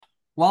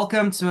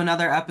Welcome to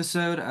another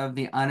episode of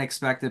the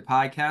Unexpected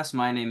Podcast.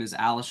 My name is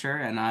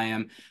Alisher, and I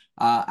am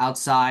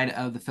outside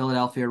of the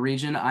Philadelphia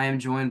region. I am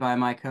joined by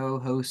my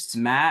co-hosts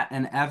Matt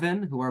and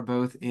Evan, who are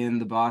both in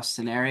the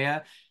Boston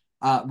area.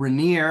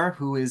 Rainier,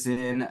 who is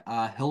in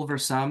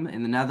Hilversum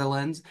in the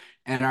Netherlands,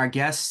 and our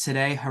guest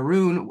today,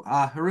 Haroon.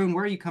 Haroon,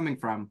 where are you coming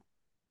from?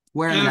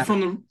 Where in the Uh,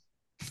 Netherlands?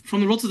 from the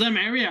from the Rotterdam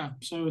area,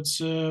 so it's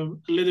a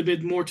little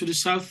bit more to the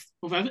south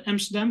of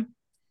Amsterdam.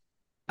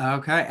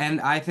 Okay,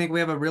 and I think we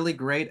have a really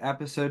great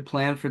episode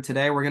planned for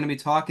today. We're going to be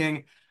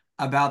talking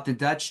about the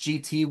Dutch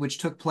GT, which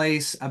took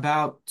place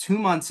about 2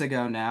 months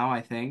ago now,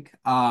 I think.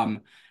 And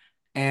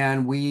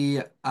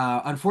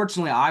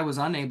unfortunately, I was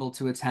unable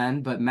to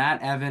attend, but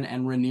Matt, Evan,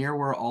 and Rainier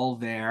were all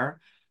there.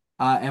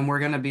 And we're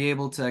going to be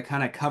able to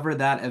kind of cover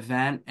that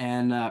event.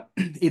 And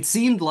it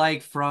seemed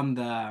like from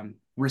the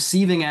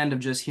receiving end of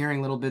just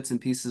hearing little bits and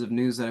pieces of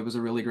news that it was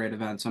a really great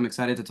event. So I'm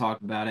excited to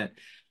talk about it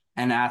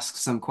and ask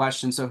some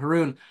questions. So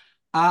Haroon,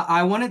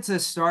 I wanted to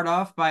start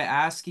off by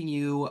asking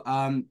you,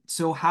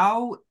 so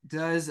how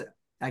does,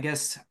 I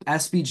guess,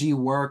 SBG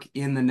work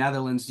in the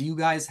Netherlands? Do you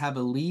guys have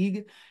a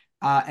league?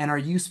 And are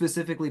you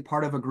specifically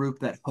part of a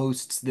group that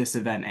hosts this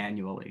event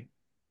annually?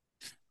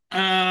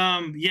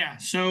 Yeah.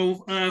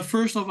 So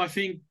first off, I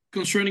think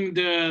concerning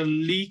the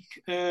league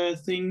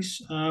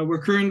things,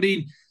 we're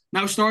currently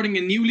now starting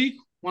a new league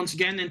once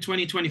again in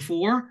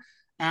 2024.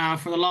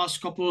 For the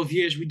last couple of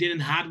years, we didn't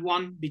had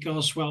one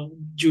because, well,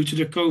 due to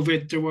the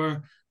COVID, there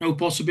were no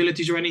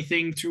possibilities or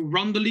anything to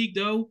run the league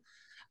though.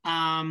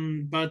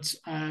 But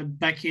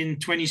back in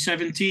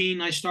 2017,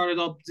 I started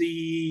up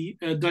the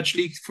Dutch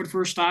league for the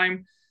first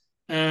time.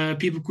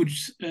 People could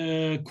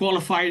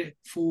qualify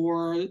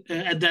for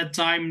at that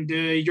time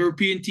the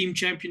European team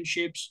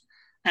championships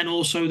and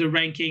also the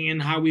ranking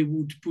and how we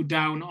would put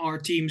down our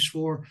teams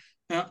for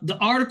the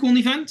Arcon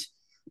event.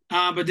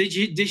 But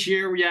this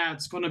year, yeah,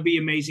 it's going to be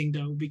amazing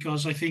though,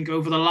 because I think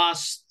over the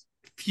last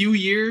few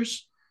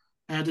years,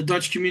 the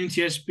Dutch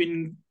community has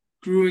been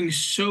growing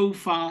so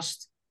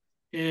fast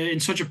in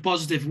such a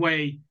positive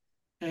way,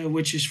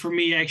 which is for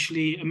me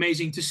actually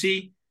amazing to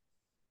see.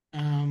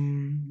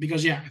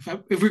 Because yeah,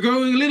 if we're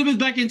going a little bit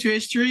back into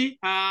history,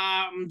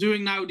 I'm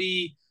doing now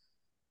the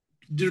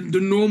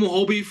normal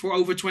hobby for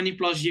over 20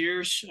 plus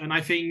years, and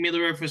I think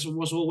Middle Earth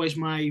was always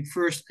my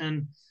first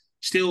and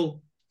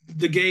still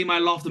the game I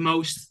love the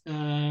most.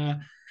 And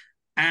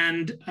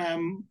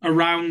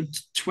around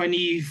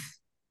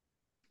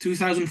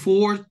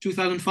 2004,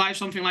 2005,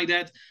 something like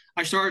that,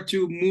 I started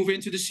to move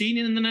into the scene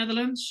in the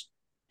Netherlands,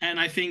 and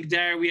I think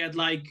there we had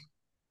like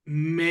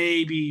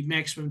maybe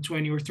maximum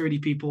 20 or 30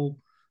 people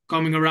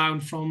coming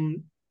around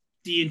from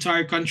the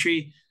entire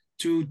country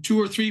to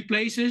two or three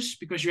places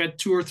because you had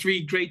two or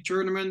three great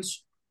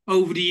tournaments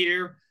over the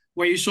year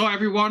where you saw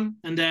everyone.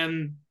 And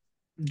then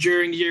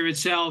during the year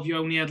itself, you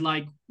only had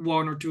like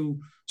one or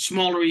two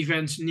smaller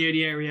events near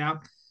the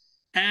area.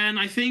 And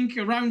I think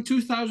around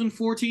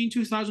 2014,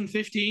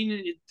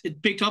 2015,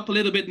 it picked up a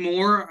little bit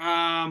more.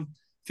 I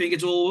think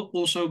it's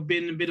also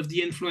been a bit of the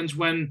influence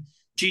when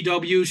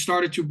GW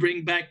started to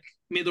bring back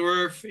Middle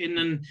Earth in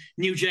a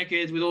new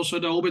jacket with also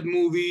the Hobbit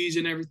movies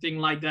and everything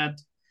like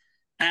that.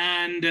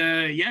 And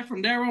yeah,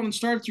 from there on, it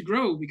started to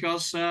grow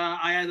because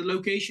I had a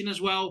location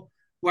as well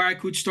where I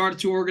could start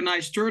to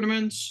organize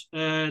tournaments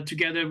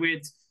together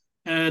with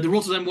the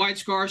Rotterdam White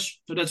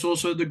Scars. So that's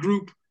also the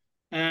group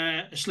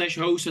slash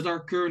hosts that are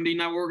currently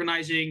now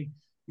organizing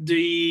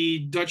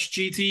the Dutch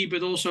GT,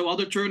 but also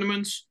other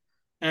tournaments.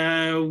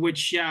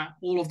 Which yeah,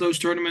 all of those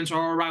tournaments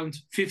are around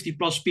 50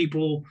 plus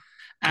people.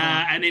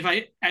 Wow. And if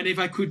I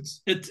could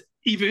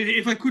even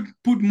if I could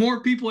put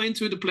more people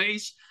into the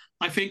place,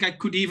 I think I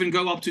could even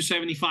go up to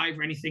 75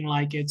 or anything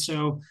like it.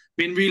 So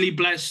been really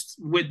blessed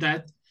with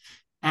that.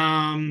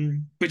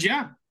 But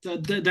yeah,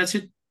 that's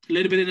it. A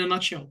little bit in a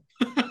nutshell.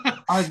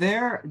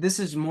 This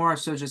is more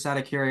so just out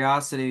of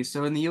curiosity.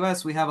 So in the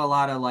US, we have a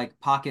lot of like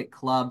pocket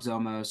clubs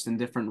almost in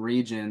different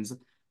regions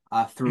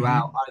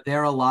throughout. Mhm. Are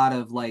there a lot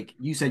of like,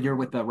 you said you're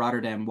with the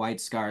Rotterdam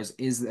White Scars.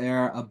 Is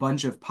there a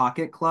bunch of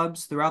pocket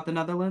clubs throughout the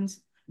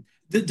Netherlands?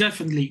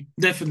 Definitely,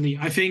 definitely.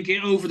 I think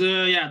over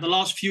the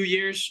last few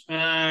years,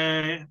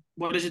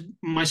 what is it?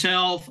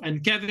 Myself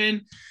and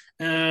Kevin,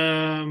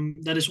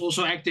 that is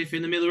also active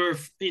in the Middle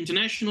Earth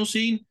international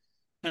scene.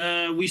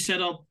 We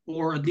set up,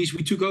 or at least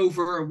we took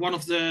over one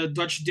of the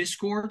Dutch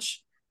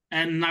discords,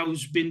 and now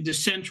it's been the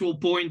central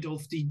point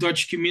of the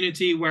Dutch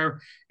community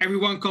where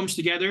everyone comes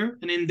together,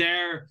 and in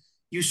there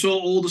you saw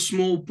all the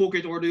small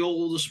pocket or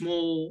all the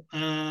small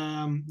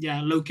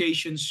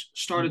locations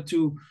started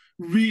to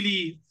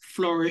really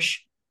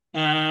flourish.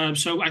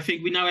 So I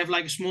think we now have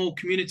like a small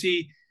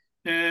community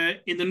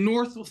in the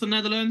north of the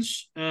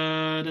Netherlands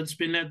that's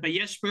been led by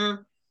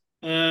Jesper.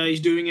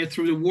 He's doing it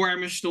through the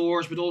Warhammer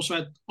stores, but also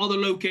at other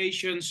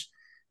locations.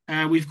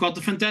 We've got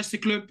the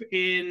Fantastic Club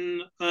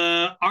in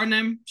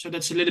Arnhem, so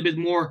that's a little bit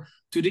more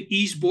to the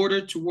east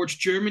border towards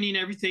Germany and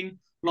everything.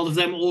 A lot of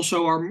them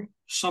also are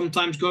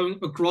sometimes going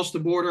across the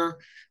border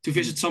to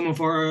visit some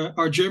of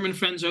our German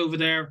friends over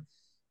there.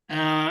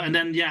 And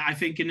then, yeah, I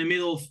think in the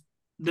middle of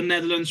the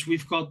Netherlands,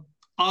 we've got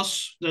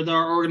us that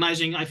are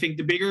organizing, I think,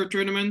 the bigger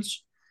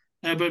tournaments.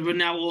 But we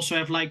now also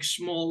have like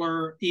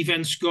smaller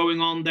events going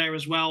on there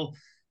as well.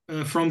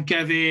 From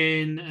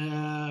Kevin,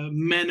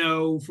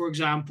 Menno, for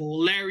example,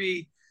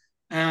 Larry.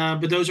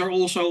 But those are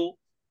also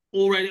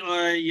already,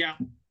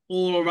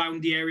 all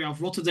around the area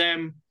of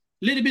Rotterdam.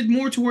 A little bit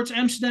more towards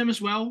Amsterdam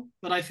as well.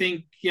 But I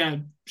think,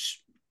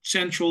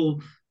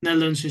 central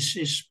Netherlands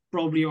is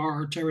probably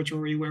our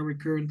territory where we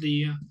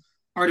currently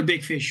are the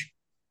big fish.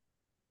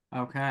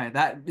 Okay,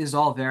 that is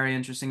all very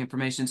interesting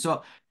information.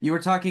 So you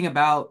were talking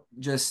about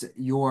just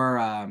your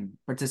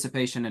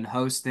participation in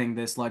hosting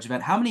this large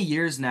event. How many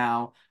years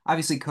now?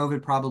 Obviously,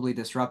 COVID probably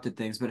disrupted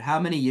things, but how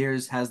many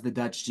years has the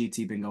Dutch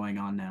GT been going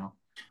on now?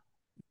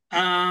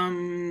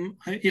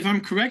 If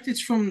I'm correct,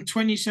 it's from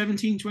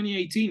 2017,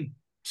 2018. Okay.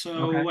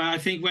 So I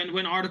think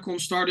when Articon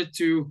started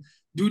to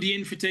do the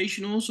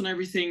invitationals and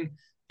everything,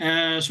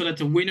 so that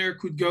the winner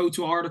could go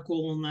to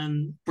Articon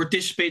and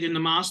participate in the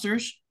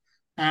Masters.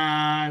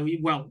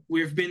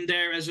 We've been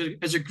there as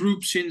a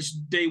group since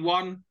day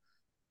one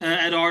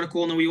at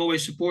Articon, and we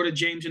always supported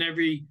James in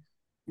every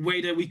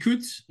way that we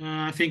could.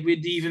 I think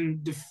with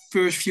even the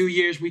first few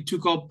years we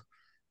took up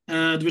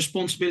the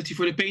responsibility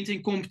for the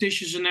painting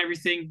competitions and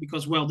everything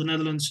because, well, the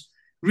Netherlands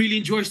really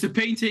enjoys the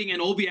painting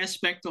and all the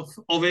aspect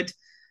of it.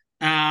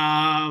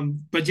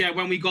 But yeah,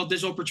 when we got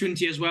this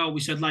opportunity as well, we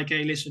said like,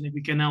 hey, listen, if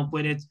we can help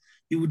with it,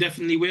 we would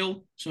definitely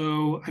will.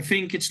 So I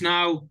think it's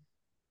now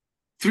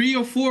 3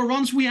 or 4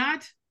 runs we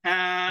had.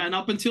 And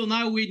up until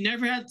now, we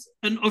never had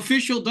an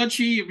official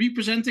Dutchie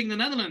representing the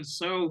Netherlands.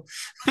 So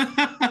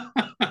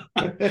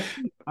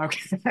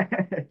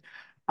Okay.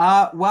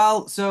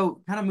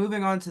 So kind of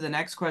moving on to the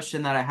next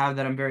question that I have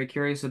that I'm very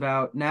curious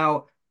about.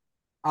 Now,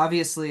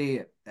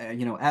 obviously,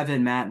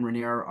 Evan, Matt, and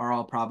Rainier are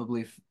all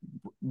probably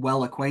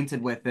well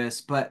acquainted with this,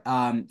 but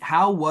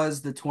how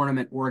was the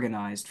tournament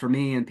organized for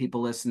me and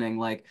people listening?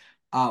 Like,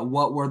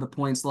 what were the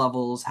points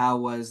levels? How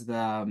was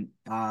the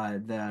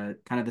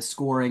kind of the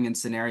scoring and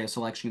scenario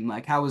selection?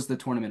 Like, how was the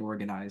tournament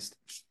organized?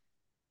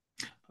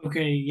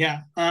 okay,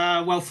 yeah.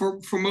 Well, for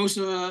most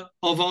of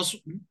us,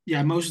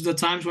 yeah, most of the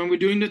times when we're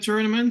doing the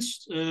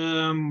tournaments,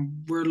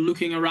 we're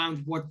looking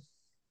around what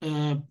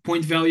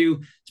point value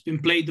has been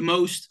played the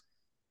most.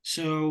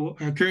 So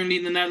currently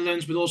in the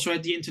Netherlands, but also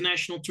at the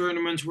international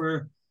tournaments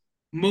where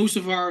most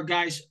of our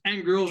guys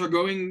and girls are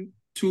going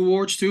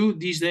towards to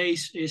these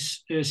days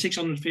is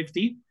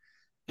 650.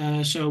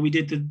 So we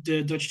did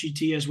the Dutch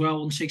GT as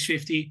well on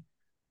 650,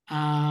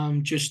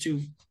 just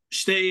to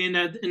stay in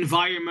that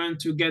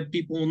environment to get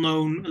people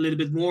known a little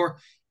bit more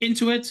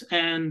into it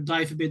and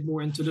dive a bit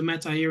more into the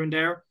meta here and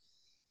there.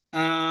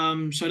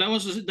 So that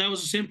was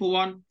a simple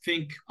one. I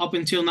think up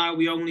until now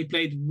we only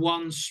played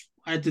once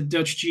at the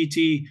Dutch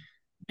GT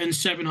and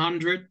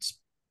 700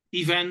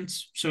 event.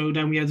 So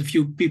then we had a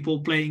few people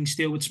playing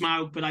still with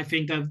Smaug, but I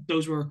think that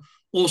those were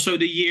also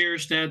the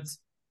years that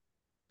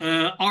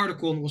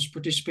Articon was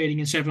participating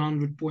in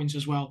 700 points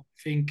as well.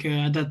 I think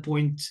at that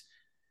point,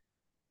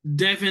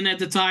 Devin at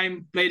the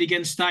time played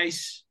against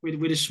Thijs with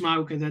a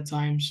Smaug at that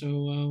time, so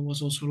it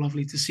was also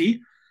lovely to see.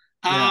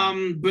 Yeah.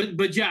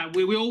 But yeah,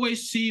 we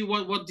always see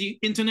what the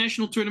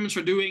international tournaments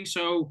are doing.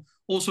 So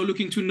also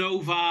looking to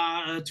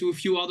Nova, to a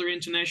few other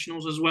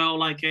internationals as well.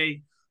 Like,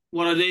 hey,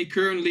 what are they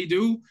currently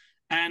do,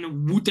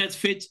 and would that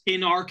fit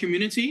in our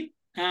community?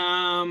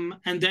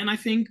 And then I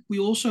think we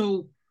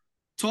also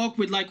talk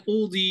with like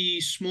all the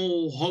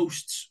small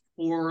hosts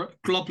or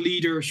club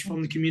leaders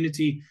from the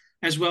community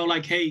as well.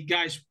 Like, hey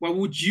guys, what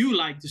would you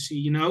like to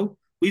see?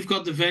 We've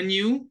got the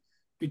venue,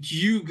 but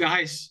you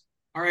guys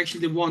are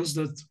actually the ones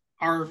that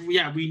are,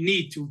 yeah, we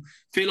need to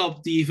fill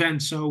up the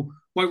event. So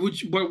what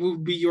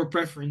would be your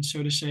preference,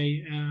 so to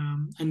say?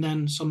 And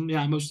then some,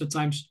 yeah, most of the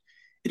times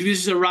it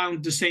is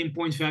around the same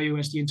point value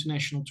as the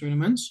international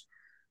tournaments.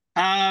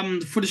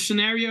 For the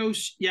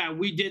scenarios, yeah,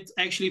 we did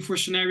actually for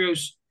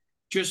scenarios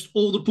just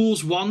all the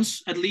pools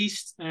once at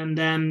least, and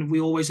then we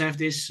always have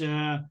this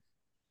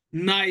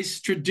nice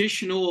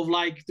traditional of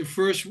like the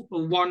first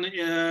one.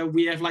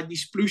 We have like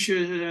these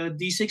Plusje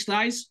D6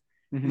 dice.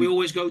 We Hmm.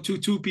 always go to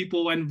two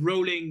people and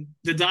rolling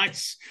the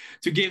dice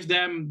to give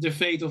them the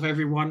fate of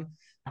everyone,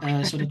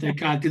 so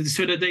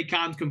that they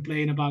can't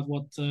complain about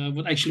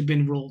what actually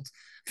been rolled.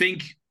 I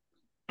think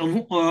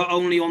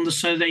only on the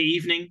Saturday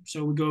evening.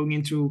 So we're going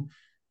into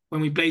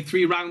when we play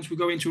 3 rounds, we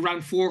go into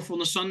round 4 on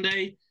the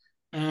Sunday.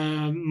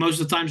 Most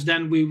of the times,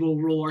 then we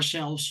will roll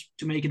ourselves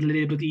to make it a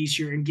little bit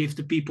easier and give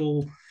the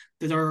people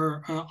that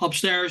are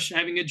upstairs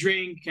having a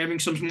drink, having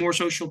some more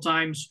social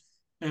times.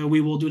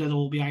 We will do that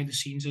all behind the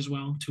scenes as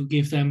well to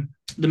give them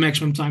the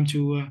maximum time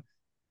to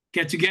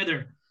get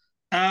together.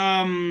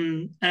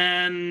 And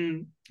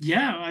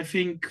yeah, I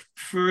think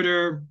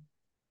further,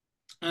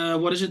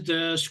 what is it,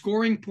 the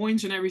scoring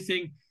points and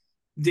everything.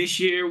 This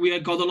year we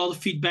had got a lot of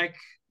feedback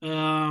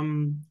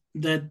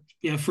that,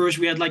 yeah, first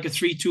we had like a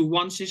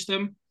 3-2-1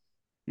 system,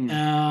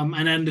 Mm.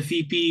 and then the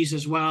VPs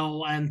as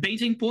well, and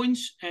painting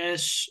points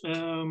as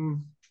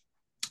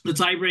the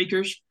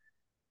tiebreakers.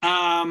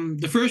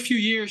 The first few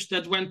years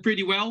that went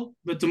pretty well,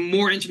 but the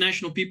more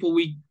international people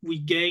we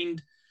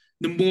gained,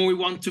 the more we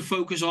want to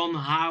focus on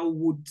how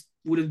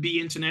would it be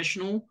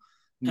international.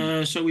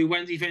 Mm. So we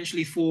went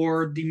eventually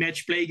for the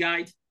match play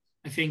guide.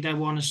 I think that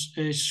one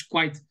is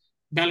quite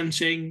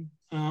balancing,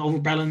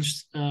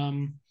 overbalanced.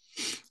 And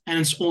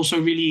it's also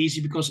really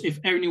easy because if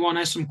anyone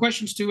has some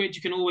questions to it,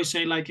 you can always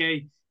say like,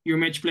 hey, your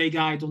match play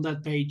guide on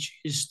that page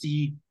is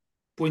the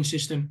point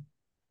system.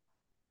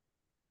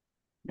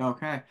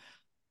 Okay.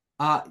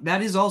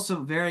 That is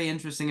also very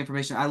interesting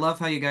information. I love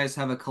how you guys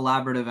have a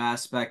collaborative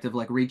aspect of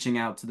like reaching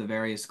out to the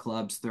various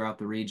clubs throughout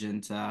the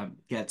region to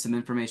get some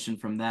information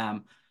from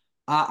them.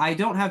 I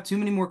don't have too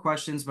many more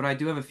questions, but I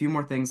do have a few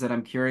more things that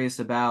I'm curious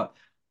about.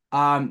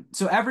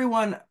 So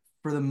everyone,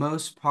 for the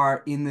most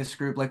part, in this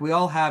group, like we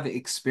all have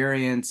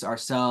experience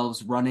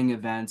ourselves running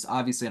events,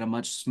 obviously at a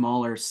much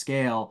smaller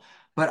scale.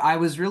 But I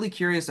was really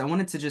curious. I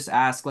wanted to just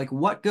ask, like,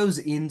 what goes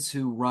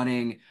into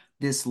running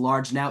this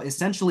large, now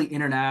essentially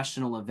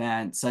international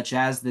event, such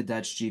as the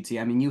Dutch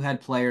GT? I mean, you had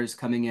players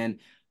coming in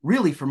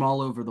really from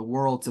all over the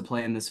world to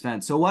play in this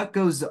event. So what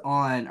goes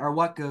on, or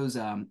what goes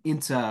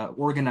into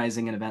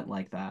organizing an event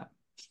like that?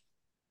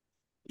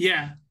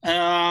 Yeah.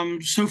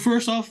 So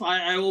first off,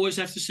 I always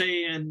have to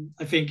say, and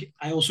I think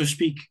I also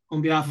speak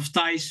on behalf of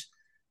Thijs.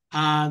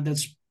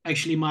 That's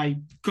actually my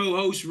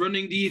co-host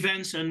running the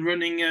events and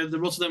running the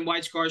Rotterdam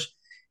White Scars.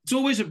 It's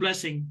always a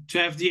blessing to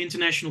have the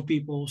international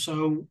people.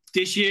 So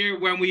this year,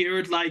 when we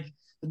heard like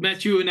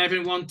Matthew and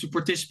everyone to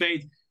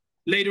participate,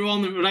 later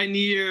on, right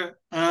near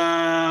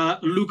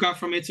Luca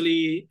from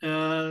Italy,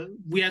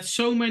 we had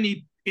so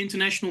many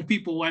international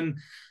people, and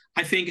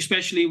I think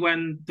especially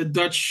when the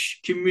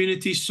Dutch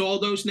community saw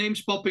those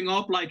names popping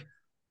up, like,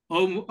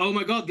 oh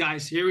my God,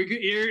 guys,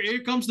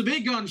 here comes the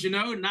big guns.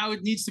 Now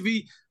it needs to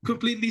be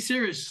completely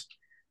serious.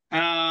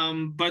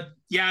 But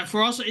yeah,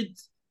 for us,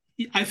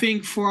 I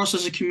think for us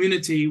as a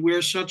community,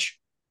 we're such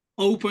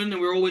open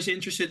and we're always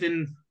interested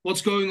in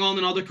what's going on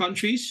in other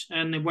countries.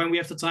 And when we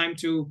have the time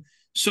to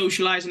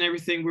socialize and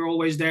everything, we're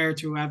always there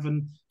to have a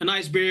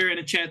nice beer and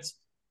a chat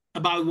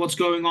about what's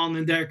going on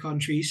in their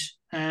countries.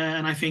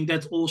 And I think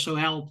that also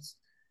helped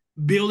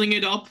building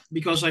it up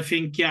because I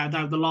think, yeah,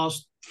 that the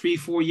last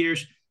 3-4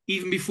 years,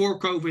 even before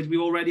COVID, we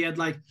already had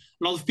like a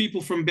lot of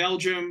people from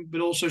Belgium, but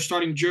also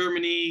starting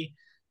Germany.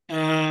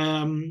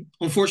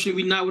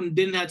 Unfortunately, we now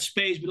didn't have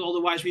space, but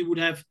otherwise we would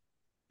have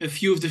a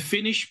few of the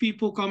Finnish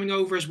people coming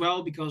over as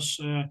well because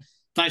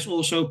Thijs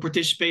also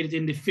participated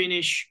in the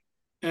Finnish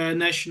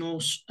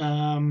nationals.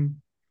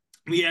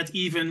 We had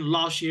even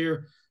last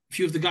year a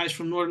few of the guys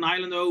from Northern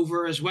Ireland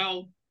over as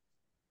well.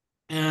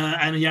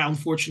 And yeah,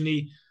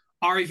 unfortunately,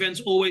 our events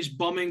always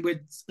bombing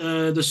with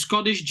the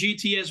Scottish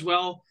GT as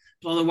well.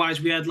 But otherwise,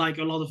 we had like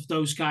a lot of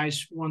those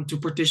guys want to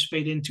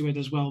participate into it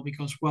as well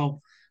because,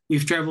 well,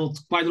 we've traveled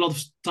quite a lot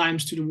of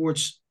times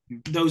towards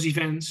those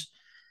events.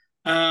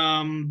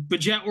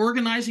 But yeah,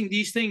 organizing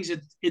these things,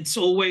 it's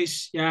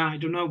always, yeah, I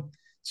don't know.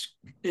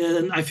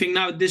 I think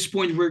now at this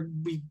point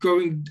we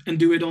going and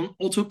do it on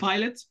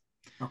autopilot.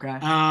 Okay.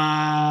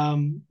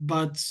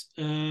 But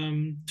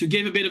to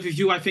give a bit of a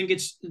view, I think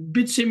it's a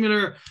bit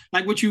similar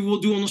like what you will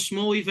do on a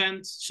small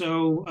event.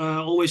 So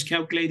always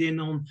calculate in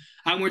on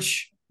how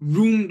much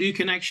room you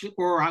can actually,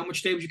 or how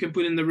much tables you can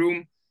put in the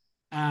room.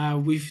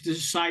 We've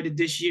decided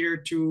this year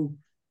to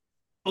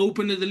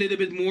open it a little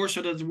bit more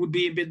so that there would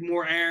be a bit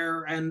more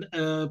air and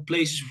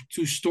places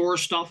to store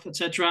stuff,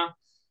 etc.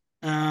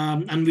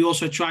 And we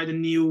also tried a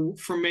new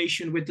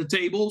formation with the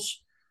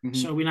tables. Hmm.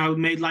 So we now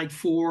made like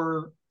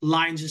 4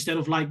 lines instead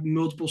of like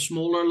multiple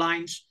smaller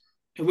lines,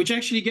 which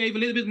actually gave a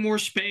little bit more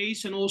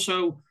space and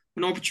also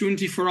an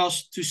opportunity for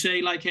us to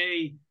say like,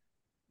 hey,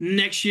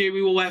 next year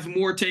we will have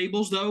more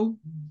tables though,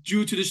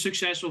 due to the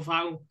success of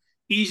how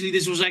easily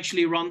this was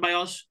actually run by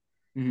us.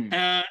 Hmm.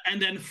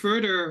 And then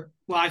further,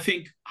 well, I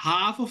think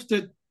half of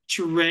the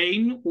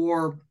terrain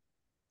or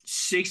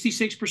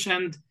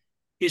 66%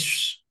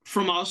 is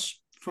from us,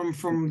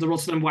 from the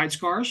Rotterdam White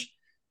Scars,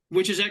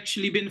 which has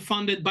actually been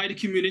funded by the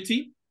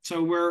community.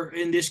 So we're,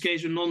 in this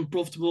case, a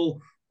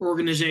non-profitable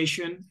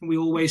organization. We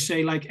always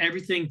say like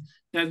everything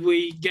that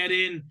we get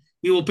in,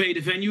 we will pay the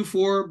venue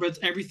for, but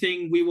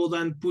everything we will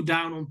then put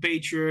down on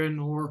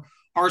Patreon or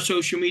our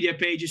social media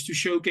pages to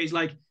showcase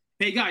like,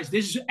 hey guys,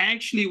 this is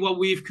actually what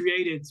we've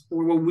created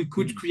or what we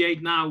could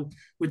create now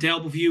with the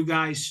help of you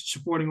guys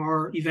supporting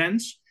our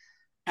events.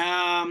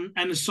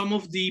 And some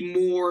of the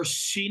more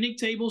scenic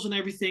tables and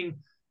everything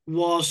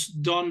was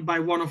done by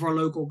one of our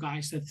local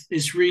guys that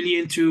is really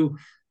into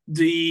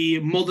the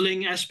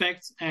modeling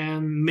aspect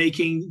and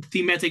making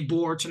thematic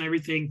boards and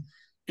everything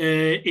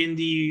in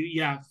the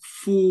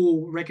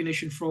full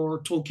recognition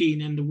for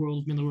Tolkien and the world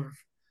of Middle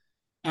Earth.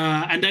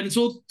 And then it's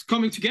all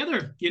coming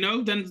together,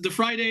 Then the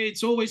Friday,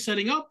 it's always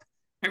setting up.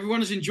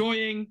 Everyone is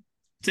enjoying.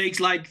 Takes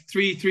like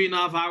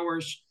 3.5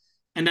 hours.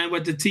 And then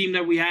with the team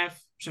that we have,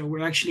 so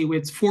we're actually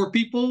with 4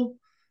 people.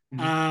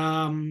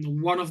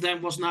 Hmm. One of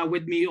them was now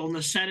with me on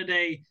the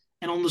Saturday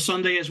and on the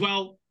Sunday as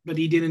well, but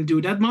he didn't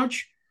do that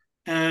much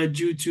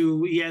due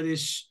to he had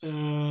his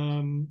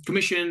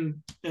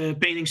commission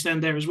painting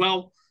stand there as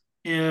well.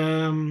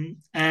 And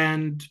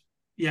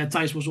yeah,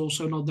 Thijs was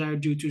also not there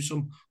due to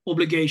some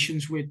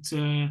obligations with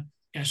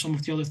yeah, some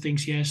of the other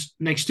things he has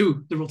next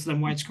to the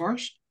Rotterdam White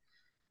Scars.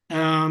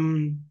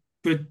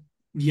 But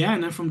yeah,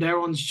 and then from there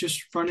on, it's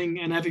just running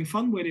and having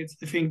fun with it.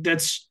 I think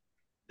that's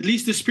at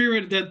least the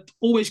spirit that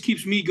always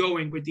keeps me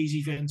going with these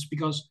events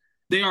because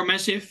they are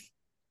massive.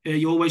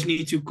 You always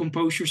need to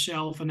compose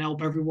yourself and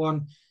help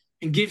everyone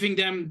and giving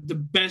them the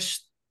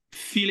best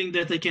feeling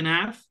that they can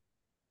have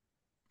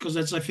because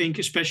that's I think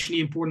especially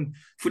important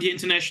for the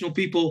international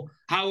people.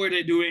 How are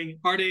they doing?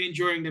 Are they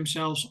enjoying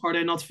themselves? Are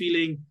they not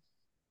feeling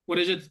what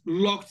is it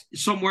locked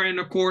somewhere in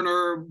a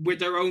corner with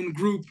their own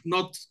group,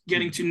 not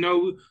getting to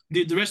know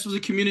the rest of the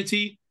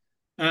community?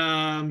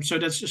 So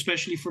that's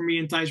especially for me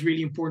and Ty is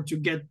really important to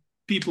get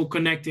people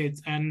connected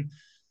and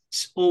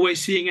always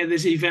seeing at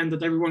this event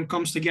that everyone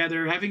comes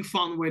together, having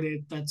fun with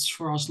it. That's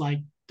for us like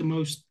the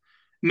most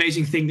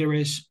amazing thing there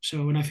is.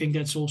 So, and I think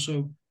that's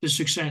also the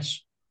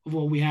success of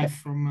what we have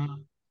from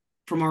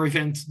our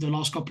event the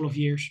last couple of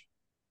years.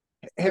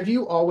 Have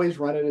you always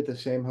run it at the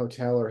same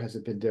hotel, or has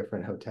it been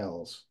different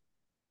hotels?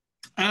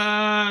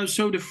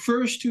 So the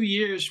first 2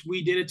 years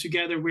we did it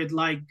together with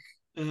like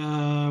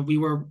we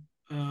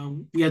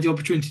had the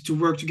opportunity to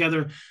work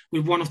together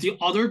with one of the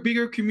other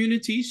bigger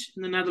communities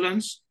in the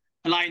Netherlands,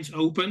 Alliance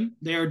Open.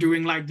 They are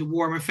doing like the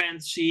Warm and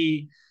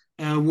Fantasy,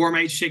 Warm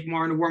Age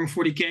Sigmar, and the Warm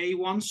 40K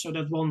ones. So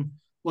that one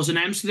was in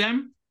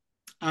Amsterdam.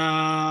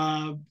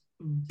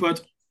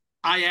 But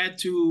I had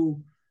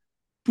to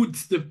put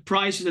the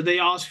prices that they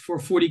asked for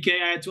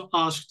 40K. I had to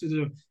ask to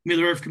the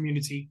Middle Earth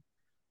community,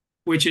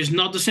 which is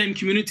not the same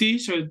community.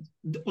 So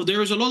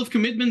there is a lot of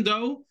commitment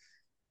though,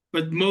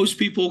 but most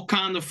people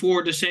can't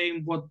afford the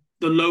same what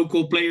the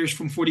local players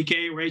from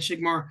 40K or Age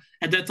Sigmar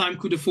at that time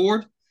could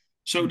afford.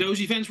 So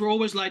those events were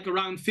always like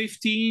around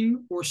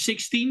 15 or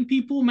 16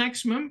 people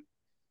maximum.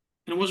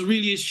 And it was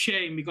really a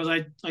shame because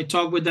I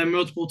talked with them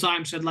multiple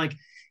times, said like,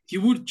 if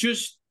you would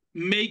just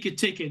make a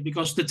ticket,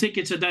 because the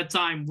tickets at that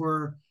time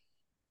were,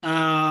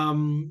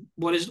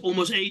 what is it,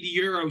 almost 80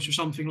 euros or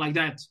something like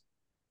that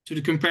to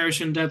the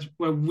comparison that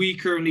what we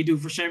currently do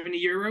for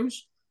 70 euros.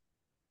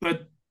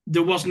 But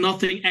there was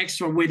nothing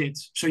extra with it.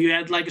 So you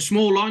had like a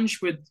small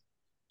lunch with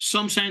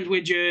some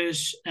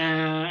sandwiches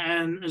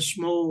and a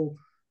small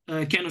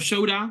can of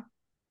soda.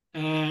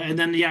 And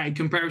then, yeah, in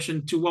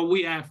comparison to what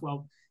we have,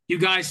 well, you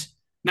guys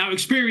now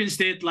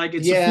experienced it. Like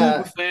it's a full Yeah,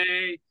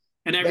 buffet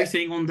and that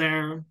everything on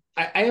there.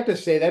 I have to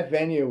say that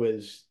venue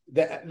is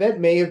that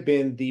may have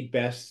been the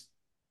best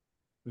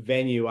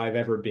venue I've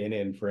ever been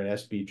in for an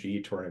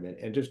SBG tournament.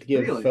 And just to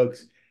give Really?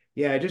 folks,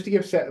 yeah, just to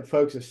give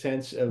folks a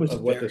sense It was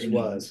of what very this nice.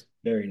 was.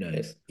 Very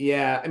nice.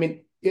 Yeah, I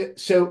mean,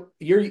 so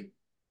you're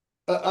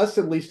us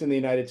at least in the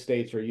United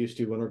States are used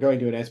to when we're going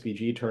to an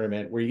SBG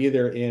tournament, we're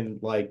either in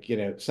like,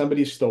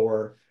 somebody's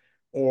store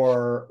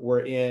or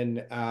we're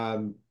in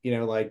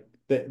like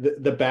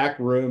the back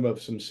room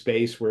of some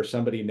space where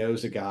somebody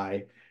knows a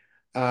guy.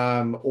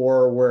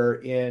 Or we're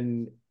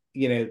in,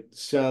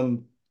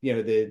 some,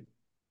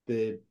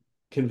 the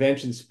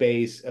convention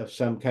space of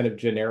some kind of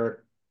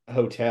generic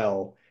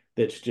hotel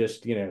that's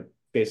just,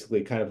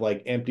 basically kind of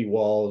like empty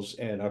walls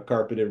and a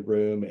carpeted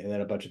room and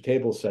then a bunch of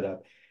tables set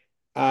up.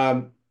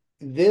 Um,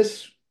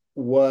 this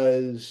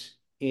was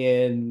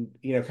in,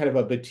 kind of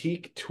a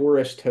boutique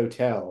tourist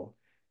hotel,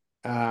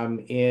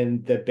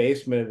 in the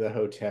basement of the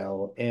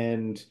hotel.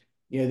 And,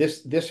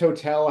 this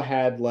hotel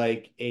had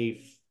like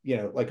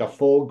like a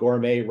full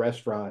gourmet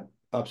restaurant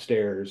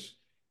upstairs.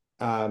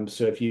 So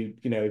if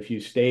you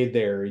stayed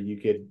there, you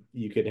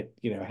could,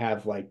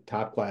 have like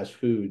top class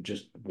food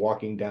just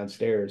walking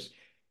downstairs.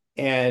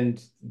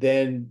 And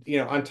then,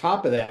 on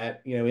top of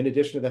that, in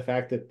addition to the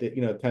fact that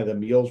kind of the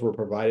meals were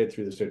provided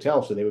through this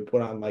hotel, so they would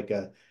put on like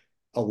a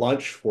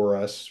lunch for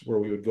us where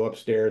we would go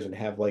upstairs and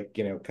have like,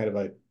 kind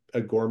of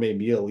a gourmet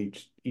meal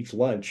each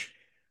lunch.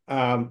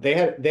 They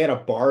had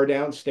a bar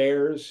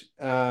downstairs,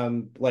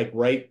 like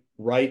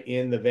right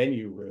in the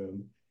venue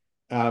room.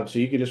 So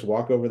you could just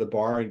walk over the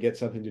bar and get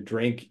something to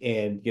drink,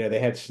 and they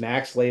had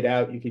snacks laid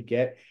out you could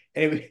get,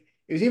 and it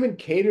was even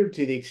catered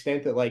to the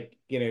extent that like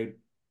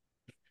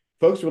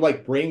folks would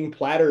like bring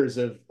platters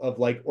of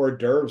like hors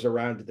d'oeuvres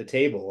around to the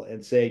table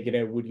and say,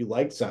 would you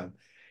like some?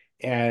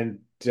 And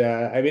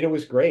I mean, it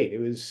was great. It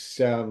was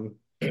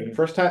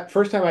first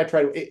time I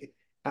tried it.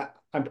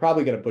 I'm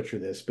probably going to butcher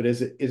this, but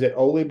is it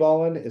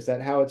Oliballen? Is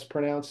that how it's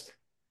pronounced?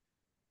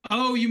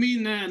 Oh, you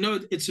mean,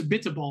 no, it's a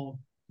bitterball.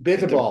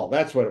 Bitterball,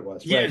 that's what it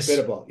was, right? Yes.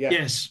 Bitterball, yeah.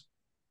 Yes.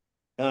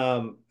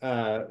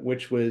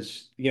 Which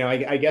was,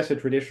 I guess a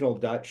traditional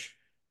Dutch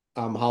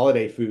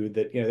holiday food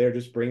that, they're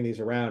just bringing these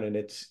around, and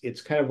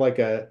it's kind of like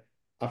a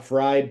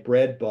fried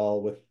bread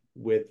ball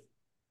with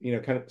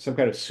kind of some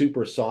kind of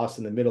super sauce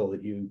in the middle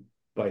that you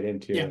bite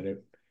into, Yeah. and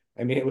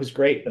I mean, it was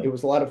great. It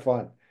was a lot of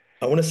fun.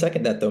 I want to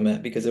second that though,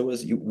 Matt, because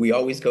we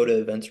always go to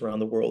events around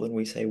the world and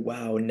we say,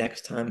 wow,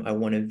 next time I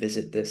want to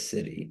visit this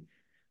city.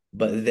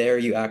 But there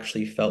you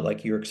actually felt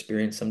like you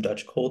experienced some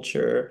Dutch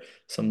culture,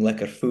 some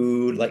lekker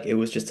food. Like it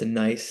was just a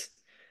nice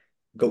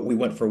we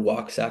went for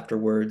walks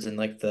afterwards, and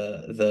like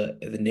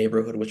the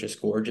neighborhood was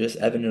just gorgeous.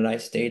 Evan and I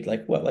stayed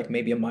like what, like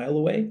maybe a mile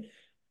away,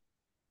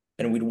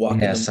 and we'd walk in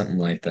Yeah, the something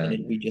like morning that.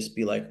 and we'd just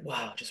be like,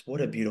 wow, just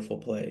what a beautiful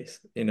place,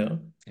 you know?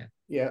 Yeah.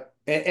 Yeah.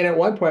 And at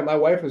one point, my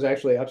wife was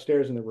actually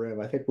upstairs in the room.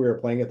 I think we were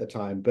playing at the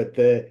time, but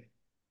the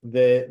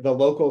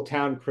local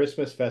town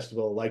Christmas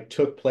festival like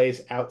took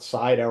place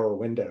outside our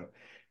window.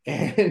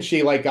 And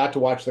she like got to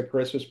watch the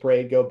Christmas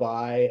parade go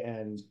by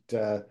and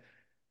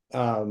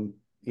um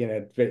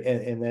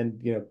and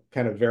then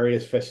kind of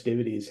various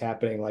festivities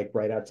happening like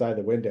right outside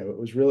the window. It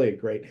was really a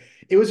great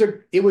it was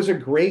a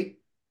great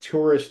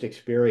tourist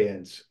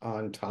experience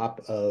on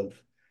top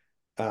of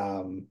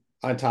the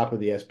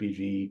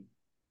SBG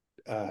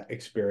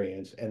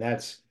experience, and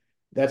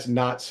that's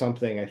not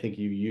something I think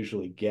you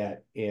usually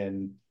get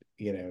in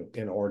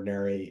in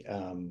ordinary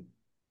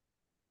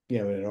in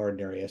an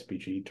ordinary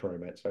SPG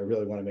tournament. So I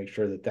really want to make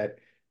sure that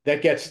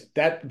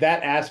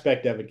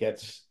aspect of it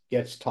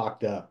gets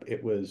talked up.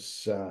 It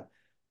was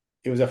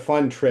a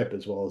fun trip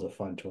as well as a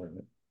fun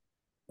tournament.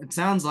 It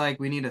sounds like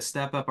we need to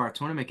step up our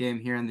tournament game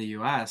here in the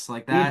US.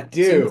 Like We that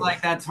seems do.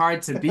 like that's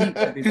hard to beat,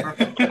 to be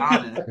perfectly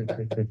honest.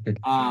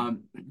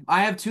 Um,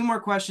 I have two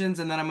more questions,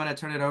 and then I'm going to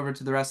turn it over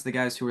to the rest of the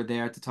guys who were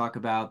there to talk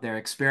about their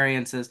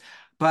experiences.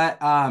 But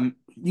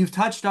you've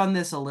touched on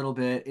this a little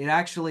bit. It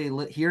actually,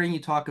 hearing you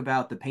talk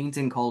about the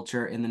painting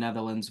culture in the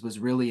Netherlands was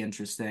really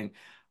interesting.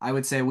 I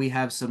would say we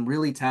have some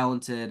really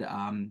talented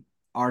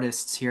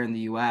artists here in the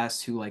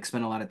U.S. who like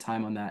spend a lot of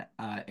time on that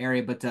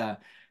area, but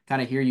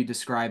kind of hear you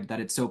describe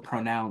that it's so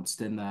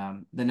pronounced in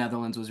the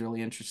Netherlands was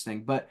really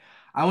interesting. But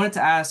I wanted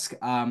to ask,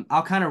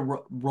 I'll kind of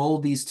roll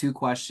these two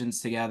questions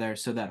together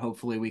so that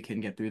hopefully we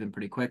can get through them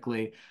pretty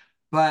quickly.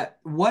 But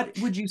what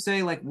would you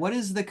say, like, what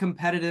is the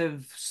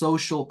competitive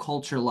social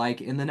culture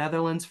like in the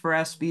Netherlands for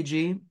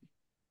SBG?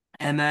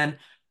 And then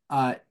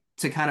uh,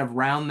 to kind of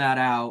round that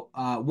out,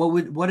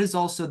 what is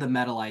also the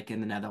meta like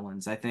in the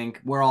Netherlands? I think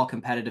we're all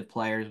competitive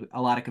players.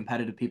 A lot of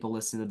competitive people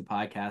listen to the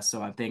podcast,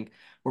 so I think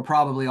we're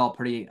probably all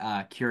pretty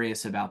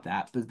curious about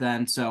that. But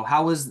then, so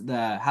how's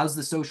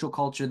the social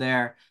culture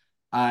there?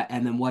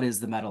 And then what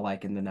is the meta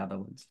like in the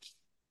Netherlands?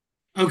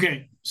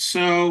 Okay,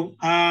 so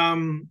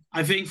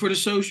I think for the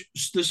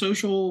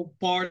social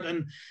part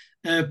and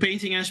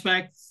painting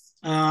aspect,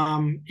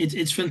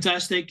 it's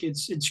fantastic.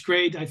 It's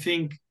great. I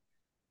think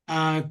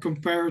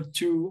compared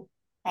to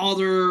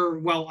other,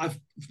 well, I've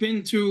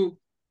been to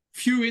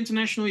few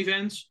international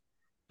events.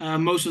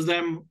 Most of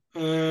them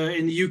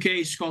in the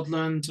UK,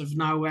 Scotland. I've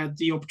now had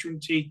the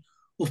opportunity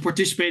of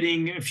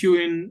participating a few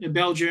in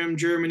Belgium,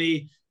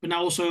 Germany, but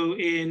now also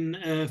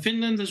in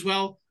Finland as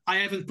well. I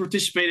haven't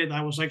participated.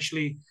 I was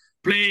actually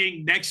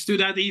playing next to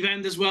that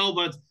event as well,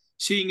 but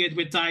seeing it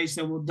with Thijs,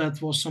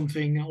 that was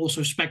something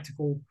also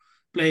spectacle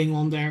playing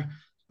on there.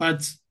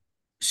 But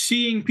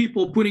seeing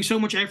people putting so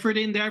much effort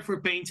in there for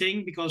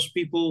painting because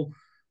people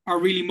are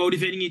really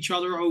motivating each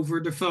other over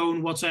the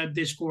phone, WhatsApp,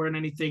 Discord, and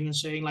anything, and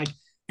saying like,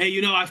 "Hey,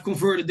 I've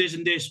converted this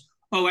and this.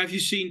 Oh, have you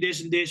seen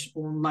this and this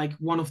on like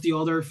one of the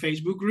other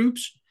Facebook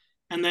groups?"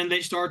 And then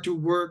they start to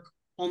work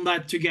on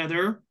that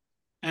together,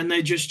 and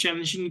they just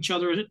challenging each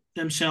other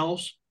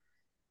themselves.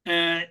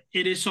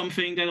 It is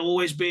something that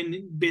always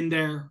been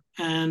there,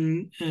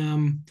 and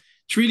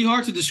it's really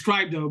hard to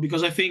describe though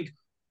because I think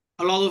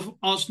a lot of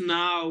us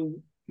now,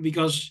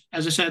 because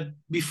as I said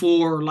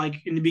before,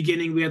 like in the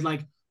beginning we had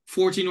like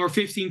 14 or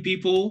 15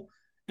 people,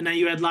 and then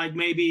you had like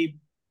maybe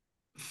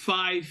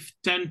 5,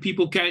 10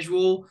 people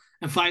casual,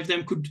 and 5 of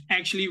them could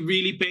actually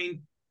really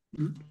paint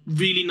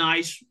really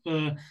nice.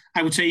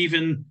 I would say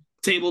even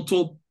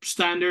tabletop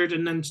standard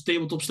and then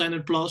tabletop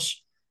standard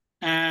plus.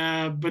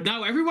 But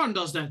now everyone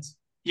does that.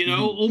 Mhm.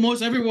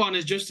 Almost everyone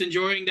is just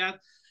enjoying that.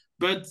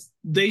 But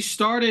they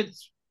started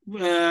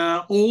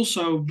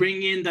also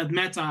bring in that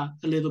meta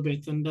a little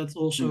bit, and that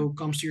also Mhm.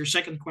 comes to your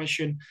second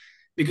question,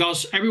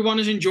 because everyone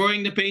is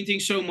enjoying the painting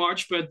so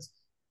much, but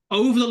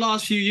over the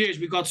last few years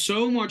we got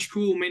so much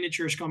cool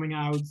miniatures coming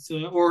out,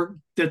 or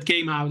that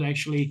came out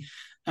actually,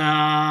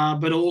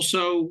 but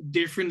also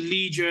different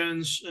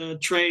legions,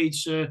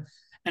 traits,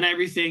 and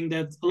everything,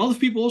 that a lot of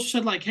people also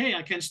said like, hey,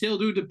 I can still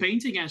do the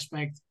painting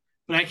aspect,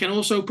 but I can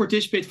also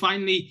participate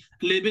finally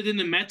a little bit in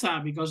the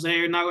meta, because they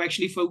are now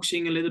actually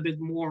focusing a little bit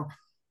more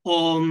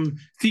on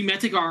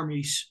thematic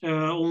armies,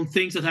 on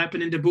things that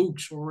happen in the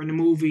books or in the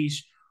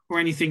movies or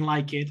anything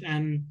like it.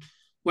 And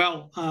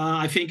well,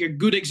 I think a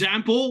good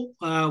example,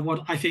 what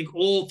I think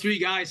all three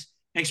guys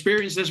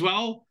experienced as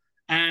well,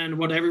 and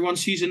what everyone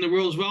sees in the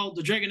world as well,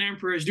 the Dragon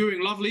Emperor is doing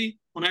lovely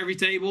on every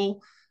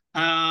table.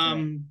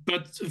 Yeah.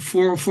 But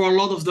for a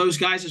lot of those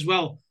guys as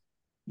well,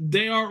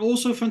 they are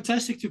also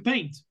fantastic to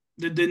paint.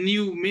 The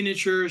new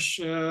miniatures,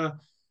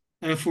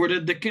 for what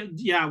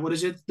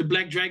is it, the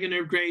Black Dragon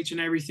upgrades and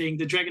everything,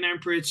 the Dragon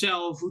Emperor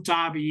itself,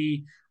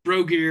 Utabi,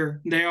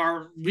 Brogir, they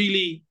are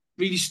really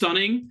really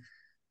stunning.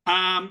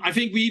 I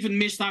think we even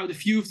missed out a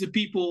few of the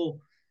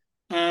people,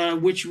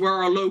 which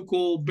were our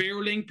local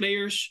barreling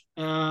players.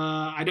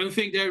 I don't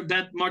think they're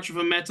that much of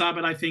a meta,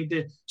 but I think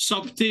the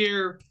sub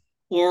tier,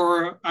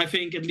 or I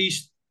think at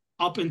least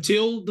up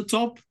until the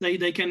top.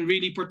 They can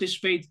really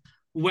participate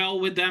well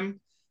with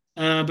them.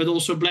 But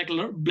also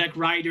Black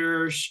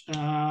Riders.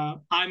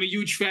 I'm a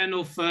huge fan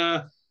of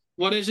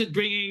what is it?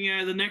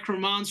 Bringing the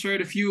Necromancer,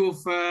 the few of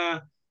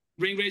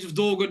Ringwraiths of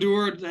Dol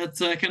Guldur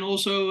that can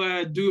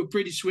also do a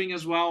pretty swing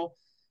as well.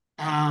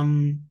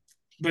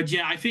 But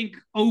yeah, I think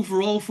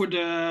overall for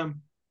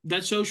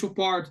that social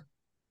part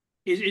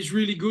is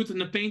really good,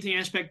 and the painting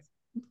aspect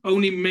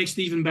only makes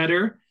it even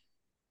better.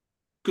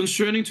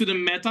 Concerning to the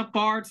meta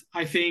part,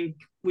 I think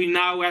we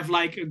now have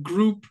like a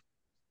group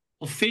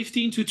of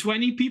 15 to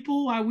 20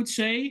 people, I would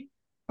say,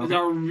 that Okay.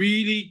 are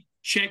really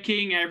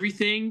checking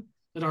everything,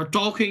 that are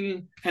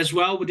talking as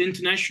well with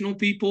international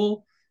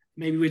people,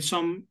 maybe with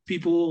some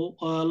people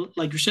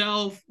like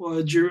yourself,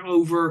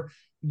 over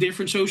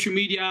different social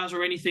medias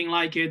or anything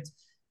like it.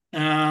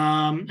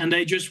 And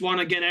they just want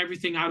to get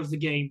everything out of the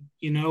game,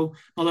 not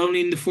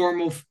only in the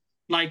form of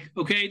like,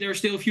 okay, there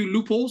are still a few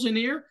loopholes in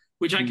here,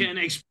 which I Mm. can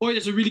exploit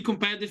as a really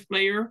competitive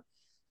player,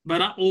 but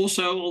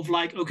also of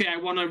like, okay, I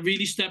want to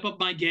really step up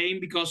my game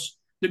because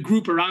the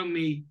group around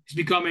me is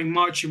becoming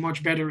much,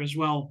 much better as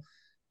well.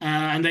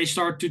 And they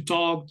start to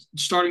talk,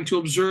 starting to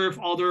observe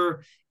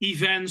other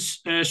events,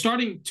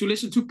 starting to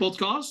listen to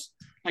podcasts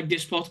like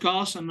this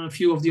podcast and a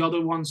few of the other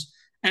ones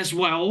as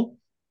well.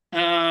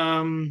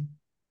 Um,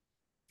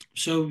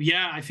 so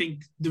yeah, I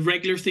think the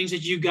regular things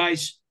that you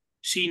guys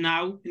see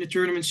now in the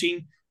tournament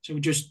scene. So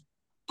we just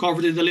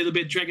covered it a little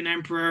bit. Dragon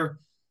Emperor.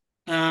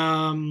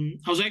 I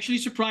was actually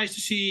surprised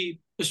to see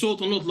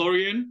Assault on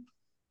Lothlorien.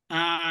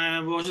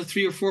 Was it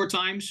 3 or 4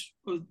 times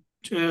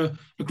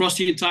across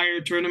the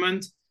entire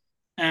tournament?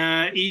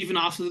 Even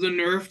after the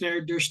nerf,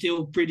 they're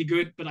still pretty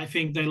good, but I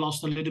think they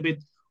lost a little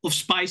bit of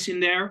spice in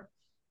there.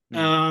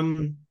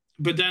 Mm.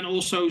 But then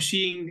also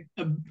seeing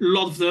a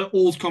lot of the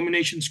old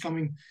combinations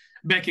coming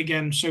back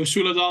again. So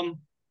Suladan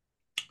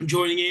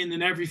joining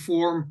in every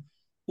form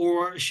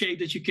or shape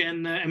that you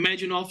can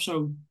imagine of.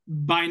 So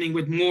binding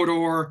with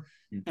Mordor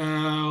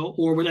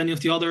or with any of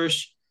the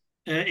others.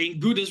 In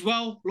good as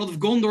well, a lot of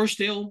Gondor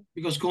still,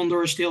 because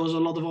Gondor still has a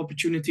lot of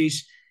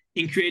opportunities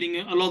in creating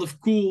a lot of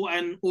cool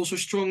and also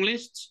strong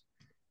lists.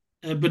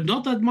 But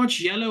not that much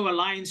yellow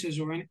alliances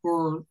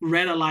or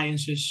red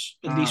alliances,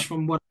 at least Uh,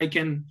 from what I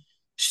can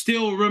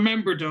still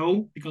remember,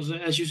 though. Because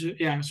as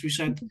we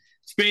said,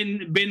 it's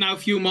been now a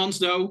few months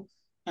though.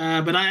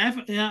 But I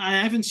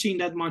haven't seen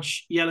that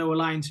much yellow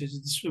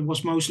alliances. It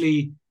was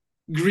mostly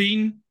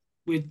green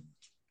with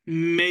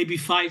maybe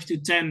 5 to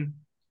 10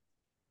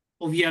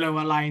 of yellow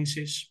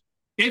alliances,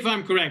 if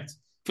I'm correct.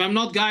 If I'm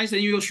not, guys,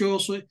 then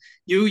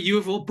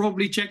you've all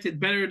probably checked it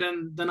better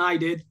than I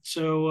did.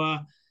 So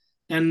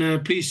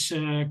and please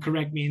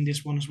correct me in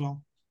this one as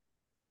well.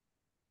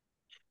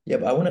 Yeah,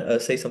 but I want to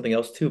say something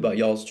else too about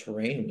y'all's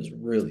terrain was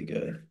really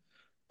good.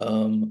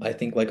 I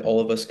think like all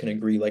of us can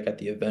agree, like at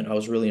the event, I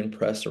was really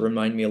impressed. It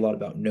reminded me a lot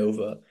about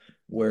Nova,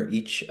 where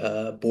each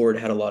board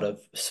had a lot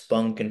of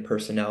spunk and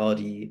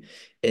personality,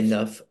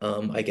 enough,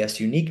 I guess,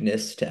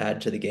 uniqueness to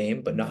add to the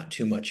game, but not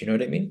too much. You know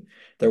what I mean?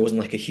 There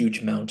wasn't like a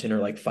huge mountain or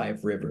like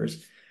five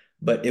rivers,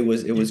 but Yeah. it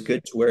was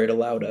good to where it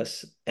allowed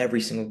us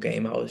every single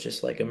game. I was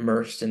just like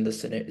immersed in the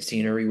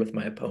scenery with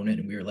my opponent,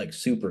 and we were like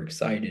super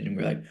excited, and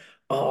we were like,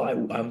 oh,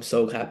 I'm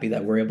so happy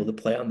that we're able to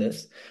play on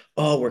this.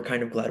 Oh, we're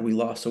kind of glad we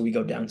lost, so we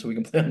go down so we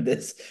can play on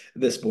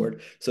this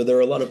board. So there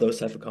are a lot of those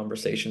type of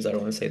conversations. I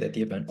don't want to say that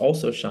the event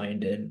also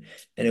shined in,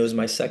 and it was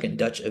my second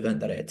Dutch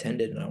event that I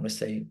attended, and I want to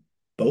say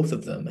both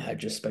of them had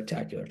just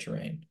spectacular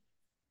terrain.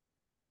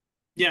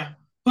 Yeah.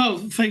 Well,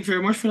 thank you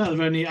very much for that,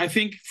 Rennie. I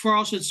think for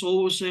us, it's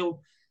also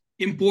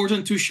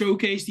important to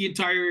showcase the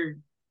entire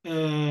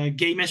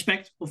game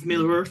aspect of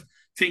Middle Earth.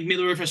 I think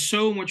Middle Earth has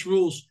so much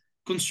rules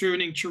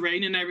concerning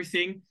terrain and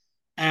everything.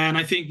 And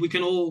I think we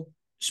can all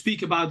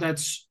speak about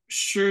that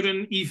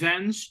certain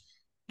events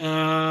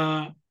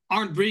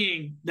aren't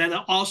bringing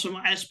that awesome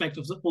aspect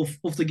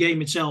of the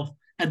game itself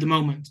at the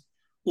moment,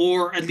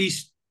 or at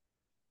least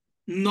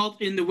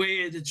not in the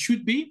way that it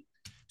should be.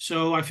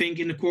 So I think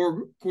in the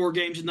core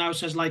games it now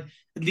says like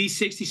at least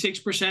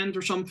 66%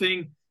 or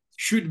something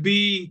should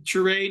be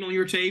terrain on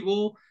your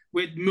table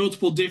with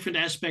multiple different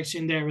aspects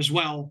in there as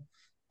well.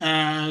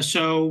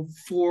 So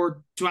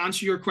for to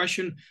answer your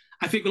question,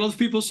 I think a lot of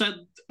people said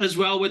as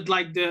well with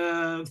like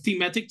the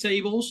thematic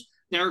tables,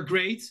 they're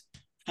great.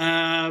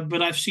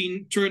 But I've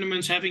seen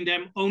tournaments having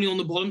them only on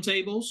the bottom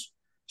tables.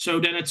 So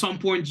then at some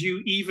point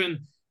you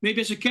even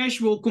maybe as a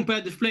casual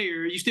competitive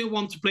player, you still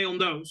want to play on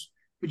those,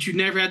 but you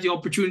never had the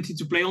opportunity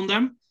to play on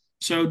them.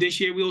 So this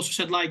year we also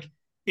said like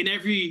in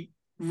every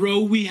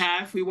row we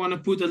have, we want to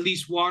put at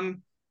least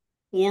one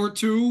or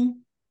two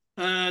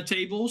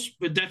tables,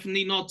 but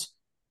definitely not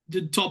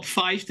the top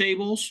 5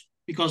 tables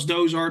because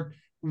those are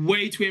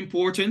way too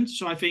important.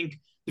 So I think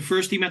the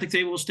first thematic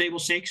table was table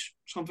 6,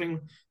 something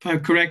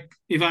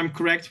if I'm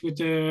correct with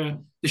the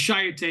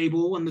Shire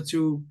table and the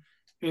two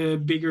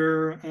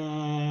bigger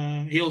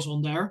hills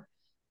on there.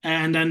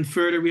 And then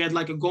further, we had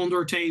like a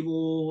Gondor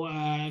table,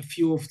 a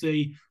few of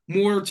the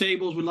Mordor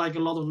tables with like a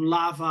lot of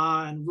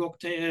lava and rock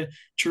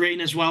terrain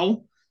as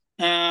well.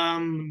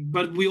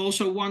 But we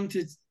also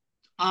wanted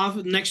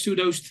next to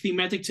those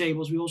thematic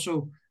tables, we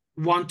also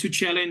want to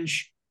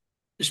challenge,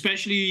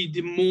 especially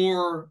the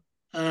more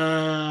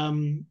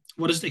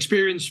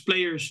experienced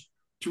players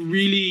to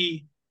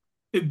really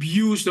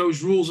abuse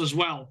those rules as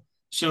well.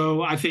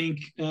 So I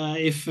think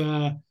if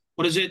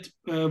what is it?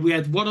 We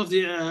had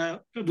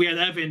we had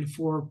Evan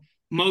for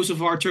most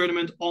of our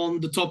tournament on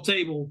the top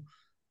table,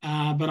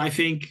 but I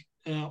think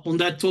on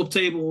that top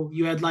table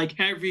you had like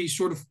every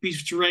sort of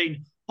piece of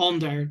terrain on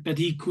there that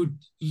he could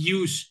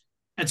use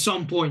at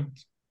some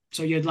point.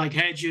 So you had like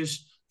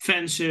hedges,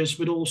 fences,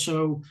 but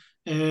also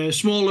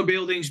smaller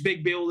buildings,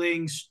 big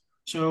buildings.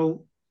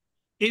 So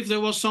if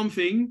there was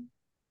something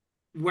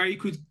where you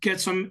could get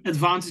some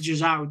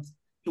advantages out,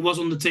 it was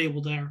on the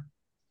table there.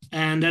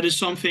 And that is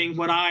something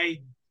what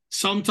I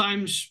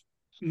sometimes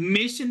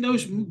miss in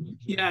those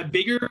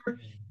bigger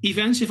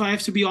events, if I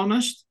have to be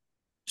honest.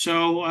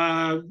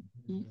 So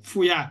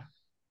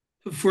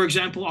for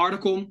example,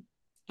 Articon.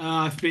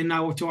 I've been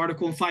now to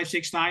Articon 5,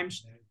 6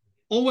 times.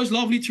 Always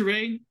lovely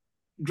terrain,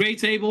 great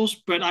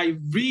tables, but I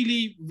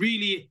really,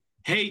 really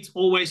hate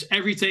always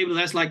every table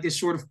that has like this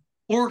sort of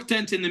orc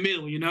tent in the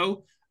middle, you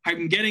know?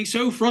 I'm getting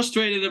so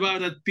frustrated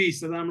about that piece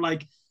that I'm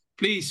like,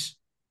 please,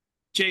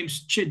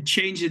 James,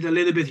 change it a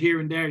little bit here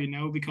and there, you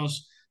know,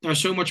 because there are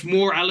so much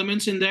more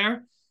elements in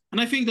there. And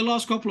I think the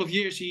last couple of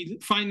years, he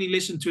finally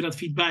listened to that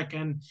feedback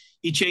and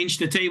he changed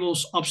the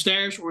tables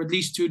upstairs, or at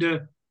least to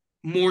the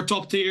more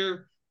top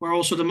tier, where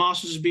also the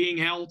Masters is being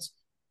held.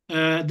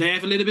 They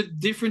have a little bit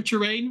different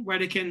terrain where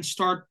they can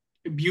start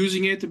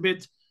abusing it a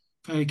bit.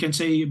 I can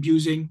say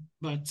abusing,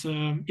 but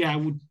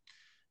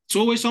it's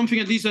always something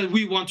at least that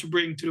we want to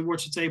bring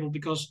towards the table,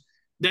 because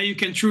then you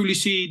can truly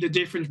see the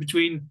difference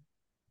between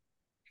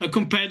a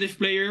competitive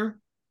player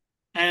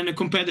and a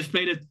competitive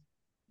player that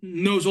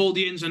knows all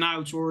the ins and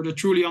outs, or the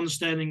truly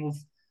understanding of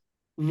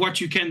what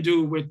you can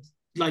do with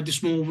like the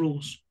small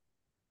rules.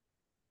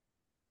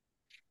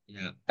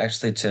 Yeah,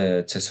 actually,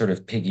 to sort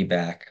of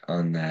piggyback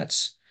on that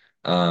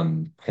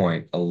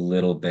point a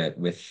little bit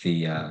with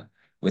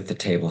the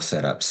table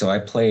setup. So I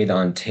played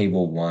on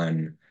table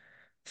one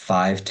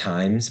 5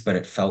 times, but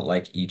it felt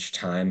like each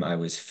time I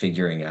was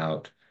figuring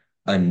out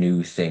a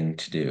new thing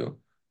to do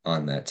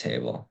on that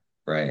table,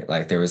 right?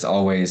 Like there was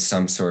always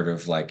some sort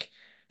of like,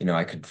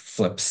 I could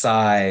flip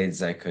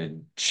sides, I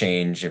could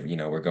change if,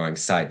 we're going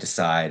side to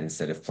side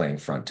instead of playing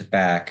front to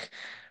back.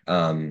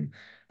 Um,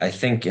 I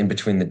think in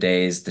between the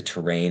days, the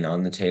terrain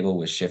on the table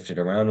was shifted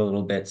around a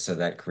little bit, so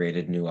that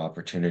created new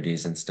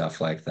opportunities and stuff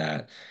like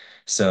that.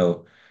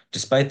 So,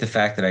 despite the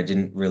fact that I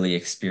didn't really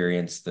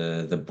experience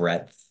the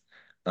breadth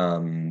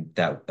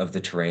that of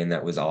the terrain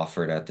that was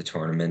offered at the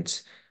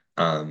tournament.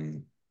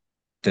 Um,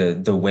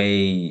 the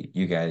way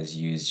you guys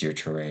used your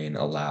terrain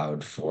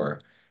allowed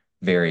for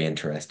very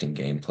interesting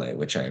gameplay,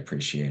 which I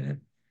appreciated.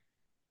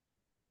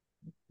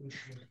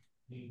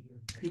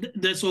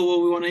 That's all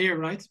what we want to hear,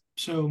 right?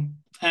 So,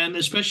 and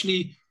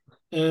especially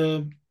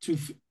to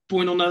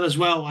point on that as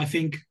well, I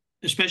think,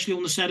 especially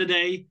on the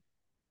Saturday,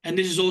 and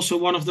this is also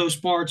one of those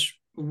parts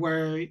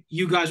where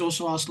you guys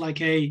also ask, like,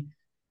 hey,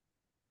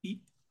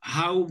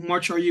 how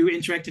much are you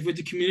interactive with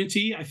the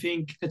community? I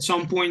think at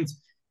some point,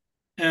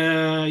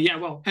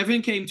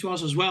 Evan came to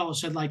us as well and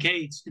said, like,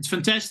 hey, it's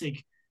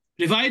fantastic.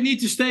 But if I need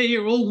to stay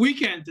here all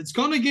weekend, it's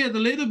going to get a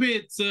little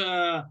bit,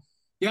 I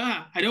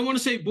don't want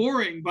to say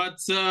boring, but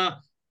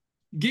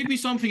give me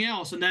something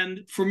else. And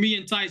then for me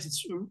and Thijs,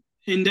 it's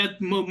in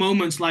that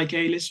moments like,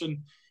 hey,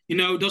 listen,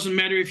 it doesn't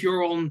matter if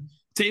you're on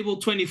table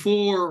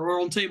 24 or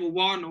on table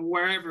 1 or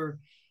wherever.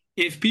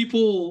 If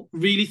people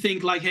really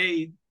think like,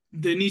 hey,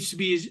 there needs to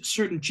be a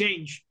certain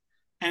change,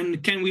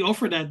 and can we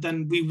offer that,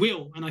 then we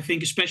will. And I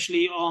think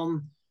especially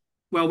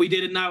we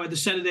did it now at the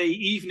Saturday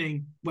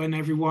evening when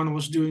everyone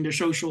was doing their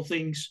social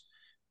things,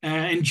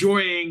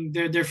 enjoying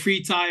their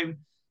free time,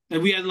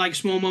 that we had like a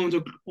small moment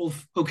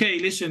of okay,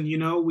 listen,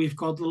 we've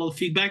got a lot of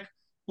feedback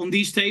on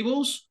these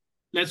tables.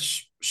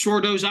 Let's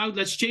sort those out.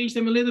 Let's change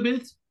them a little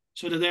bit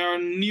so that there are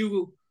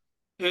new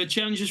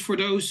challenges for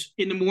those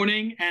in the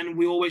morning. And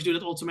we always do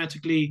that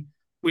automatically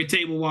with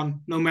table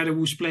 1, no matter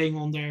who's playing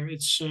on there.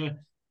 It's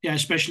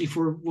especially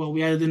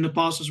we had it in the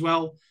past as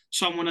well.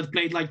 Someone that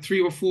played like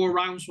 3 or 4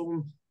 rounds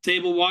on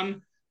table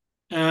 1,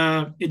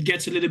 it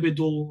gets a little bit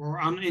dull or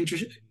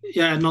uninterested.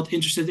 Yeah, not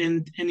interested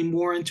in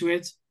anymore into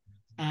it.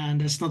 And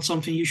that's not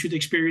something you should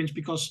experience,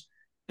 because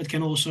it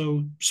can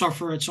also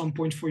suffer at some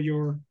point for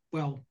your,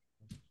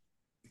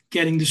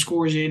 getting the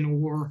scores in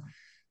or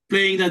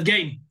playing that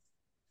game.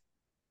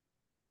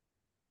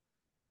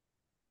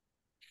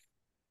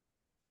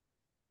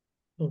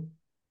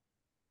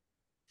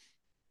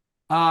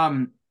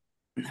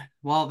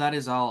 Well, that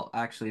is all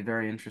actually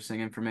very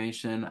interesting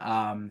information.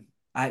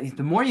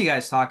 The more you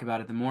guys talk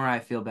about it, the more I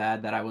feel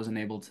bad that I wasn't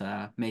able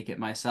to make it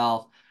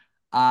myself.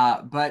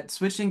 But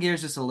switching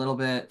gears just a little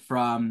bit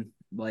from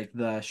like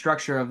the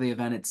structure of the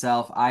event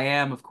itself, I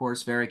am, of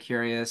course, very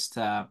curious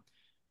to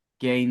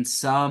gain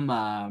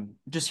some,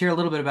 just hear a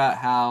little bit about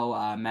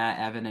how Matt,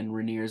 Evan, and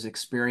Rainier's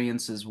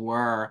experiences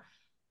were.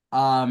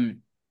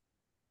 Um,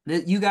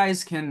 You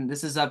guys can,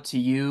 this is up to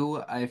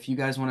you. If you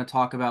guys want to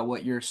talk about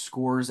what your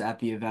scores at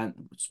the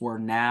events were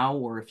now,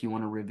 or if you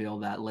want to reveal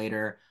that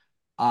later,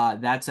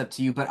 that's up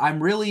to you. But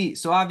I'm really,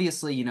 so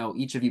obviously,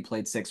 each of you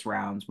played 6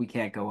 rounds. We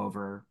can't go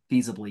over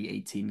feasibly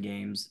 18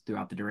 games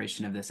throughout the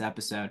duration of this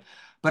episode.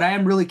 But I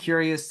am really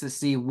curious to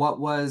see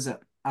what was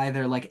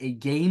either like a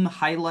game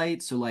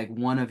highlight, so like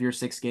one of your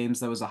 6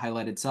 games that was a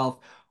highlight itself,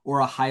 or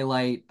a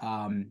highlight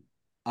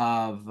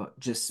of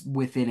just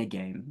within a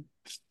game.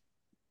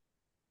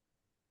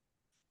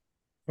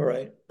 All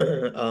right.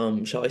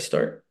 Shall I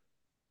start?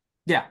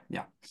 Yeah,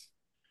 yeah.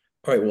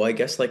 All right, well, I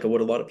guess like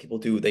what a lot of people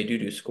do, they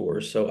do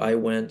scores. So I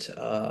went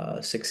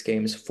 6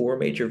 games, 4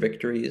 major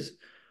victories,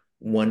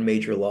 1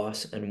 major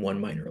loss, and 1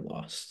 minor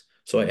loss.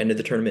 So I ended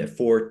the tournament at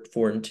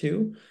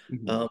 4-2.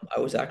 Mhm. I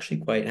was actually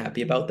quite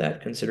happy about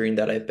that, considering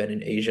that I've been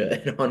in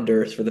Asia and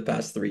Honduras for the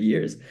past 3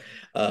 years,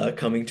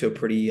 coming to a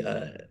pretty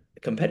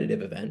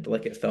competitive event.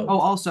 Like it Oh, felt,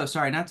 also,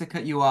 sorry, not to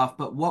cut you off,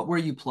 but what were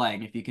you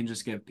playing? If you can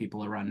just give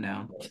people a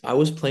rundown. I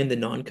was playing the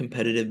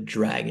non-competitive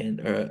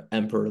Dragon or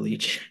Emperor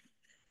Leech.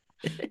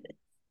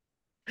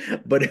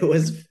 But it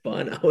was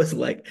fun. I was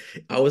like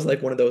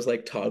one of those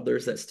like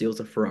toddlers that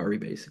steals a Ferrari,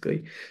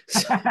 basically.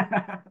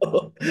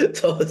 So,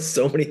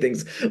 so many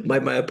things.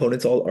 My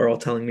opponents are all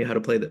telling me how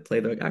to play that play.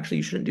 They're like, actually,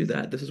 you shouldn't do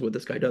that. This is what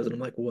this guy does. And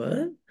I'm like,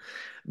 what?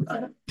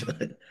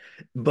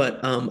 But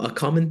a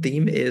common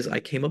theme is I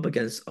came up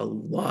against a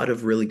lot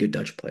of really good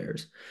Dutch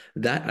players.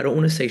 That I don't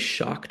want to say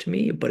shocked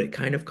me, but it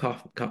kind of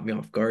caught me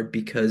off guard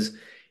because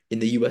in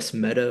the US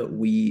meta,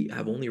 we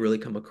have only really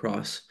come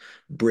across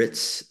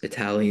Brits,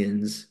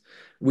 Italians.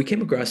 We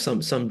came across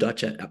some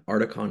Dutch at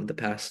Articon the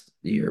past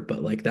year,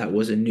 but like that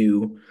was a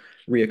new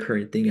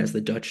reoccurring thing as the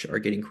Dutch are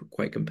getting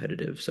quite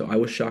competitive. So I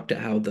was shocked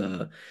at how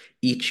the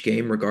each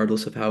game,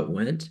 regardless of how it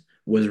went,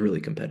 was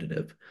really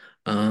competitive.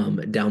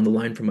 Down the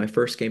line from my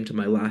first game to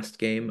my last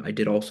game, I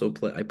did also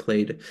play. I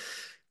played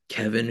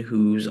Kevin,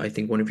 who's I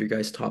think one of your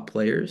guys' top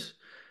players,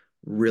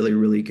 really,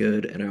 really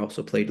good. And I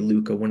also played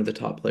Luca, one of the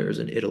top players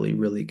in Italy,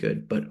 really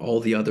good. But all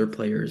the other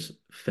players,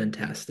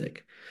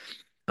 fantastic.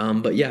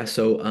 But yeah,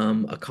 so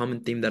a common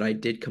theme that I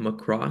did come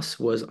across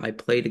was I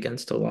played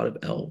against a lot of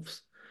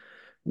elves,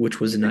 which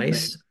was Really?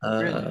 nice.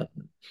 Really?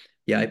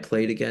 Yeah, I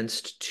played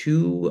against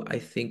two, I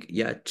think,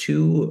 yeah,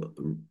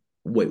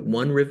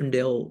 one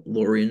Rivendell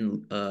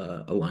Lorien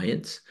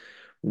Alliance,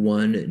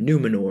 one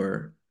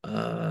Numenor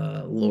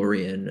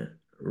Lorien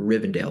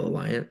Rivendell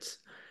Alliance,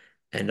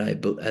 and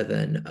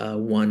then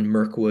one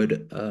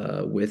Mirkwood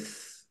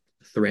with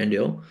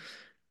Thranduil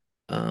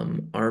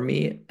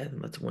army,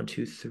 and that's 1,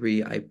 2,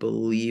 3. I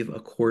believe a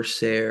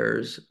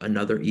Corsairs,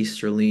 another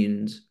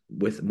Easterlings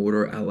with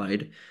Mordor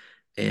allied,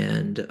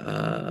 and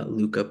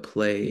Luca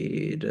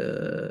played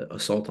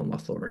Assault on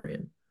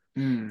Lothlorien.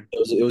 Mm.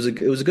 It was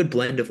a good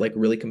blend of like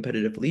really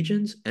competitive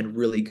legions and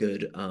really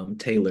good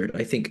tailored.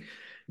 I think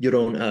you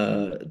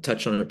don't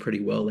touch on it pretty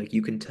well. Like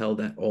you can tell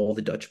that all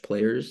the Dutch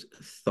players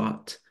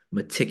thought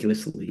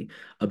meticulously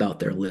about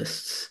their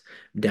lists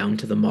down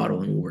to the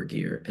model and war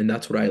gear. And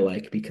that's what I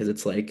like because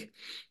it's like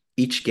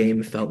each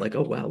game felt like,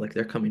 oh wow, like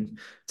they're coming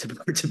to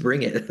to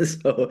bring it.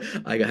 So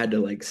I had to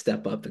like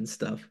step up and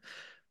stuff.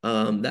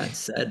 That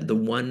said, the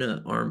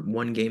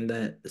one game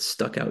that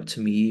stuck out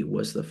to me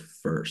was the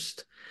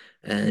first,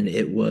 and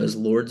it was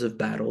Lords of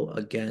Battle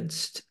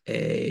against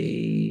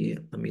a.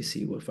 Let me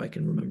see if I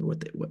can remember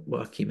what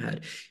Joachim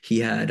had. He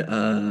had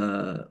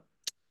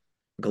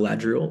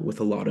Galadriel with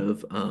a lot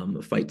of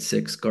Fight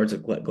Six Guards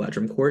of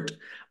Galadrim Court,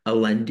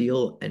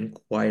 Elendil, and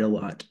quite a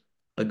lot,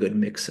 a good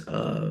mix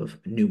of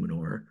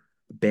Numenor,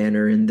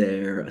 Banner in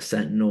there, a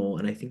Sentinel,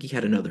 and I think he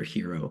had another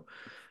hero.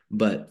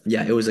 But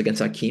yeah, it was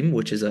against Hakim,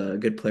 which is a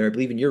good player, I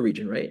believe, in your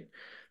region, right?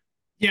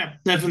 Yeah,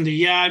 definitely.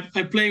 Yeah,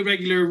 I play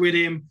regular with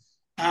him,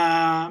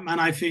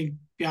 and I think,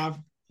 yeah,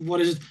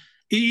 what is it?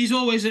 He's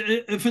always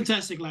a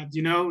fantastic lad.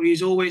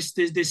 He's always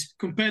this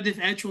competitive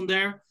edge on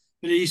there,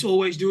 but he's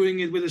always doing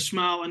it with a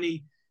smile, and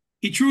he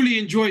truly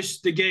enjoys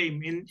the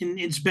game in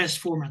its best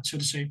format, so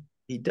to say.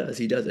 He does.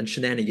 And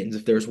shenanigans,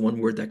 if there's one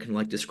word that can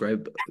like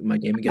describe my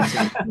game against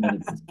him, it's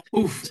shenanigans.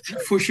 Oof,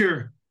 for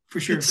sure, for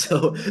sure.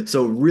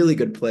 So really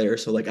good player.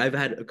 So like I've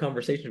had a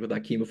conversation with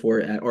Akeem before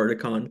at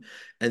Articon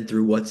and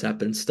through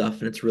WhatsApp and stuff,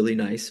 and it's really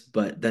nice.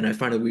 But then I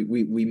finally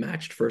we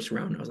matched first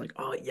round. And I was like,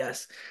 oh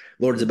yes,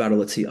 Lords of Battle.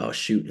 Let's see. Oh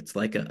shoot, it's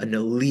like an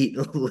elite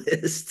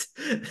list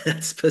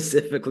that's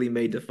specifically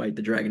made to fight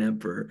the Dragon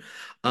Emperor.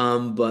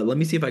 But let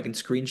me see if I can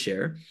screen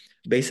share.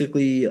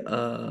 Basically,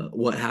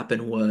 what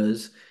happened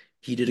was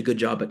he did a good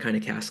job at kind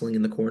of castling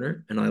in the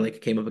corner, and I like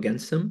came up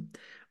against him.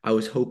 I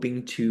was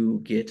hoping to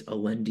get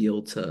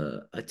Elendil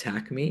to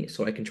attack me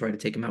so I can try to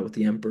take him out with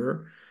the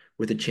Emperor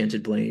with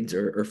Enchanted Blades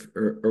or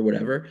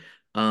whatever.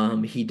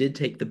 He did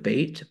take the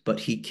bait, but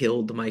he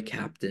killed my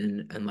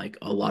captain and like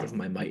a lot of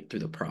my might through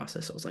the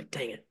process. I was like,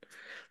 dang it.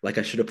 Like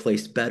I should have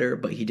placed better,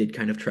 but he did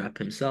kind of trap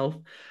himself.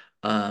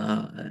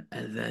 And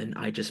then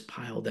I just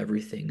piled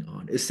everything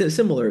on. It's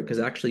similar because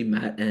actually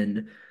Matt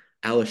and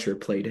Alisher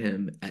played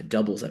him at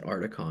doubles at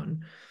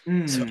Articon.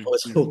 So I Mm.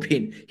 was Mhm.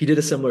 hoping he did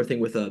a similar thing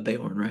with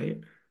Bayhorn,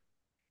 right?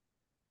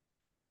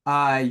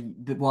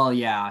 Well,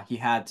 yeah, he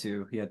had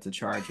to. He had to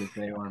charge with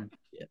Bayorn.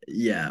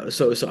 Yeah,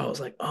 so I was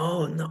like,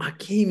 oh no,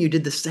 Akeem, you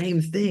did the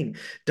same thing.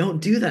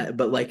 Don't do that.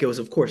 But like it was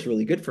of course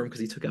really good for him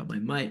because he took out my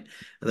might.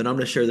 And then I'm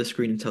gonna share the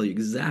screen and tell you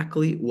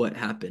exactly what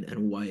happened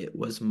and why it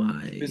was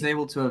He was my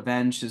able to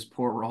avenge his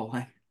poor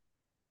rolling.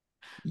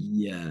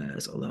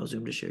 yes, allow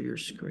Zoom to share your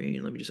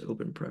screen. Let me just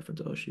open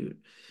preference. Oh shoot.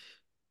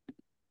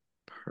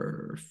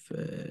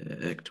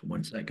 Perfect.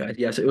 One sec, guys.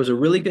 Yes, it was a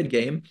really good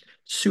game.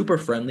 Super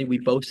friendly. We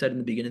both said in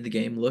the beginning of the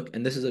game, look,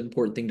 and this is an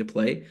important thing to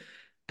play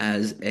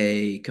as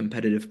a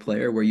competitive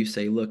player where you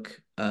say,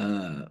 look,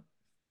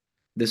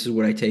 this is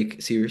what I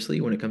take seriously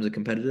when it comes to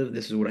competitive.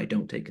 This is what I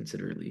don't take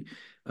considerably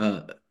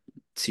uh,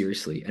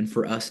 seriously. And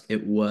for us,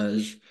 it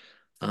was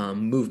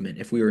movement.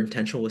 If we were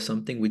intentional with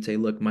something, we'd say,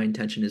 look, my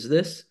intention is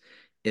this.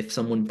 If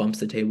someone bumps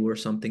the table or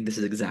something, this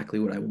is exactly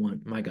what I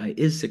want. My guy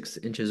is 6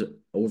 inches,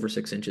 over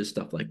 6 inches,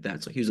 stuff like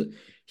that. So he was a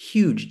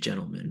huge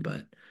gentleman,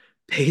 but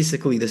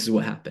basically, this is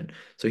what happened.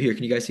 So here,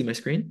 can you guys see my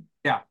screen?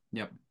 Yeah,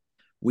 yep.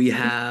 We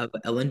have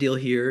Elendil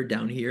here,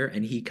 down here,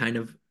 and he kind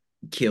of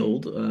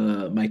killed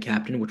my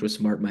captain, which was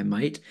smart, my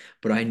might.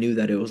 But I knew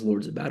that it was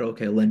Lords of Battle.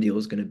 Okay, Elendil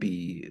is going to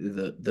be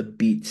the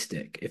beat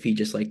stick. If he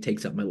just like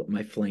takes up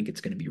my flank,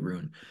 it's going to be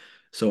ruined.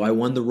 So I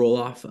won the roll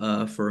off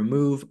for a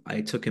move.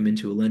 I took him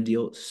into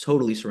Elendil,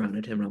 totally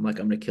surrounded him, and I'm like,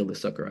 I'm going to kill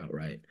this sucker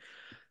outright.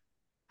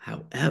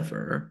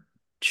 However,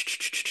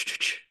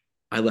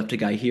 I left a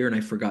guy here, and I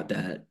forgot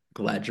that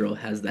Galadriel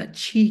has that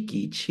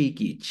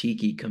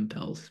cheeky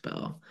compel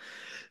spell.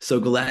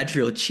 So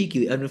Galadriel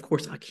cheeky, and of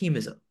course Hakim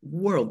is a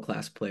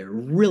world-class player,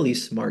 really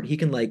smart. He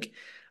can like,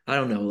 I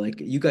don't know, like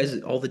you guys,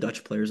 all the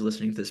Dutch players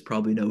listening to this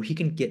probably know he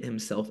can get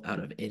himself out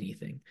of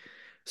anything.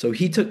 So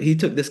he took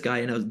this guy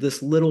in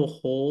this little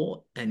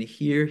hole, and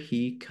here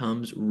he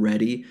comes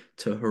ready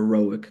to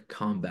heroic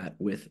combat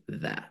with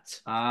that.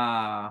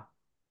 Ah.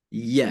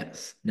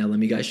 Yes. Now let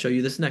me guys show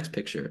you this next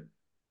picture.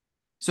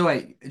 So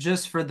wait,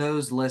 just for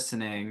those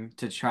listening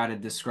to try to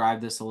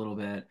describe this a little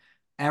bit,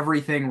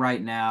 everything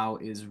right now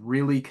is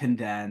really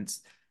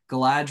condensed.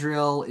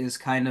 Galadriel is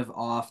kind of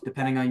off,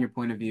 depending on your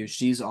point of view.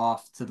 She's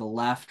off to the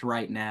left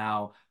right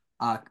now,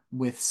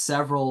 with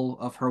several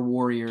of her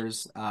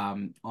warriors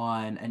on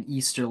an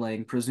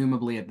Easterling,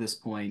 presumably at this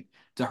point,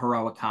 to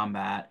heroic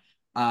combat.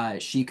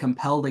 She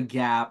compelled a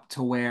gap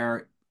to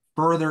where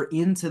further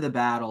into the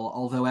battle,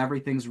 although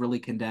everything's really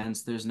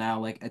condensed, there's now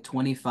like a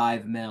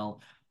 25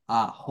 mil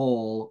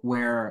hole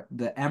where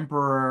the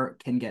Emperor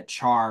can get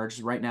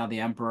charged. Right now, the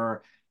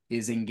Emperor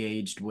is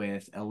engaged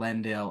with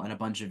Elendil and a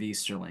bunch of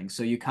Easterlings.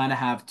 So you kind of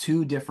have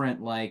two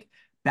different like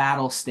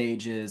battle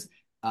stages.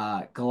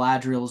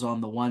 Galadriel's on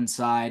the one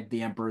side,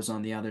 the Emperor's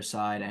on the other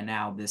side, and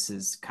now this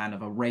is kind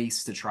of a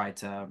race to try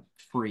to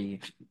free.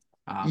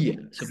 Yeah.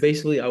 Um, So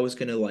basically, I was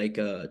gonna like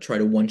try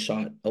to one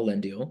shot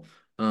Elendil.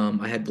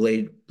 I had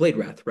Blade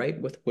Wrath, right?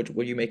 With which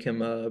would you make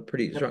him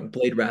pretty strong?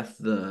 Blade Wrath,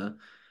 the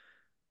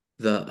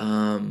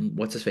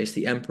what's his face,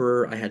 the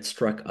Emperor. I had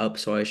struck up,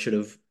 so I should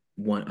have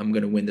won. I'm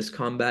gonna win this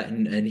combat,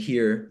 and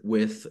here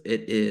with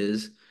it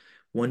is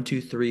one,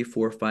 two, three,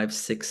 four, five,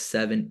 six,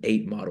 seven,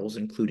 eight models,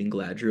 including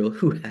Gladriel,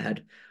 who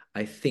had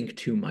I think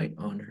two might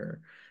on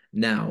her.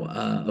 Now,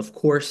 of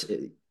course,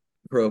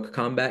 heroic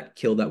combat,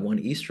 kill that one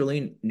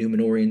Easterling.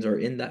 Numenorians are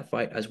in that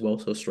fight as well,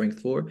 so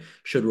strength four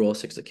should roll a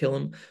six to kill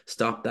him.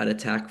 Stop that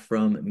attack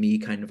from me,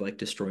 kind of like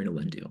destroying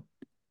Elendil.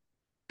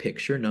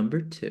 Picture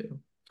number two.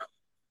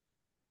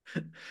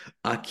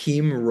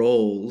 Akeem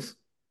rolls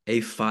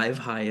a five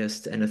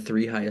highest and a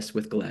three highest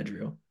with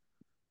Galadriel.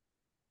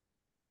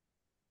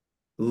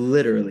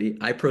 Literally,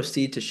 I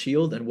proceed to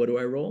shield, and what do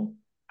I roll?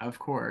 of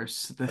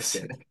course, A this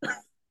six.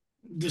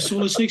 The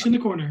solid six in the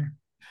corner.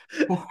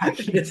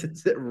 This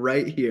is it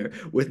right here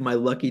with my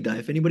lucky die.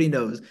 If anybody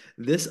knows,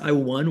 this I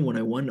won when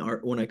I won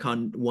when I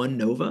won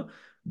Nova,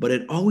 but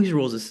it always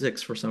rolls a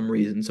six for some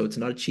reason. So it's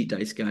not a cheat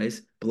dice,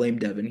 guys. Blame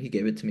Devin. He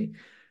gave it to me.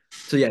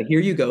 So yeah, here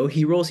you go.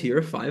 He rolls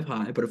here five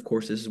high, but of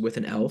course this is with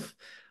an elf.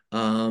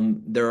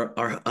 There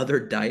are other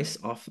dice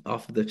off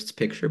of this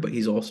picture, but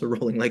he's also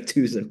rolling like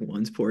twos and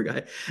ones, poor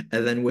guy.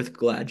 And then with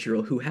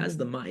Gladriel, who has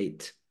the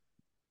might,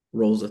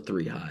 rolls a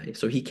three high.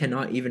 So he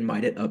cannot even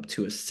might it up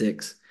to a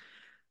six.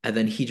 And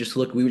then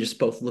we would just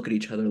both look at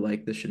each other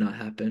like this should not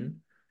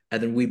happen.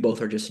 And then we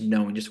both are just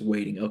knowing, just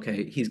waiting.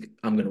 Okay,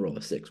 I'm gonna roll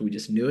a six. We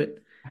just knew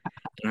it.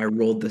 And I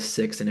rolled the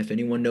six. And if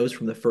anyone knows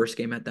from the first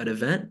game at that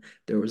event,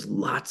 there was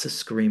lots of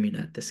screaming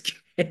at this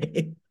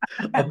game.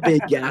 A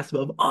big gasp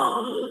of,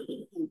 oh,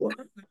 what?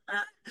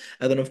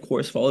 And then of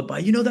course followed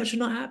by, that should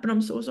not happen.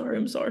 I'm so sorry.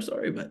 I'm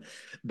sorry.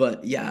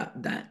 But yeah,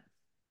 that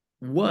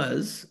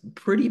was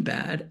pretty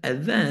bad.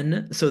 And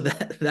then so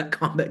that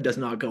combat does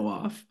not go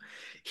off.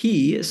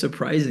 He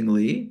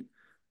surprisingly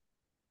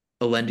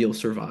Elendil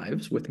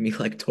survives with me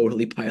like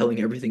totally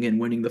piling everything in,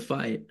 winning the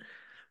fight.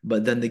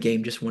 But then the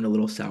game just went a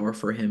little sour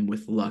for him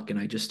with luck, and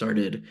I just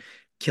started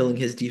killing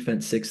his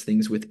defense six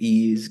things with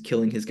ease,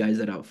 killing his guys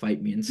that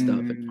outfight me and stuff,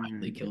 and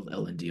finally Mm. killed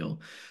Elendil.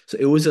 So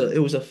it was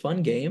a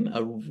fun game,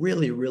 a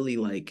really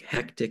like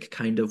hectic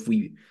kind of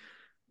we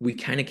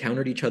kind of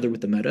countered each other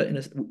with the meta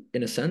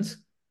in a sense.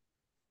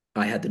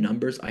 I had the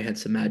numbers, I had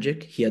some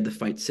magic. He had the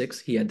fight 6,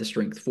 he had the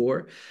strength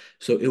 4.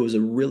 So it was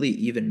a really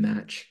even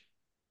match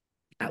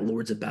at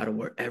Lords of Battle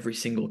where every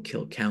single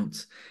kill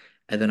counts.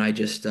 And then I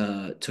just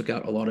took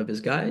out a lot of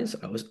his guys.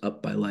 I was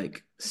up by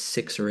like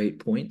 6 or 8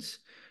 points.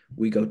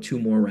 We go 2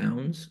 more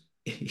rounds.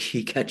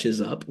 He catches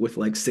up with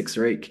like 6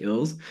 or 8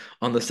 kills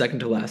on the second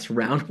to last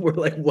round. We're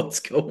like, what's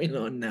going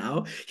on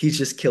now? He's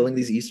just killing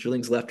these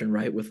Easterlings left and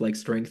right with like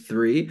strength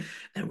 3.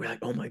 And we're like,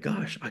 oh my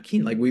gosh,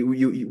 Akin, like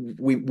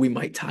we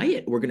might tie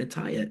it. We're gonna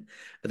tie it.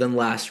 And then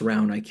last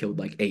round I killed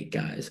like 8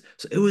 guys.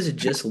 So it was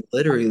just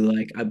literally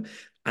like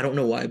I don't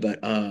know why,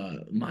 but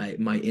my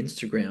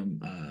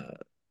Instagram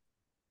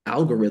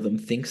algorithm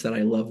thinks that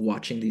I love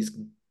watching these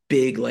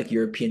big like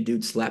European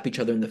dudes slap each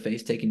other in the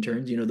face taking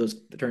turns, you know, those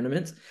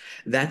tournaments.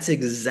 That's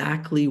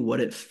exactly what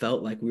it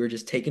felt like. We were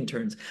just taking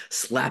turns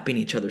slapping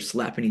each other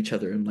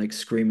and like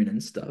screaming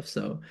and stuff.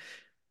 So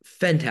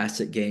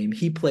fantastic game.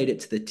 He played it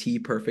to the T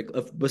perfect,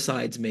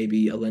 besides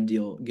maybe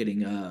Elendil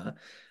getting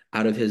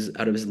out of his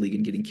league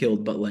and getting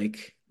killed, but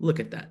like look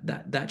at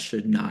that. That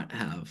should not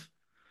have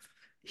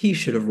he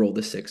should have rolled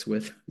a 6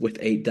 with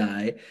 8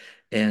 die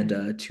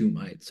and 2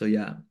 might. So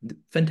yeah,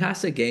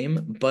 fantastic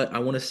game. But I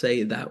want to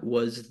say that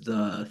was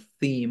the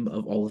theme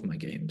of all of my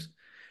games.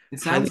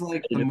 It Highly sounds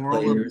like the competitive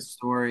moral of the players.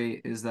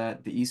 story is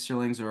that the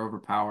Easterlings are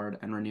overpowered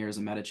and Rainier is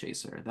a meta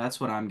chaser. That's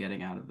what I'm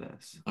getting out of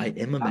this. I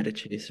am a meta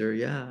chaser.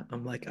 Yeah,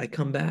 I'm like I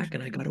come back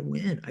and I gotta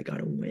win. I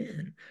gotta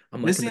win.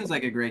 I'm This like seems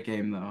like a great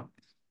game, though.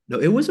 no,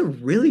 it was a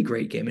really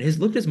great game. And his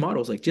look at his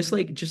models like just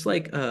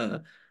like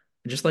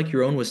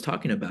your own was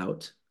talking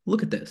about.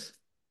 Look at this.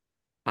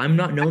 I'm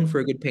not known for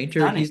a good painter.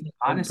 Stunning,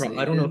 honestly.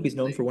 I It don't know if is he's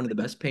known for like, one of the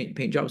best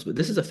paint jobs, but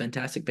this is a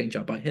fantastic paint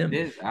job by it him.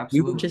 is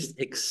We were absolutely. just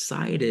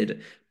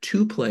excited,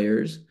 2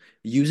 players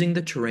using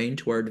the terrain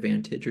to our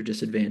advantage or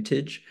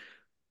disadvantage,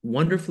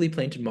 wonderfully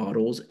painted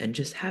models, and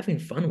just having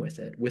fun with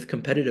it with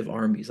competitive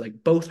armies,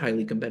 like both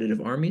highly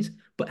competitive armies,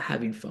 but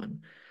having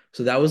fun.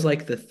 So that was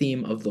like the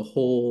theme of the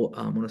whole.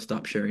 I'm gonna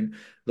stop sharing.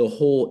 The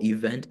whole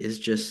event is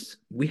just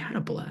we had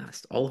a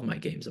blast. All of my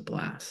games a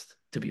blast,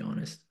 to be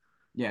honest.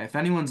 Yeah, if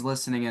anyone's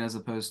listening in as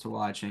opposed to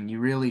watching, you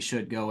really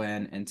should go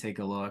in and take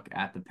a look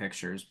at the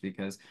pictures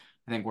because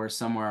I think we're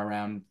somewhere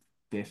around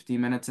 50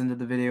 minutes into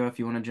the video if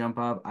you want to jump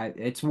up.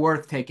 It's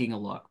worth taking a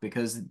look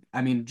because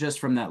I mean just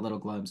from that little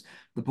glimpse,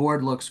 the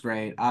board looks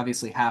great.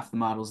 Obviously half the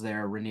models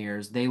there are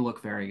Rainier's. They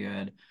look very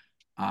good.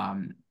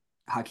 Um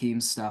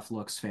Hakeem's stuff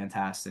looks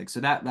fantastic. So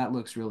that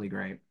looks really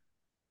great.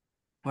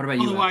 What about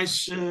you, Evan?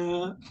 Otherwise,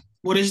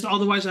 what is it?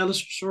 Otherwise,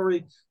 Alice,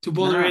 sorry to No,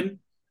 bother no. in.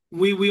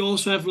 We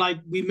also have like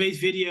we made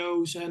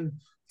videos and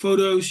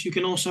photos. You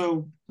can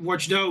also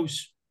watch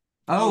those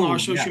on our Oh,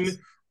 social yes.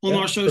 on Yeah,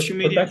 our social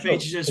media professional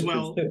pages as pictures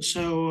well. too.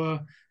 So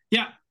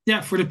yeah,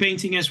 yeah, for the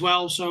painting as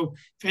well. So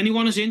if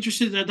anyone is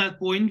interested at that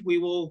point, we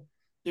will.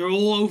 They're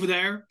all over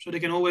there, so they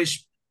can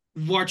always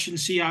watch and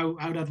see how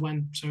that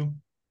went. So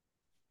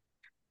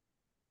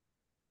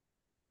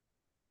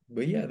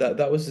But yeah,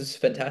 that was this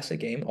fantastic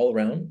game all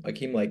around. I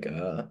came like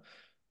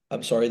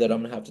I'm sorry that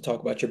I'm gonna have to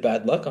talk about your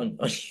bad luck on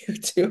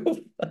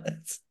YouTube,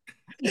 but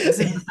This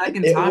is the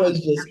second it time in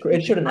was just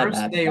it the shouldn't have first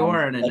happened, Aor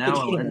honestly. and Like it now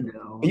shouldn't have.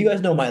 But Elendil. you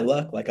guys know my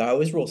luck. Like I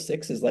always roll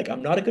 6s. Like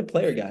I'm not a good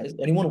player, guys.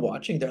 Anyone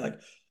watching, they're like,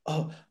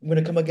 "Oh, I'm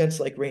gonna come against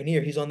like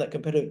Rainier. He's on that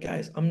competitive."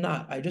 Guys, I'm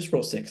not. I just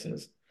roll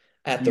 6s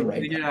at the You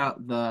right figured time.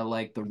 out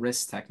the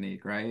wrist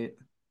technique, right?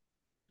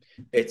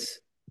 It's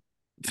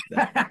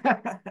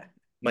that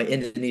my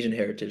Indonesian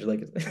heritage.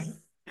 Like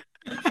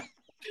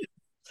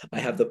I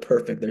have the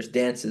perfect. There's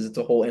dances. It's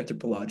a whole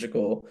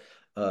anthropological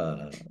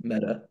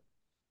meta.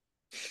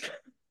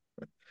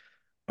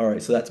 All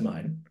right, so that's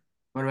mine.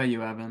 What about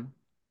you, Evan?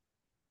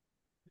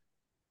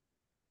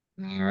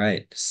 All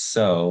right.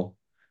 So,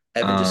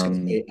 Evan just gonna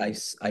um, say,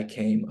 I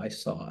came, I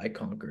saw, I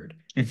conquered.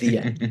 The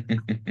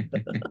end.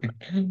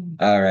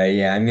 all right.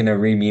 Yeah, I'm gonna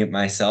remute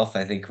myself.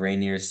 I think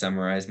Rainier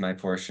summarized my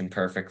portion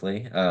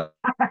perfectly.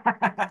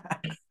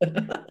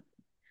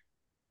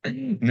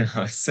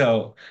 No,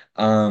 so,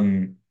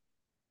 um,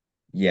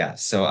 yeah,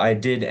 so I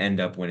did end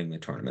up winning the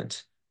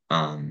tournament.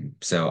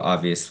 So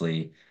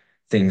obviously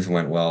things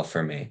went well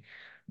for me.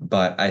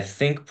 But I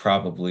think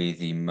probably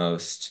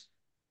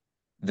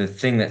the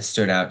thing that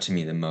stood out to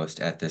me the most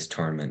at this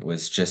tournament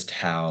was just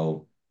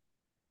how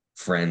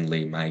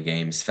friendly my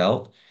games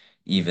felt,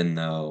 even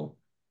though,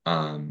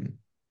 um,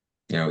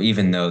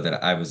 even though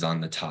that I was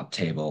on the top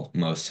table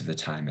most of the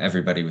time,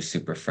 everybody was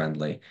super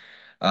friendly.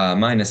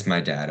 Minus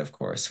my dad, of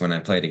course. When I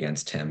played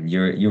against him,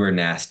 you were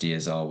nasty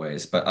as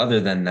always. But other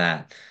than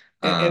that,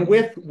 And um,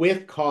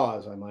 with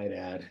cause, I might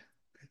add.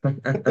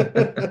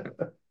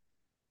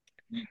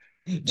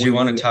 do you We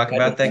want to we talk had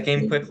to about that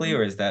game definitely quickly,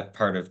 or is that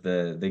part of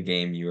the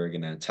game you were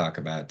gonna talk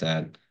about,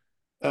 Dad?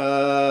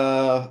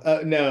 No,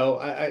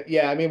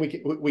 yeah, I mean, we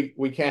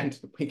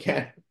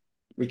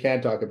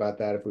can talk about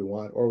that if we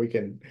want, or we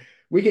can,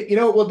 you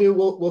know what we'll do?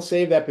 We'll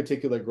save that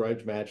particular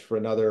grudge match for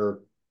another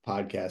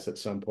podcast at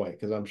some point,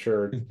 because I'm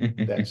sure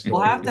that We'll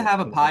story have is to going to have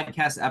a come up.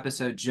 podcast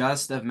episode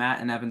just of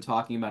Matt and Evan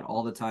talking about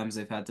all the times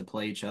they've had to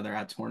play each other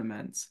at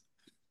tournaments.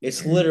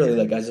 It's literally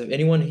like as if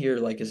anyone here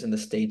like is in the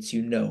States,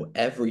 you know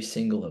every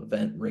single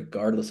event,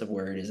 regardless of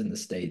where it is in the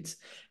States.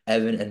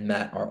 Evan and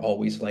Matt are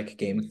always like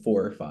game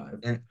 4 or 5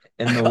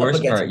 And the up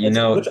worst against part, each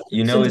other, which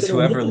you know, isn't is gonna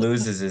whoever win.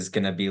 loses is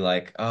gonna be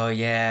like, oh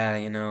yeah,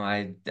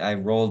 I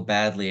rolled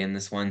badly in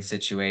this one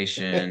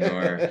situation,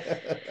 or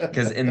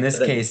because in this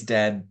But then case,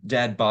 Dad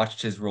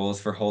botched his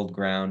rolls for hold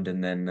ground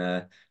and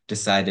then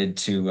decided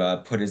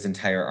to put his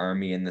entire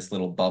army in this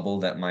little bubble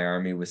that my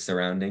army was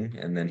surrounding,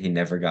 and then he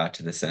never got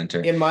to the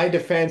center. In my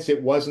defense,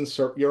 it wasn't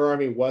your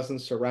army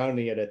wasn't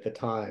surrounding it at the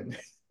time.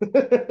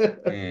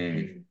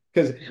 Hmm.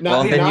 Because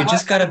Well, Wait, then you not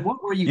just what gotta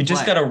what were you you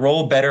just playing? gotta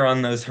roll better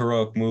on those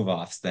heroic move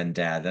offs then,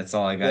 Dad. That's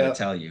all I gotta yeah,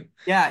 tell you.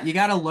 Yeah, you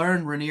got to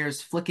learn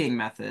Rainier's flicking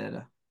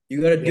method.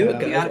 you gotta do it,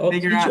 yeah. You guys. got to I'll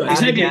figure teach you. out I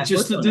how to have Exactly. a get.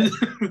 Just course to on do. it.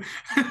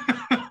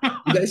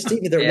 You guys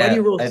teach me there. Why do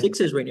you Yeah, roll I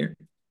sixes, Rainier?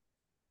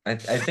 I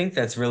think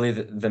that's really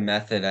the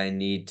method I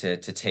need to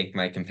take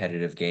my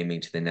competitive gaming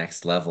to the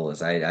next level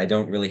is I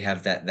don't really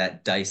have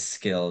that dice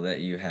skill that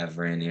you have,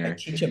 I Rainier.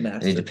 teach a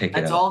I need to master. pick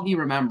it That's up. all he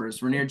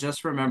remembers. Rainier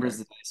just Yeah. remembers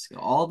the dice skill.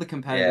 All the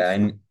competitive Yeah,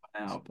 stuff and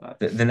now, but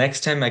the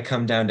next time I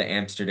come down to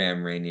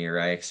Amsterdam, Rainier,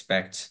 I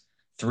expect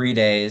 3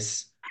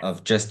 days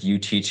of just you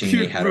teaching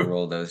me how to Bro.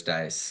 roll those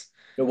dice.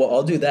 Well,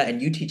 I'll do that,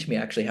 and you teach me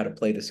actually how to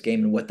play this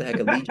game and what the heck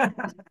a legion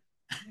is.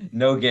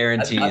 No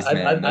guarantees,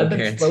 man. No I've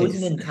been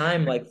frozen guarantees. in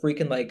time like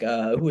freaking like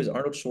who is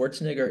Arnold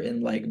Schwarzenegger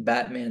in like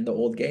Batman the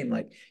old game.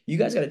 Like you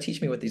guys got to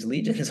teach me what these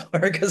legions are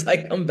because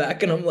I come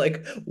back and I'm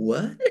like,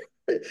 what?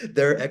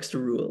 There are extra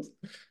rules.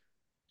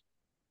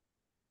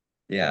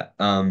 Yeah.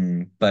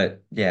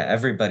 But yeah,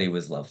 everybody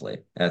was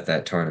lovely at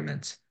that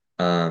tournament.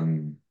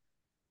 Um,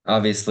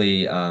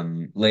 Obviously,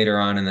 later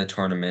on in the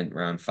tournament,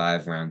 round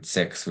five, round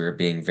six, we were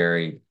being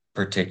very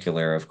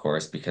particular, of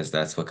course, because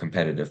that's what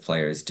competitive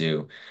players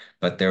do.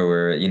 But there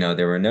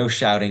were no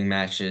shouting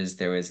matches.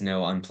 There was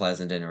no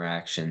unpleasant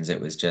interactions.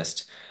 It was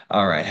just,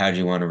 all right, how do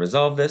you want to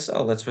resolve this?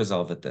 Oh, let's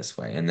resolve it this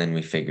way. And then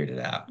we figured it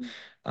out.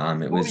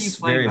 It what were you was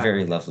playing very, back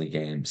very then? lovely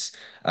games.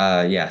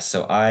 Yeah,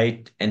 so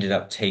I ended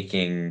up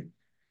taking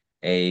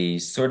a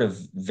sort of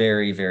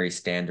very, very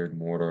standard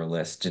mortar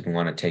list. Didn't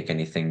want to take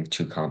anything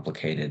too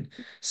complicated.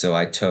 So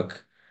I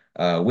took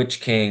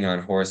Witch King on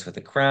horse with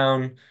a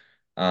crown,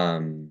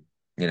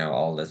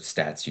 all the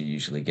stats you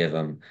usually give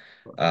him.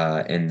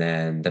 And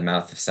then the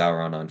Mouth of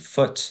Sauron on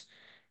foot,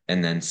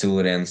 and then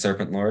Suladan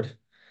Serpent Lord.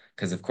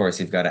 Because of course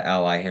you've got to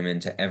ally him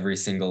into every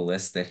single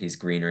list that he's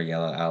green or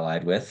yellow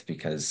allied with,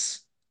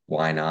 because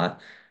why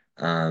not?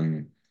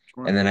 Um,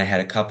 and Sure. then I had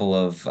a couple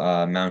of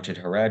mounted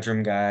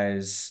Haradrim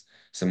guys,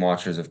 some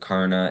Watchers of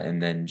Karna,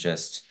 and then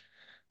just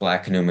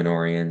Black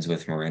Númenóreans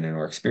with Morin and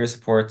Orc Spear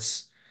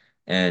supports.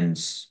 And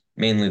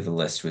mainly the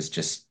list was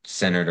just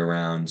centered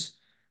around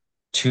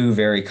two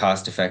very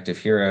cost-effective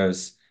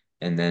heroes,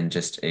 and then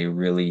just a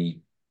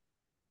really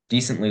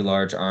decently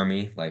large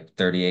army, like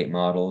 38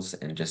 models,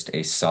 and just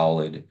a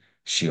solid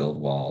shield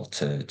wall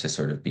to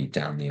sort of beat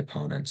down the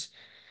opponents.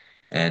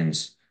 And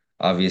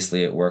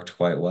obviously it worked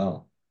quite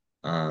well.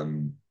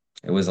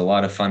 It was a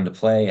lot of fun to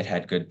play. It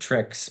had good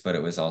tricks, but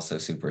it was also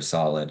super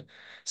solid.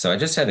 So I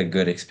just had a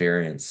good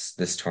experience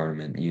this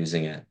tournament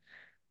using it.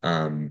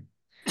 Um,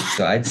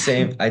 so I'd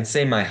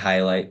say my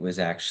highlight was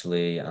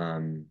actually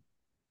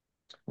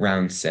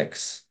round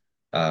six,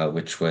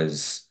 which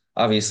was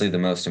obviously the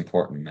most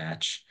important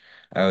match.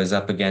 I was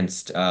up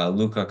against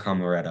Luca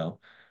Camaretto.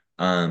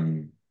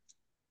 Um,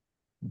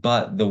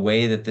 but the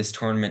way that this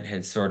tournament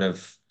had sort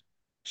of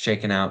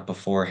shaken out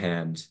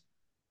beforehand,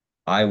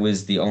 I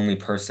was the only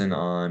person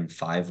on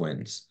 5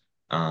 wins,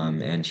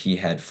 and he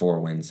had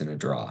 4 wins and a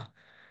draw.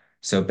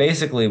 So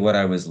basically, what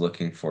I was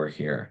looking for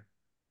here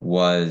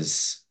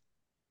was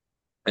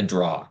a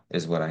draw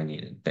is what I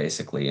needed,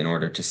 basically, in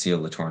order to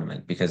seal the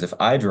tournament. Because if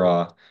I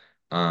draw,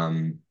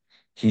 um,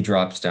 he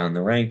drops down the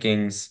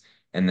rankings,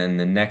 and then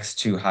the next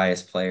two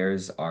highest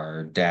players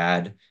are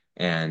Dad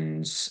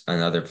and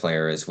another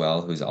player as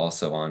well, who's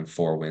also on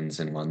 4 wins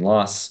and 1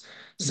 loss.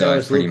 That So I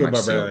was pretty Luca much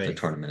sealed the Barberi.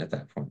 tournament at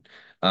that point.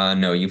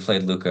 No, you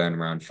played Luca in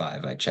round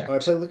five. I Oh, I checked.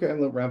 played Luca in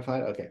round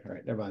five. Okay, all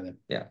right, never mind then.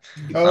 Yeah.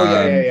 Oh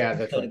yeah, yeah, Um, yeah.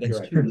 That's Playing right. You're against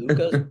right. two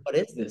Lucas. What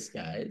is this,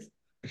 guys?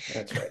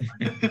 That's right.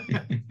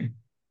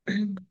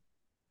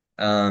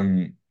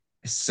 um,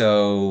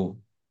 so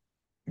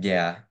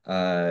yeah,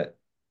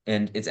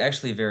 and it's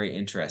actually very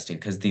interesting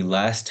because the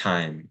last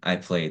time I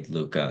played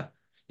Luca,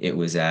 it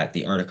was at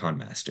the Articon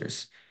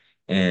Masters,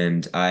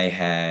 and I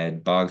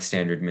had bog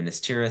standard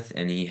Minas Tirith,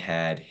 and he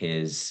had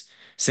his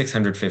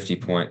 650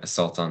 point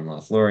Assault on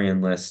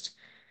Lothlorien list,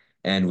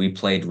 and we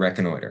played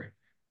Reconnoiter,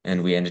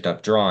 and we ended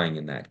up drawing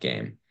in that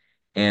game.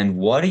 And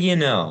what do you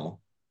know?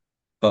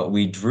 But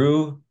we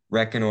drew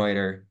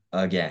Reconnoiter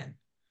again.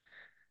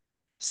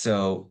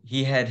 So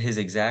he had his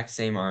exact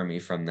same army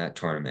from that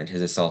tournament,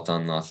 his assault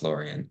on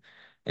Lothlorien,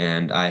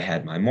 and I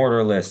had my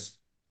mortar list,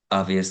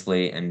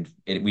 obviously, and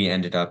we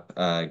ended up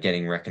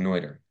getting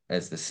Reconnoiter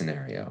as the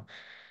scenario.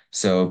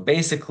 So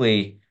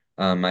basically,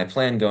 my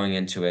plan going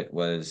into it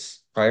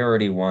was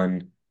priority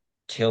one,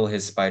 kill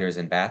his spiders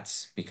and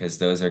bats, because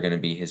those are going to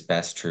be his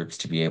best troops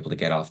to be able to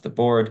get off the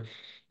board,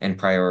 and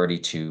priority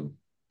two,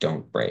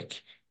 don't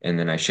break. And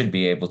then I should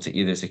be able to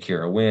either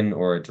secure a win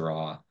or a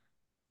draw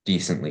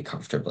decently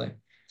comfortably.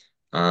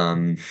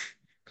 Um,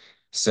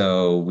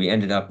 so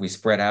we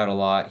spread out a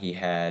lot. He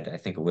had, I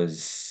think it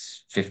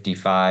was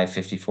 55,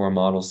 54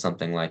 models,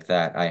 something like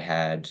that. I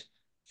had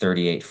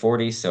 38,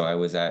 40, so I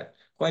was at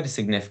quite a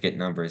significant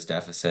numbers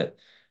deficit.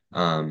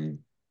 Um,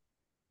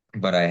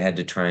 but I had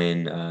to try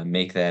and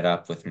make that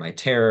up with my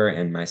terror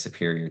and my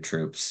superior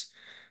troops.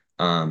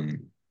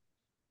 Um,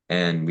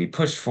 and we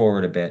pushed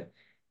forward a bit.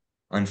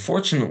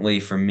 Unfortunately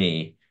for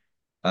me,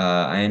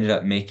 I ended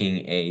up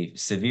making a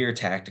severe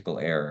tactical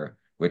error,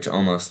 which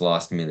almost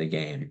lost me the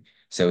game.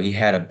 So he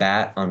had a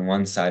bat on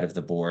one side of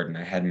the board, and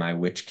I had my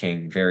Witch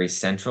King very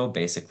central,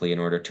 basically in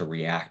order to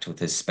react with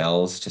his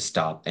spells to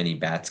stop any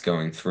bats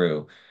going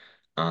through.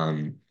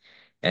 Um,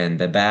 and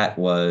the bat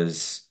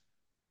was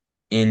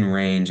in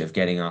range of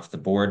getting off the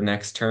board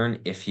next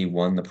turn if he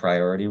won the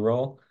priority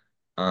roll.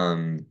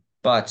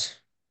 But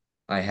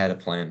I had a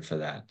plan for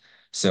that.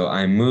 So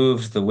I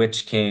moved the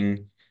Witch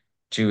King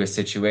to a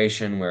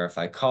situation where if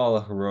I call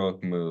a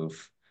heroic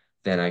move,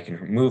 then I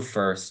can move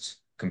first,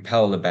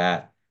 compel the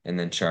bat, and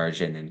then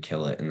charge in and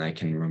kill it, and I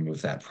can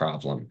remove that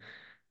problem.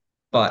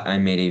 But I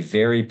made a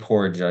very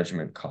poor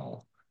judgment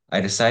call.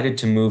 I decided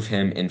to move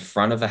him in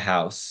front of a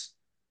house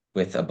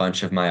with a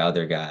bunch of my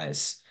other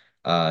guys,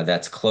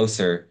 that's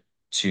closer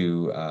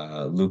to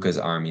Luca's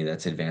army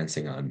that's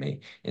advancing on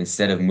me,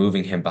 instead of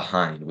moving him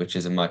behind, which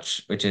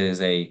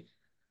is a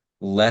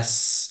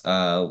less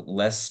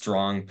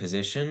strong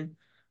position,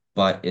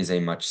 but is a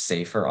much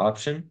safer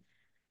option.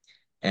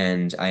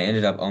 And I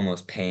ended up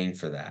almost paying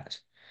for that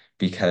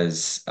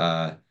because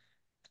and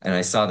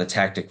I saw the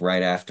tactic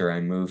right after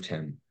I moved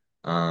him.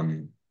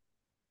 Um,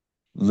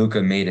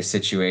 Luca made a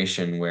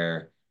situation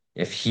where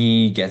if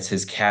he gets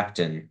his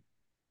captain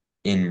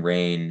in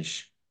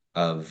range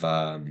of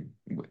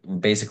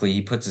basically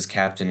he puts his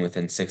captain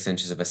within 6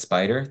 inches of a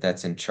spider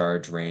that's in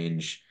charge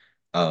range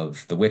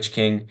of the Witch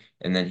King,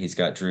 and then he's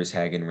got Drew's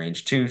Hag in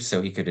range too,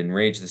 so he could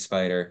enrage the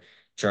spider,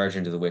 charge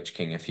into the Witch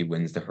King if he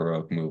wins the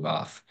heroic move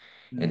off,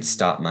 and Hmm.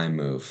 stop my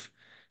move.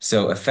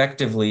 So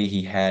effectively,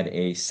 he had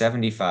a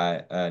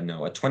 75,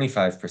 no, a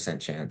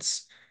 25%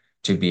 chance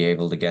to be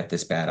able to get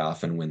this bat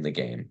off and win the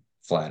game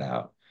flat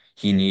out.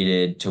 He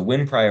needed to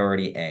win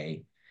priority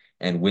A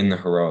and win the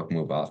heroic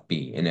move off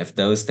B. And if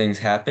those things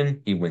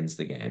happen, he wins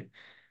the game.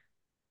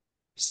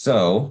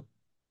 So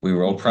we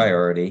roll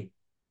priority.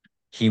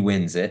 He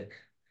wins it.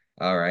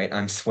 All right.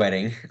 I'm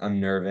sweating. I'm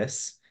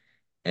nervous.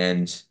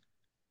 And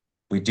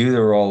we do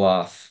the roll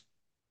off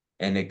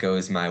and it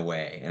goes my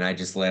way. And I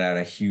just let out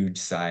a huge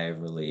sigh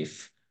of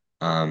relief.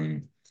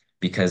 Um,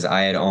 because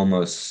I had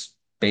almost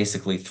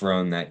basically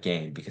thrown that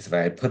game. Because if I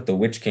had put the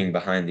Witch King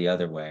behind the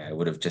other way, I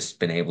would have just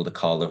been able to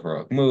call the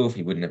heroic move.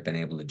 He wouldn't have been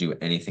able to do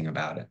anything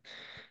about it.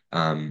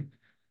 Um,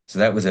 so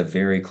that was a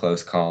very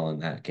close call in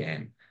that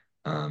game.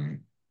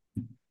 Um,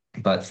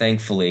 but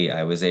thankfully,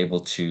 I was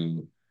able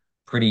to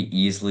pretty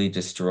easily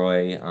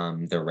destroy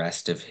the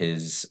rest of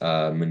his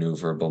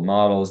maneuverable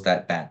models.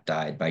 That bat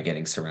died by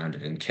getting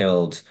surrounded and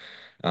killed.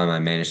 I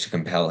managed to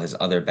compel his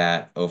other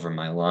bat over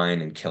my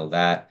line and kill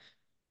that,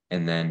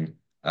 and then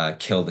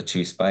kill the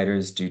two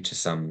spiders due to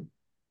some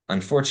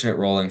unfortunate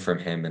rolling from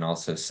him and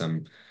also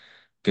some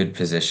good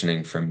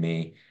positioning from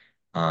me.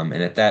 And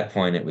at that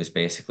point, it was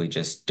basically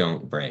just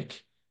don't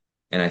break.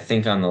 And I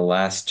think on the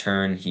last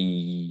turn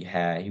he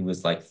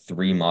was like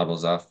 3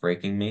 models off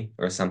breaking me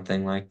or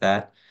something like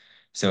that.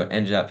 So it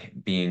ended up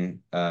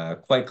being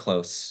quite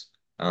close.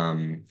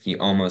 He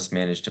almost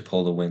managed to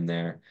pull the win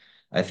there.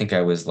 I think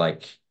I was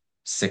like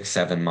 6,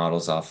 7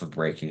 models off of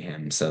breaking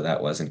him, so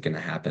that wasn't going to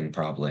happen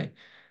probably.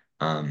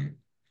 Um,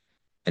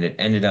 and it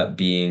ended up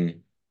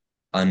being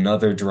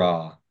another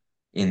draw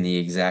in the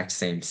exact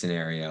same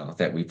scenario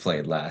that we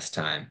played last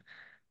time.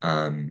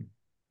 Um,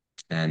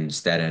 and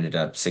that ended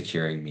up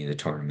securing me the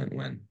tournament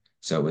win.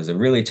 So it was a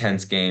really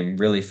tense game,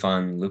 really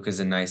fun. Luca's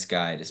a nice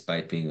guy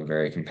despite being a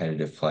very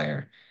competitive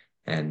player.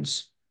 And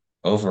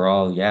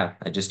overall, yeah,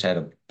 I just had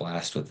a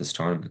blast with this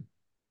tournament.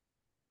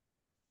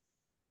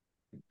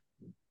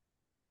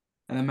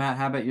 And then Matt,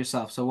 how about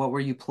yourself? So what were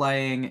you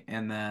playing,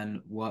 and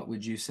then what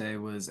would you say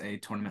was a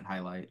tournament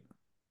highlight?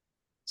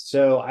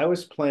 So I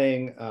was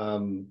playing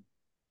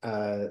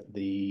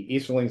the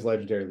Easterlings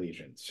Legendary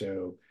Legion.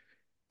 So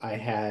I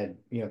had,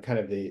 kind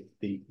of the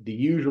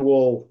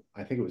usual,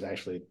 I think it was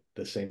actually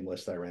the same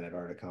list I ran at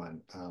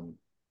Articon.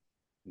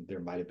 There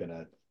might have been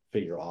a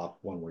figure off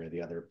one way or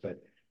the other,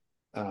 but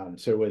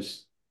so it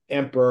was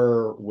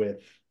Emperor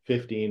with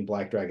 15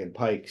 Black Dragon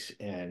Pikes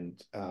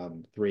and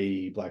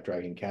 3 Black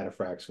Dragon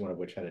Cataphracts, one of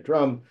which had a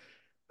drum.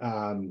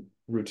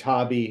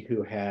 Rutabi,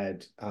 who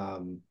had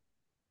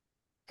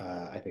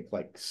I think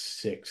like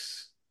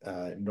 6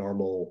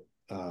 normal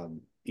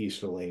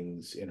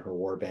Easterlings in her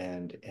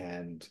warband,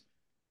 and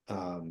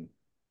um,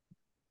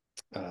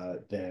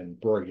 then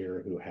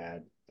Borgir, who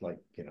had like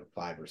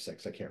 5 or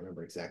 6. I can't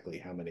remember exactly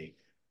how many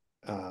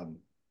um,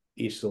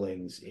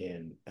 Easterlings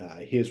in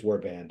his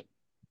warband.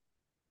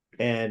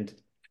 And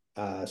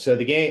so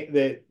the game,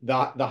 the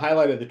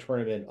highlight of the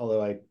tournament,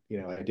 although I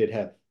did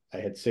have I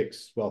had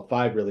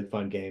five really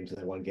fun games and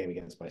then one game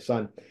against my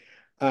son.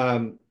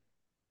 Um,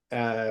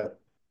 uh,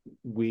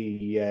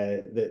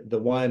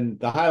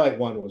 the highlight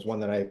one was one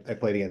that I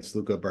played against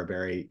Luca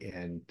Barberi,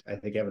 and I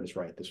think Evan is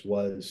right. This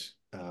was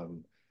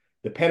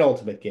the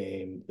penultimate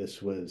game.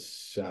 This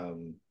was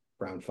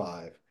round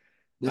five.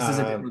 This is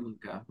a Um, different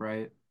Luca,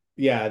 right?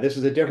 yeah, this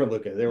is a different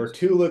Luca. There were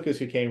two Lucas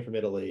who came from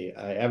Italy.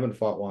 Evan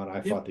fought one, I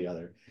Yep. fought the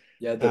other.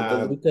 Yeah, the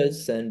Um,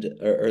 Lucas send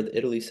or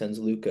Italy sends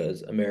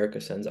Lucas,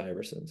 America sends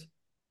Iversons.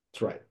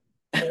 that's right.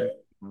 Okay.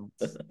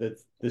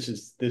 This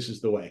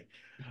is the way.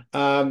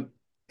 Um,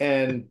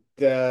 and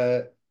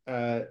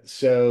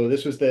so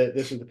this was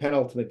the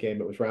penultimate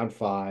game. It was round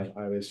five.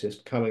 I was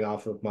just coming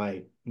off of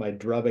my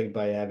drubbing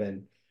by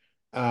Evan,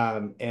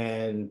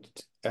 and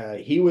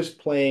he was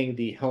playing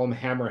the Helm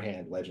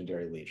Hammerhand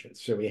Legendary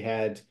Legions. So we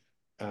had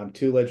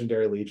two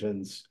Legendary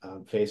Legions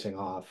facing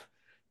off.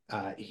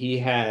 He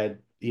had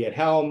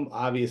Helm,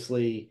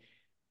 obviously.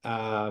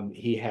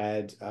 He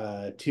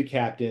had two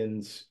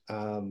captains.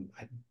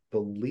 I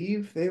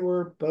believe they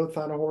were both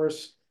on a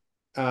horse.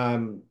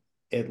 Um,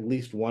 at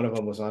least one of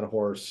them was on a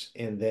horse,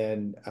 and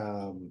then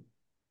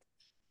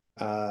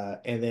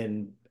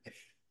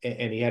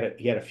he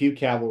had a few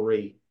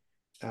cavalry,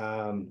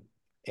 um,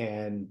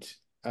 and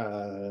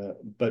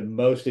but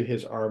most of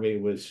his army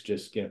was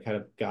just kind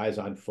of guys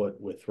on foot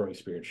with throwing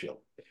spear and shield.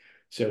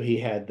 So he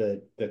had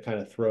the kind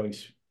of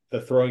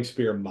throwing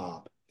spear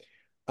mob.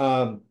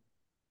 Um,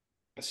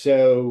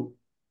 so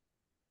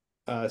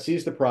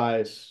Seize the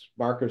prize,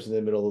 markers in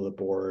the middle of the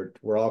board.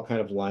 We're all kind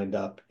of lined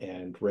up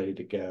and ready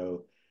to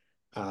go.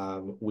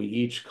 We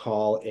each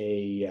call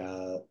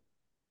a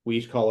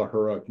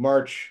heroic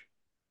march.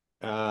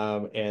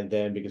 And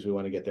then because we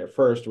want to get there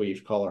first, we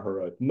each call a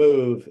heroic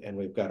move, and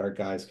we've got our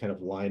guys kind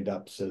of lined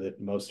up so that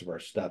most of our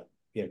stuff,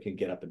 can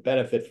get up and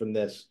benefit from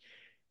this.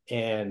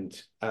 And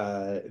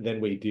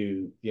then we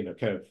do,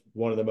 kind of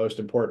one of the most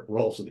important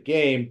roles of the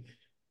game.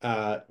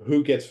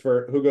 Who goes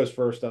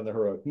first on the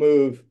heroic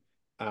move?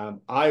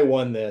 I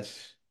won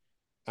this,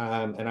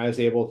 and I was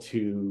able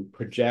to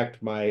project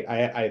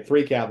I had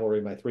three cavalry,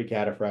 my three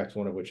cataphracts,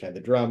 one of which had the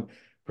drum,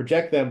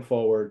 project them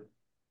forward,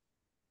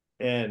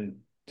 and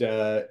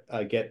get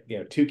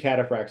two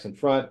cataphracts in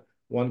front.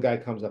 One guy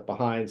comes up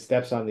behind,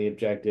 steps on the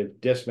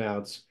objective,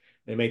 dismounts,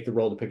 and make the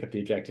roll to pick up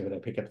the objective, and I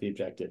pick up the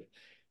objective.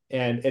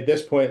 And at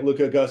this point,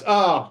 Luca goes,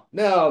 "Oh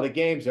no, the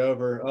game's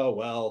over. Oh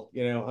well,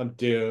 I'm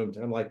doomed."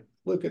 And I'm like,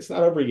 "Luke, it's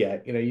not over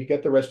yet. You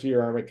get the rest of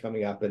your army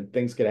coming up, and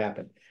things could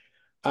happen."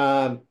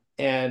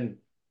 And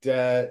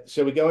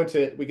so we go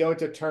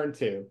into turn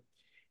two,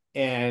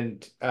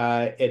 and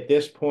at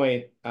this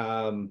point,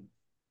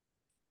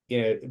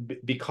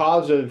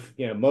 because of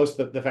most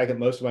of the fact that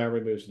most of my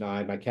army moves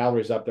 9, my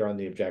cavalry's up there on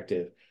the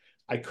objective.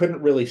 I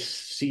couldn't really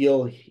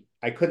seal.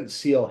 I couldn't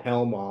seal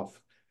Helm off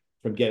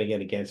from getting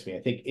in against me. I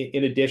think,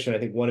 in addition, I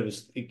think one of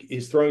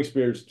his throwing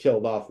spears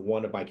killed off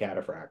one of my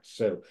cataphracts.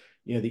 So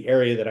the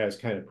area that I was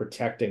kind of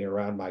protecting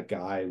around my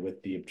guy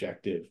with the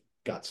objective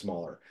got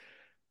smaller.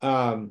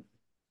 Um,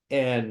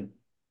 and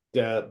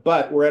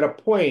but we're at a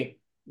point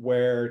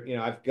where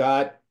I've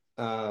got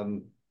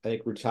I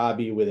think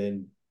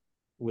Rutabi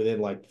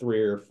within like 3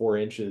 or 4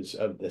 inches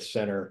of the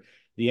center.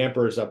 The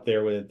Emperor's up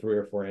there within 3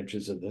 or 4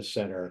 inches of the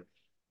center.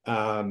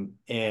 And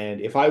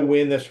if I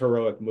win this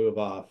heroic move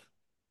off,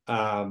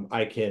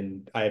 I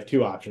have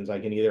two options. I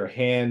can either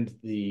hand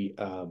the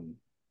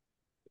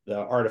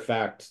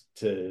artifact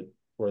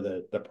or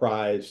the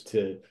prize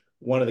to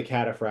one of the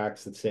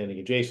cataphracts that's standing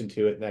adjacent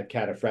to it, and that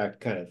cataphract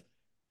kind of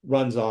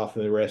runs off,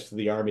 and the rest of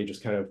the army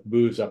just kind of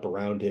moves up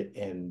around it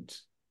and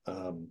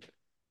um,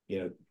 you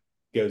know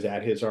goes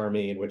at his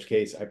army, in which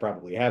case I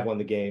probably have won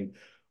the game.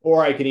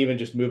 Or I can even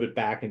just move it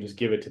back and just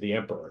give it to the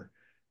Emperor.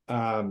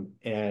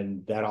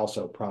 And that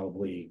also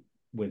probably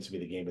wins me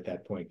the game at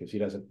that point, because he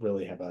doesn't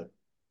really have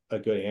a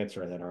good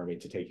answer in that army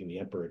to taking the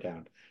Emperor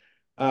down.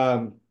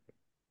 Um,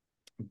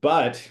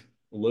 but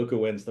Luca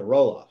wins the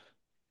roll-off.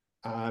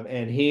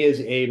 And he is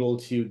able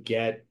to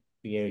get,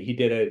 he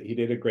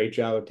did a great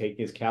job of taking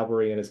his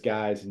cavalry and his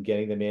guys and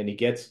getting them in. He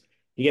gets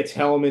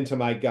Helm into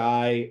my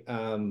guy,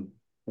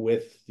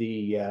 with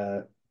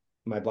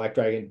my Black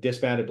Dragon,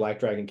 dismounted Black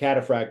Dragon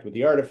cataphract with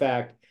the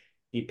artifact.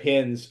 He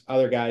pins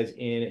other guys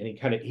in, and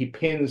he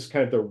pins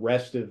kind of the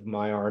rest of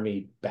my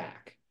army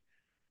back.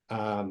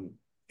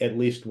 At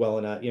least well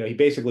enough. He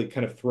basically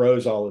kind of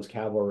throws all his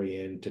cavalry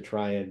in to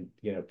try and,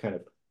 kind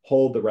of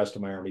hold the rest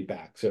of my army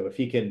back. So if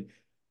he can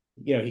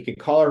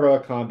call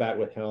heroic combat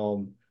with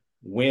Helm,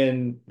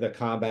 win the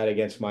combat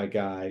against my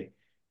guy,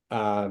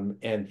 and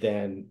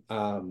then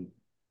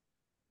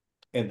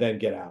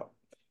get out.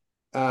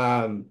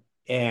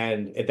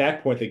 And at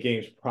that point, the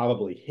game's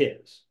probably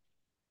his.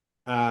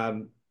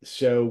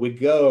 So we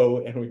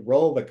go and we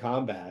roll the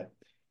combat,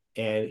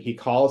 and he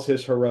calls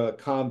his heroic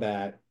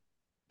combat,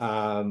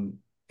 um,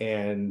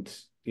 and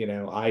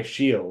I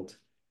shield,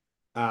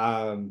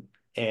 um,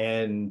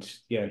 and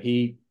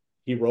he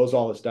rolls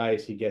all his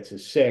dice. He gets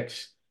his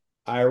 6.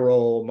 I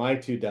roll my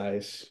 2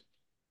 dice,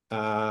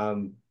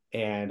 um,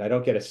 and I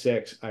don't get a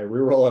six, I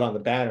re-roll it on the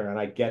banner and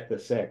I get the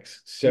six.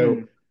 Hmm.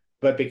 So,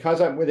 but because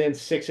I'm within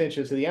 6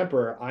 inches of the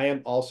Emperor, I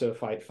am also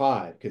fight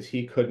five because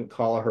he couldn't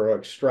call a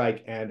heroic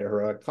strike and a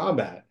heroic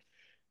combat.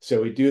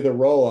 So we do the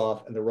roll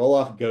off, and the roll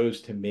off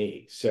goes to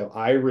me. So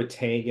I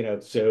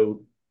retain,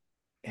 so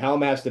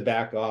Helm has to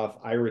back off.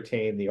 I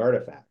retain the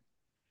artifact.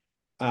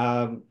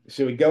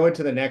 So we go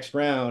into the next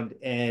round,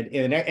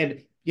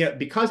 and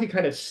because he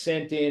kind of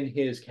sent in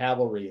his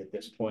cavalry at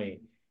this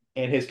point,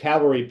 and his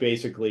cavalry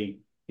basically,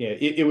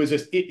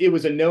 it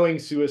was a knowing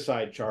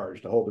suicide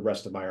charge to hold the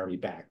rest of my army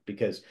back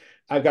because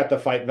I've got the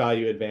fight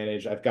value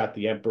advantage, I've got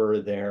the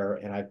emperor there,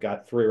 and I've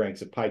got 3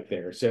 ranks of pike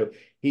there. So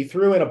he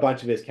threw in a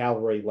bunch of his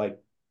cavalry, like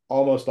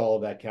almost all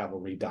of that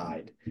cavalry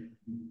died.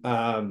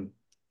 And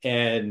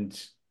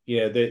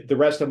the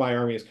rest of my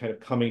army is kind of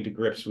coming to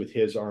grips with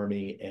his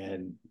army,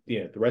 and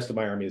the rest of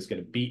my army is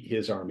going to beat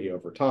his army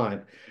over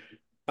time.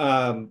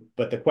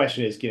 But the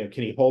question is, can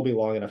he hold me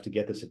long enough to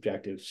get this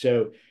objective?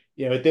 So,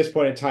 at this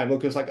point in time,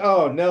 Luca's like,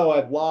 oh no,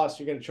 I've lost.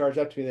 You're going to charge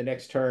up to me the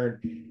next turn.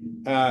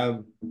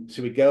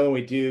 So we go and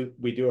we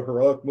do a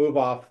heroic move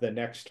off the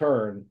next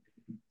turn.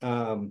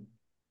 And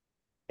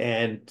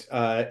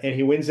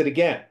he wins it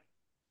again.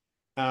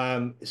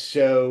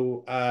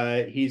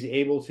 So he's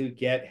able to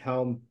get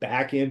Helm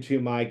back into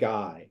my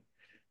guy.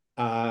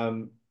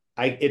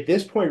 At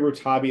this point,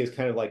 Rutabi has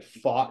kind of like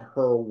fought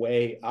her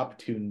way up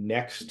to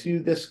next to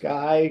this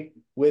guy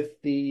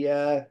with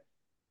the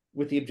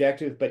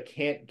objective, but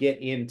can't get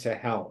into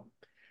Helm.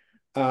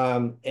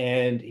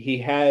 And he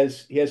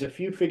has a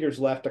few figures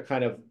left to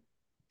kind of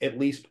at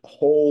least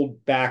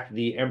hold back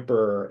the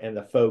Emperor and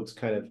the folks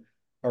kind of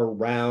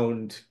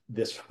around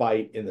this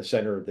fight in the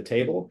center of the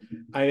table.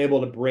 I'm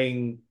able to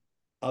bring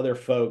other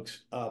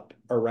folks up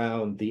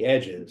around the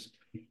edges.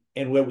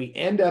 And what we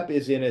end up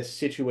is in a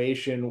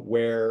situation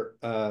where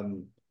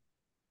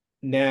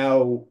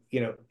now,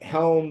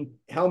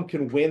 Helm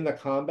can win the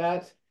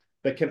combat,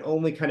 but can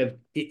only kind of,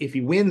 if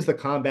he wins the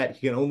combat,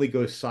 he can only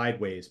go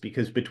sideways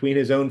because between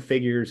his own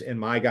figures and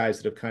my guys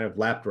that have kind of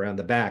lapped around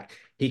the back,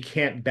 he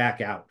can't back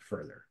out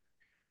further.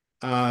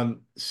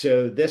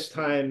 So this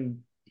time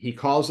he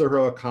calls the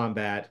heroic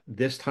combat.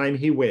 This time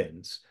he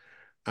wins,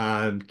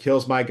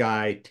 kills my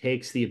guy,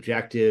 takes the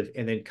objective,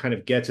 and then kind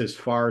of gets um,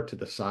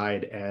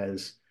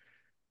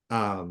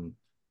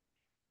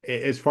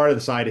 as far to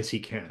the side as he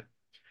can.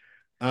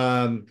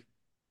 Um,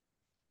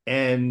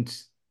 and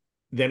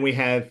then we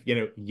have,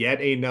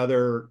 yet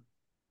another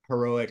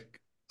heroic.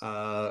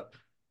 And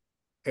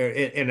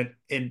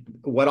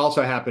what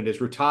also happened is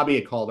Rutabi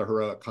had called a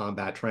heroic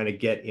combat, trying to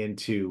get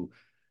into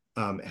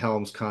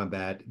Helm's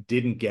combat,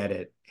 didn't get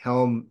it.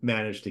 Helm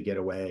managed to get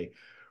away.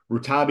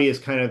 Rutabi is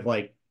kind of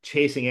like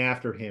chasing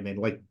after him and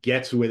like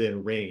gets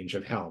within range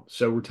of Helm.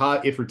 So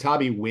if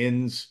Rutabi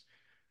wins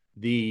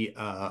the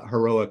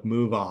heroic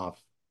move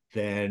off,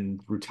 then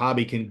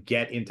Rutabi can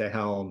get into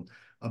Helm.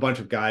 A bunch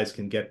of guys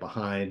can get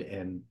behind,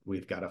 and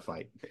we've got a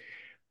fight.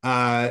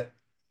 Uh,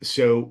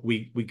 so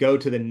we go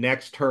to the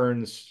next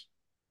turn's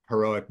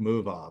heroic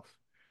move off,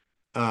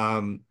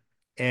 um,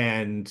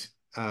 and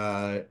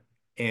uh,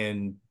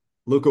 and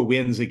Luca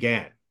wins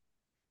again.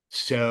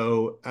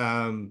 So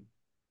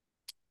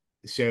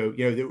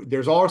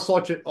there's all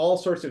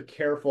sorts of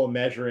careful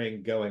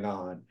measuring going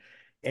on,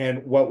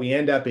 and what we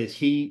end up is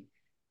he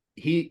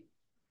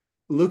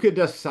Luca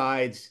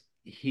decides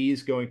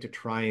he's going to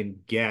try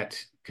and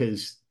get,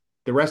 because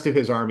the rest of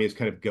his army is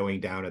kind of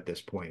going down at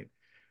this point.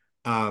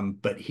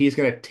 But he's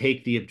going to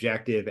take the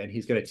objective and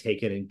he's going to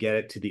take it and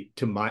get it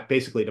to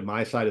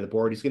my side of the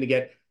board. He's going to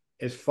get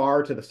as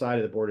far to the side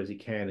of the board as he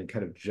can and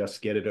kind of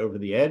just get it over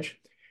the edge.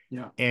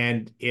 Yeah.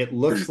 And it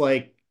looks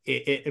like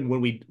and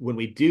when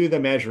we do the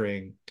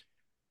measuring,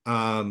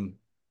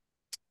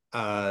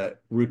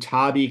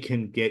 Rutabi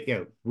can get,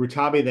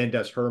 Rutabi then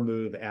does her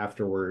move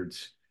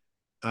afterwards.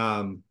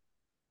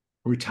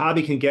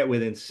 Rutabi can get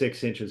within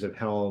 6 inches of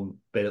Helm,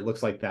 but it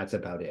looks like that's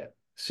about it.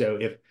 So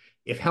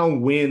if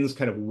Helm wins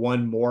kind of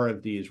one more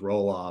of these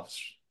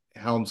roll-offs,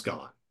 Helm's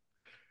gone.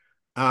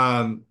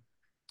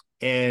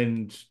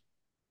 And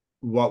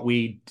what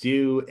we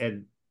do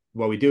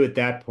at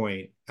that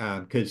point,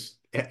 because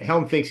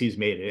Helm thinks he's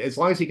made it. As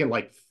long as he can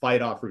like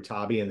fight off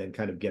Rutabi and then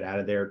kind of get out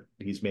of there,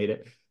 he's made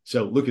it.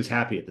 So Luke is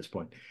happy at this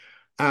point.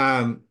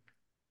 And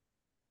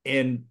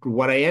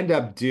what I end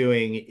up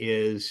doing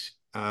is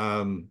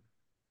I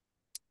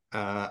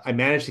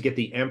managed to get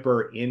the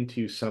Emperor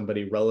into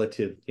somebody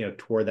relative,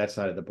 toward that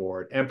side of the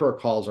board. Emperor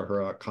calls a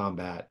heroic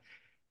combat,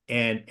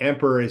 and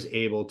Emperor is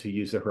able to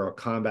use the heroic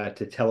combat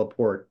to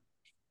teleport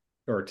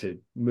or to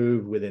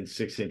move within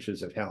 6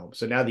 inches of Helm.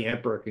 So now the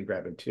Emperor can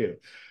grab him too.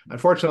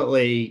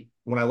 Unfortunately,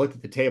 when I looked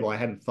at the table, I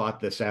hadn't thought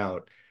this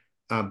out.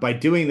 By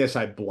doing this,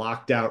 I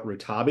blocked out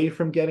Rutabi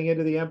from getting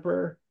into the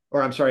Emperor,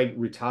 or I'm sorry,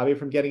 Rutabi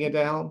from getting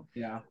into Helm.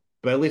 Yeah.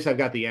 But at least I've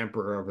got the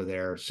Emperor over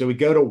there. So we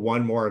go to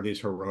one more of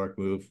these heroic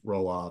move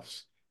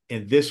roll-offs,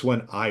 and this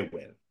one I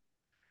win.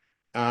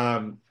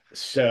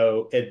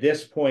 So at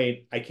this point,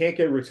 I can't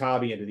get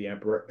Rutabi into the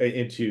Emperor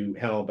into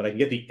Helm, but I can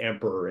get the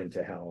Emperor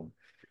into Helm.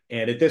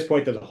 And at this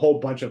point, there's a whole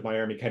bunch of my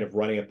army kind of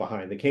running up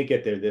behind. They can't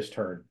get there this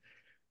turn.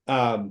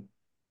 Um,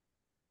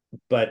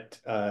 but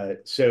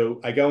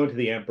so I go into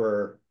the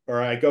Emperor,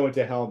 or I go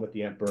into Helm with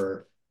the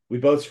Emperor. We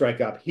both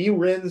strike up. He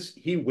wins.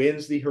 He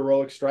wins the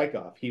heroic strike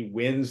off. He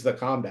wins the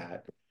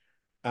combat.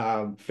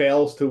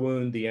 Fails to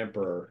wound the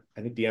Emperor.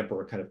 I think the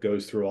Emperor kind of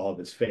goes through all of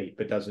his fate,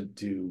 but doesn't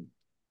do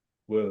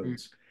Mm.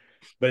 wounds.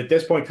 But at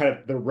this point, kind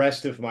of the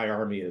rest of my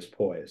army is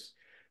poised.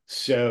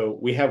 So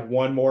we have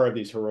one more of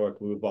these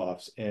heroic move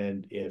offs,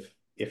 and if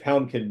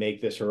Helm can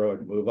make this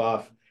heroic move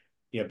off,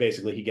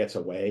 basically he gets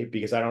away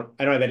because I don't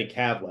have any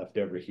cav left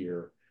over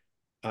here.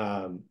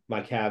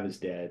 My cav is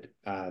dead.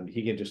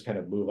 He can just kind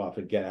of move off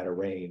and get out of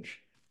range.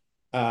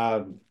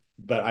 Um,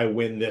 but I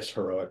win this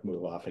heroic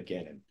move off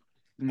again.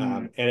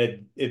 Mm.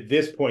 And at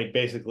this point,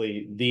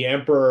 basically, the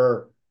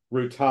Emperor,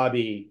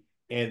 Rutabi,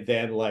 and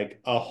then like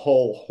a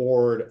whole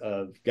horde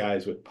of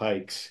guys with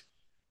pikes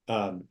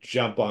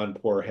jump on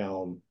poor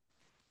Helm.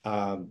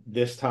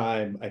 This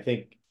time, I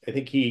think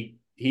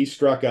he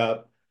struck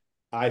up,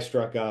 I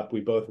struck up.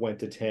 We both went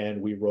to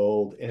 10. We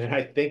rolled, and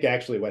I think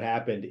actually what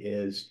happened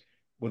is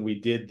when we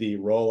did the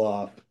roll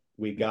off,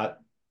 we got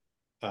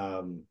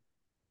um,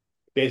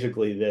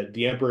 basically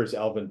the Emperor's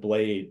Elven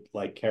Blade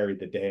like carried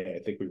the day.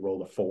 I think we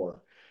rolled a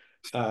 4.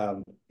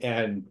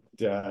 And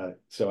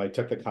so I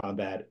took the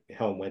combat,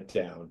 Helm went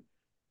down.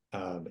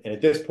 And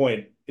at this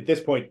point,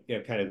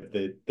 kind of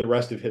the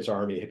rest of his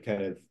army had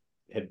kind of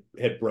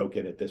had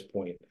broken at this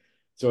point.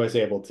 So I was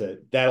able to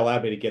that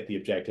allowed me to get the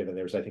objective. And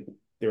I think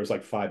there was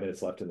like 5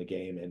 minutes left in the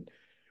game. And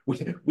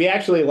we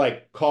actually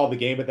like called the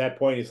game at that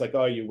point. He's like,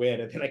 "Oh, you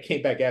win." And then I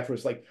came back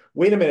afterwards, like,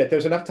 "Wait a minute,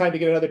 there's enough time to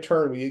get another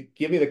turn. Will you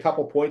give me the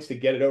couple points to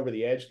get it over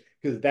the edge?"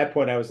 Because at that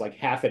point I was like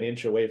half an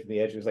inch away from the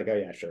edge. He was like, "Oh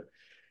yeah, sure."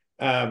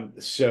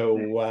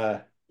 So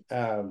uh,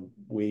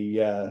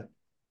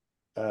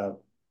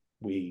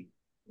 we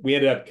we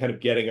ended up kind of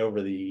getting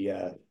over the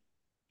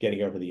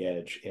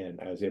edge, and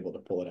I was able to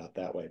pull it out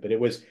that way. But it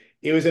was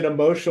an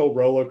emotional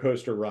roller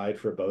coaster ride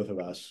for both of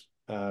us.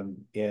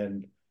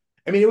 And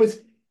I mean,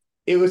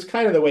 it was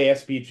kind of the way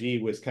SPG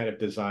was kind of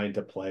designed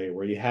to play,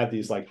 where you have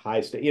these like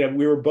high state.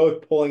 We were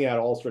both pulling out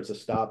all sorts of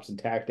stops and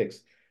tactics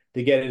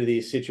to get into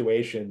these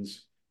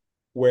situations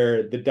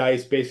where the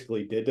dice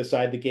basically did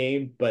decide the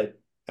game, but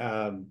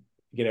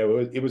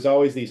it was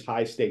always these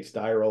high stakes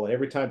die roll, and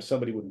every time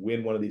somebody would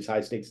win one of these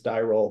high stakes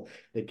die roll,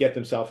 they'd get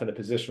themselves in a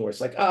position where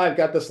it's like, I've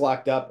got this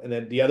locked up, and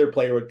then the other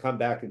player would come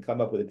back and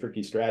come up with a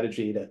tricky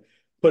strategy to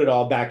put it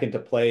all back into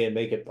play and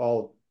make it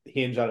all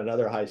hinge on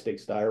another high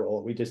stakes die roll.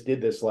 And we just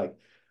did this like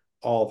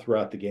all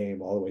throughout the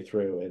game, all the way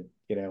through, and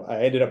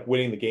I ended up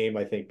winning the game,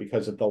 I think,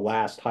 because of the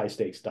last high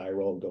stakes die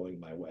roll going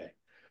my way.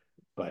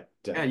 But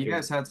Yeah, you it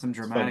guys was had some it's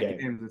a fun dramatic game.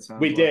 games, it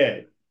sounds We like.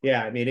 did.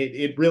 Yeah, I mean,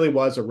 it really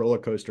was a roller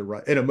coaster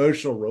ride, an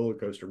emotional roller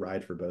coaster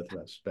ride for both of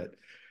us. But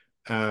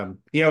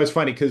it's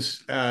funny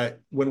because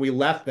when we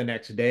left the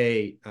next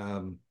day,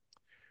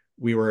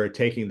 we were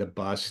taking the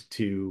bus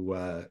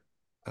to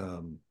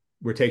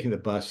we're taking the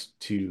bus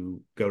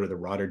to go to the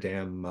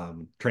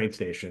Rotterdam train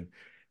station,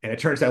 and it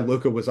turns out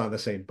Luca was on the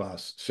same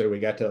bus, so we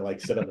got to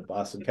like sit on the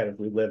bus and kind of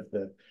relive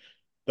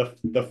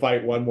the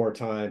fight one more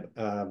time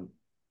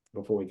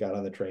before we got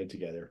on the train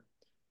together.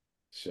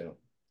 So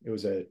it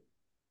was a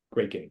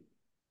great game.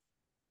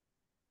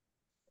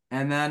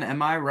 And then,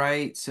 am I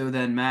right? So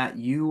then, Matt,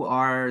 you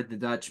are the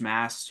Dutch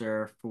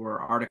master for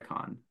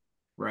Articon,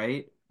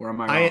 right? Or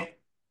am I wrong? I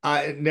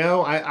I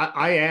no,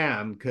 I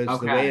am because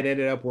the way Okay. it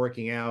ended up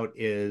working out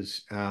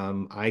is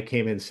I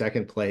came in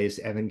second place,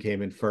 Evan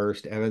came in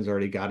first. Evan's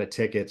already got a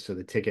ticket, so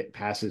the ticket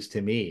passes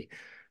to me.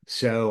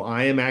 So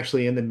I am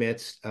actually in the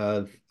midst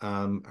of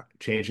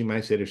changing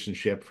my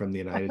citizenship from the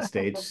United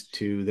States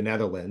to the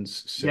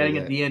Netherlands so Getting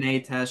a that DNA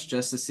test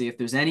just to see if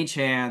there's any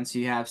chance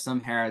you have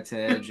some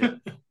heritage.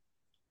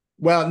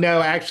 well,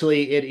 no,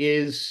 actually, it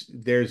is.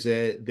 There's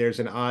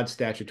an odd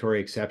statutory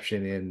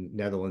exception in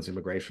Netherlands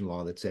immigration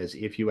law that says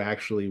if you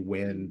actually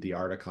win the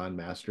Articon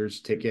Masters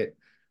ticket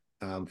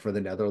for the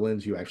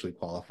Netherlands, you actually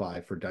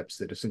qualify for Dutch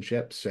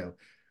citizenship. So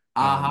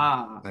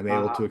Aha, I'm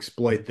able to aha.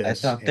 exploit I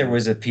this. thought there And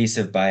was a piece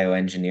of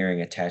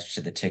bioengineering attached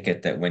to the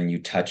ticket that when you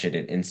touch it,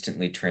 it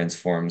instantly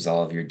transforms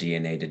all of your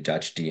DNA to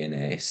Dutch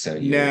DNA, so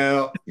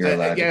no, you're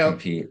allowed to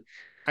compete.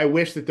 I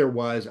wish that there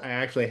was. I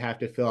actually have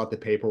to fill out the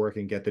paperwork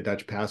and get the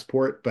Dutch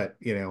passport, but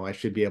I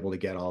should be able to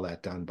get all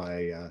that done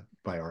by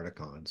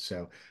Articon.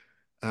 So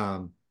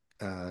Um,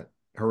 uh,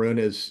 Haroon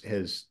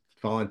has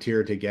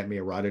volunteered to get me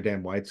a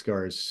Rotterdam White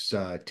Scars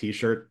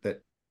t-shirt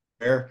that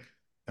I wear.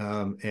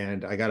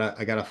 And I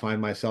gotta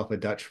find myself a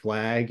Dutch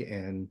flag,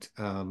 and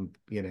I'm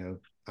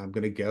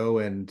gonna go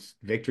and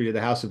victory to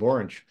the House of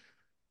Orange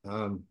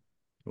um,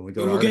 when we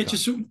go We to will get you Articon.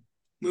 soon.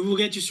 We will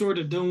get you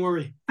sorted. Don't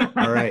worry.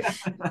 All right.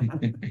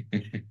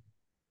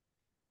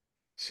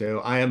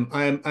 So I'm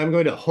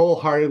going to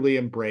wholeheartedly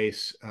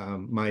embrace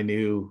my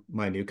new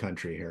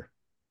country here.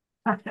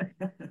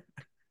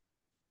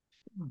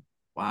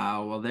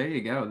 Wow. Well, there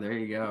you go. There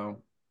you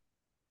go.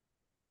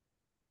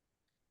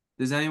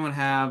 Does anyone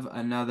have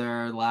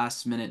another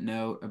last minute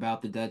note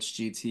about the Dutch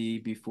GT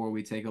before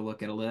we take a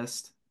look at a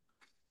list?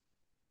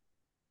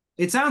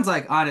 It sounds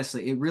like,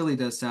 honestly, it really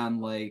does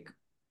sound like,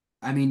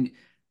 I mean,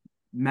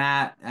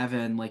 Matt,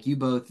 Evan, like you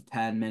both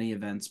attend many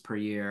events per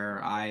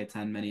year. I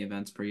attend many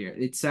events per year.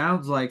 It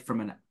sounds like,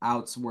 from an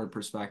outward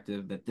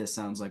perspective, that this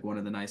sounds like one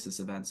of the nicest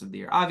events of the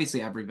year.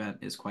 Obviously, every event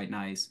is quite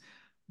nice,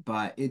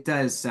 but it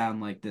does sound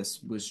like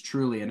this was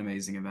truly an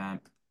amazing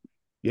event.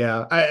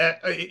 Yeah,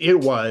 it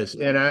was,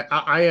 and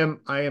I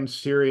am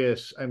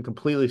serious. I'm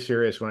completely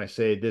serious when I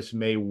say this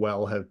may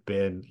well have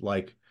been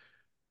like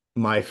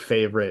my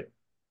favorite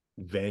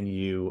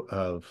venue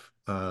of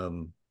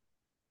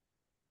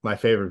my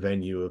favorite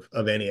venue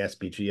of any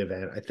SPG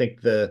event. I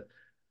think the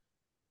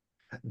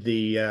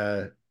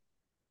uh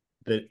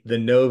the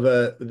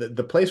Nova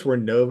the place where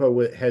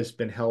Nova has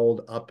been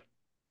held up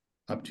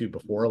to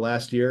before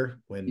last year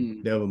when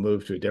Mm. Nova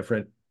moved to a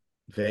different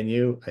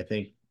venue, I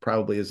think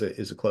probably is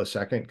a close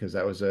second because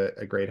that was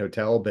a great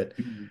hotel. But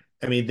Mhm.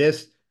 I mean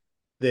this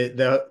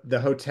the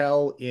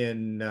hotel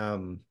in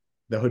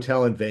the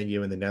hotel and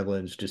venue in the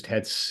Netherlands just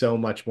had so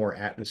much more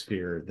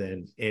atmosphere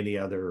than any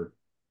other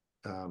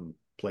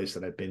place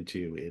that I've been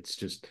to. It's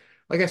just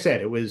like I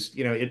said, it was,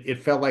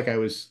 it felt like I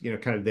was,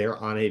 kind of there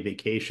on a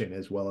vacation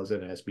as well as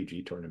an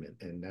SBG tournament,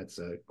 and that's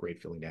a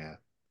great feeling to have.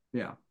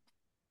 Yeah.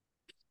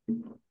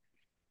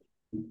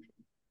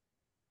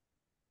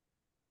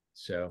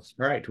 So,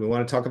 all right, do we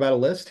want to talk about a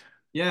list?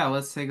 Yeah,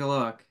 let's take a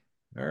look.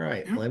 All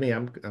right, Yeah.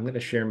 I'm going to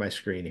share my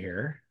screen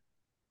here.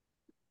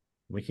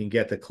 We can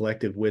get the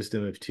collective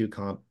wisdom of two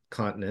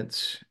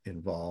continents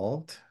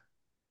involved.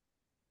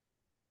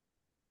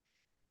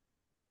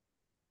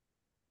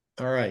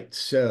 All right,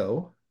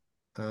 so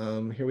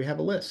here we have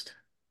a list.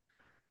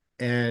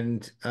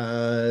 And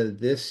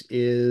this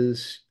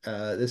is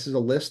a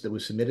list that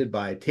was submitted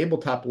by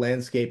Tabletop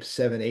Landscape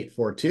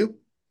 7842.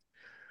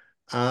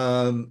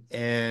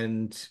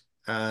 And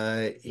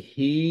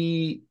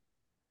he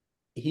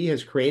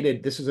has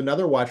created, this is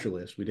another watcher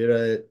list. We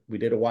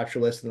did a watcher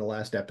list in the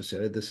last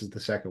episode. This is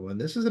the second one.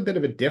 This is a bit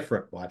of a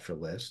different watcher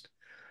list.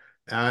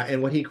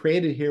 And what he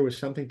created here was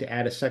something to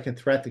add a second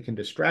threat that can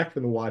distract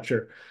from the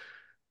watcher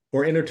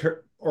or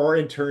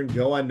in turn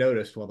go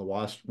unnoticed while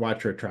the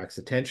watcher attracts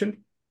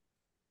attention.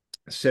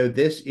 So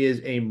this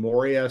is a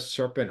Moria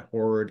Serpent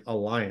Horde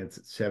Alliance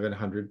at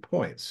 700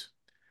 points.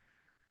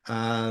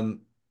 Um,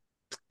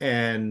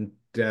 and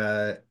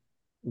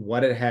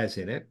what it has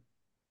in it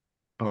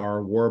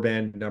are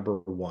Warband number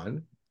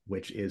 1,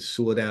 which is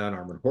Suladan on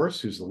Armored Horse,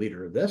 who's the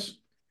leader of this.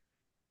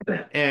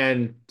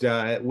 And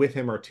with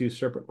him are 2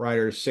 Serpent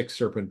Riders, 6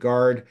 Serpent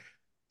Guard,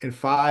 and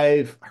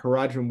 5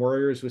 Haradrim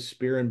Warriors with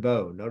Spear and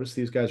Bow. Notice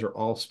these guys are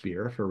all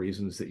Spear for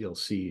reasons that you'll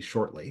see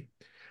shortly.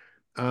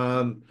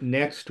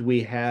 Next,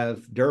 we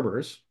have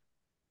Durbers.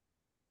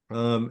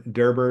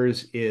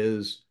 Durbers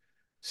is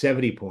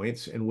 70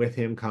 points, and with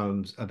him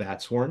comes a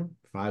Batsworn,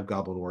 5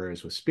 Goblin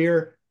Warriors with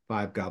Spear,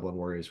 5 Goblin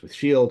Warriors with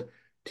Shield,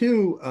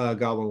 2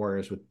 Goblin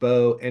Warriors with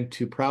Bow, and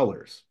 2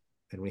 Prowlers.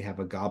 And we have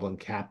a Goblin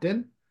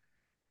Captain,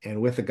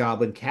 and with the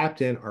Goblin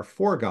Captain are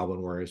 4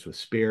 Goblin Warriors with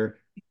Spear,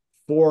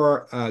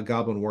 4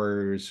 Goblin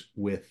Warriors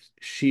with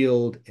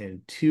Shield,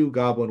 and 2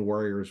 Goblin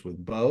Warriors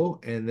with Bow,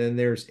 and then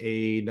there's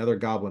another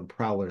Goblin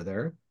Prowler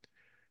there.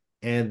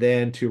 And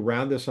then to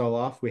round this all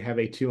off, we have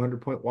a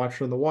 200-point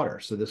Watcher in the Water.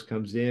 So this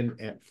comes in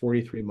at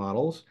 43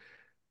 models,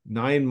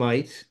 9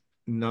 might,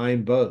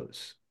 9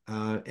 bows.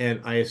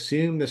 And I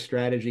assume the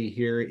strategy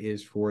here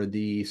is for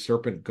the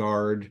Serpent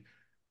Guard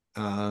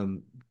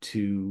the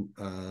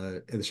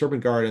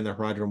Serpent Guard and the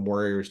Haradrim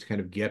Warriors to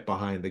kind of get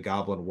behind the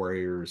Goblin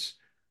Warriors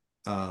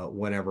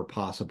whenever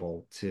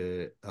possible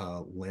to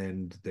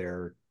lend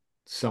their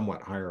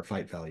somewhat higher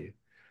fight value.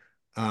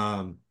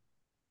 Um,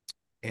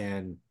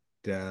 and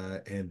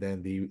and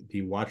then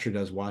the Watcher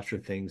does Watcher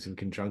things in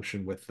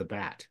conjunction with the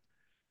Bat.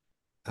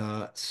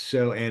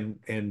 So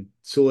and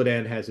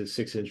Suladan has his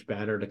 6-inch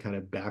banner to kind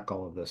of back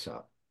all of this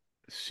up.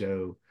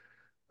 So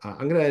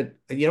I'm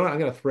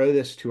gonna throw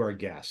this to our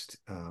guest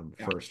Yeah.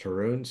 first,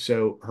 Haroon.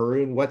 So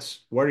Haroon, what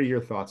are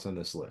your thoughts on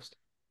this list?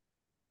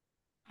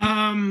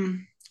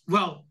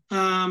 Well,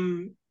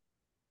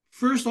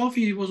 first off,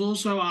 he was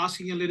also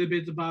asking a little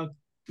bit about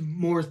the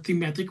more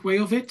thematic way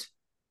of it,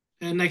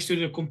 next to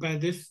the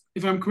competitive,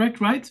 if I'm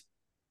correct, right?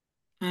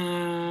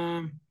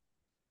 Um,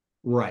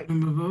 Right.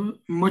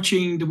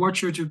 Matching the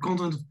watcher to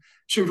content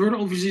server,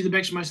 obviously the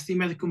maximize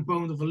thematic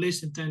component of a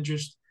list and then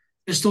just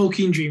as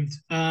Tolkien dreamed.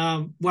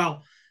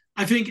 Well,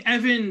 I think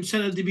Evan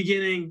said at the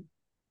beginning,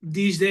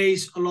 these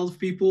days a lot of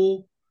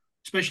people,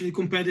 especially the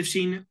competitive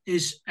scene,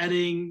 is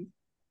adding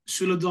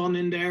Suladan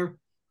in there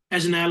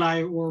as an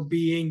ally or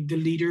being the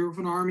leader of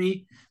an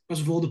army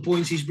because of all the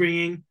points he's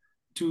bringing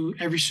to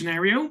every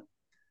scenario.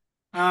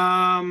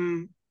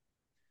 Um,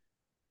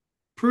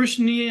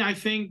 Personally, I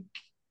think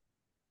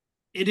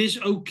it is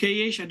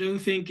okay-ish. I don't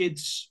think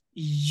it's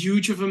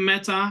huge of a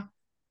meta.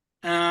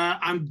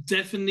 I'm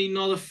definitely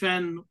not a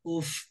fan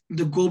of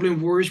the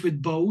Goblin Warriors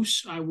with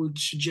bows. I would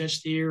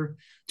suggest here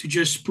to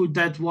just put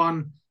that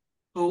one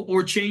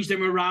or change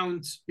them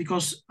around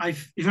because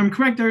if I'm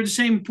correct, they're the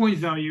same point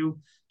value.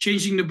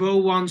 Changing the bow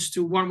ones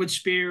to one with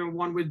spear and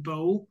one with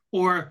bow,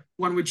 or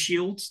one with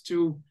shield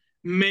to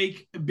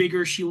make a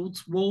bigger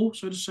shield wall,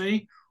 so to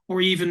say,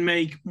 or even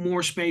make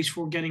more space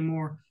for getting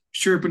more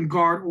Serpent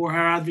Guard or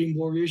Haradrim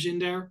warriors in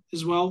there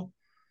as well.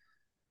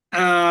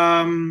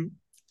 And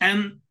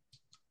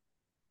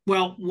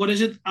well, what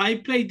is it? I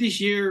played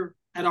this year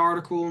at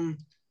Articon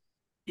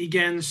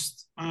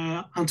against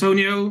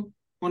Antonio,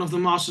 one of the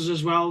masters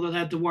as well, that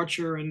had the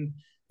Watcher and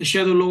the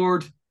Shadow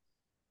Lord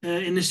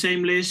in the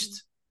same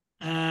list.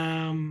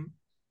 Um,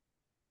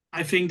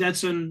 I think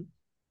that's a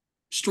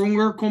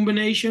stronger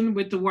combination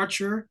with the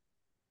Watcher.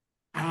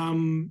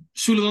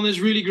 Suladan is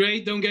really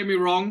great, don't get me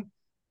wrong,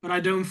 but I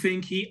don't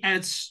think he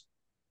adds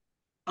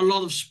a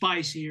lot of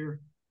spice here.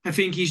 I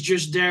think he's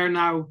just there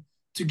now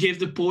to give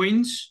the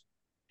points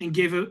and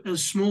give a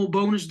small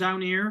bonus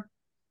down here.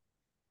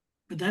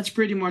 But that's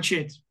pretty much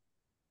it.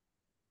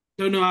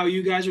 Don't know how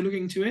you guys are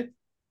looking to it.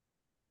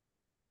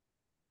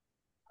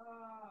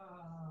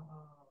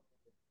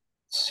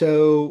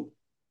 So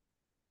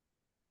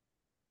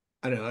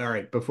I don't know. All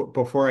right,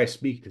 before I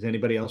speak, does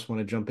anybody else want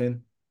to jump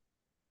in?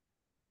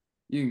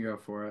 You can go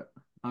for it.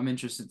 I'm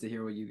interested to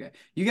hear what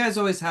you guys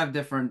always have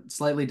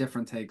slightly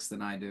different takes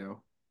than I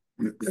do.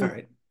 All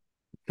right,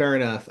 fair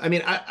enough. I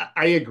mean,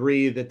 I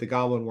agree that the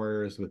Goblin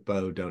Warriors with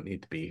bow don't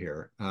need to be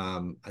here.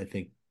 I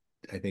think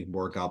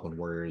more Goblin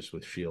Warriors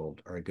with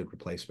shield are a good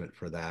replacement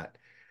for that.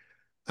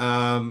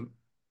 Um,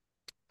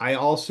 I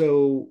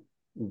also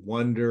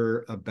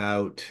wonder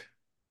about,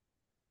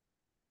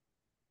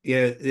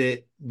 yeah,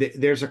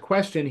 there's a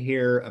question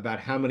here about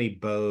how many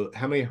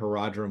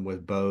Haradrim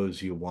with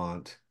bows you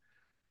want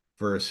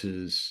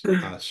versus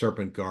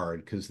Serpent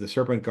Guard, because the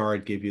Serpent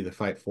Guard give you the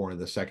fight for in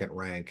the second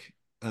rank,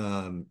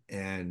 and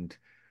the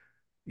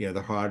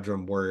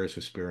Haradrim Warriors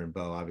with spear and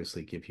bow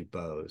obviously give you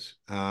bows,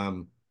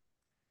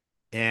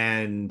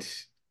 and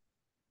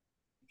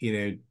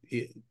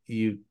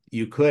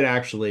you could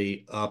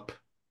actually up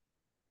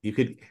you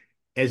could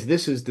as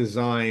this is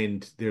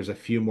designed, there's a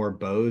few more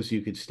bows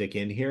you could stick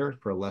in here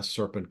for less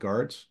Serpent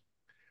Guards.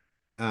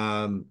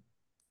 Um,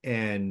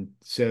 and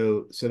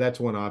so that's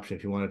one option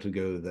if you wanted to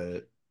go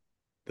the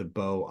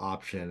bow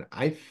option.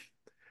 I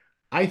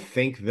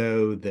think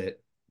though that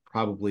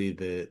probably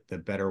the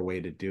better way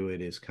to do it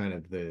is kind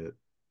of the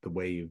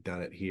way you've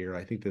done it here.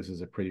 I think this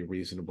is a pretty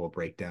reasonable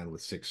breakdown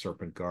with 6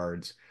 Serpent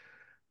Guards.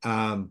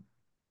 Um,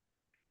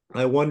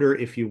 I wonder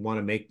if you want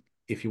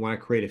to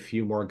create a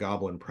few more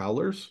Goblin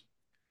Prowlers.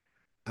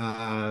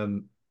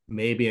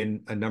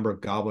 Maybe a number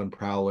of Goblin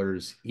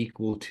Prowlers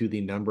equal to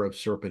the number of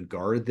Serpent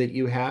Guard that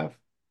you have,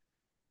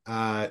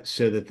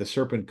 so that the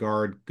Serpent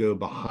Guard go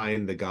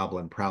behind the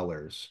Goblin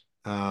Prowlers,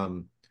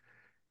 and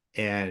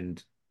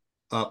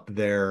up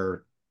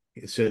there,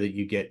 so that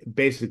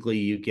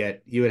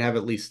you would have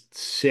at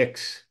least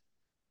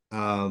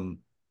um,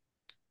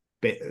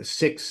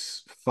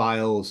 six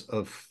files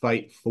of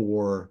fight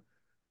for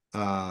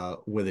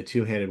with a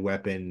two-handed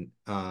weapon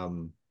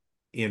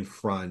in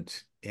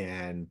front,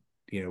 and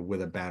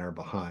with a banner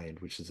behind,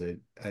 which is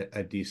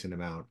a decent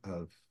amount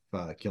of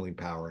killing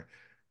power,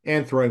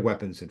 and throwing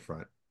weapons in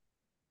front.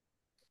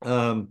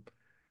 Um,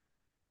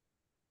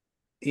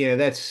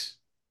 that's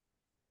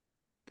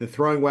the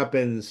throwing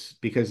weapons,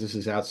 because this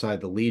is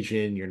outside the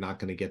Legion. You're not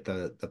going to get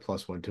the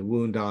 +1 to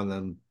wound on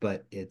them,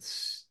 but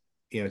it's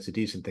a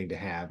decent thing to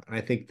have. And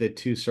I think the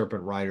 2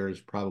 Serpent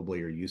Riders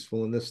probably are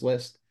useful in this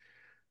list,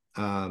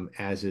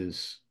 as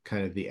is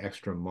kind of the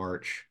extra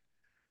march.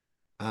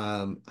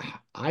 Um,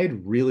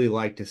 I'd really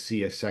like to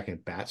see a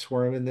second Bat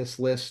Swarm in this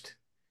list,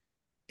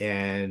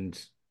 and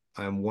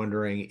I'm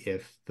wondering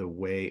if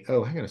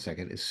oh, hang on a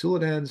second.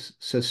 Suladan's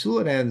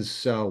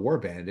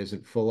warband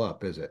isn't full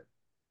up, is it?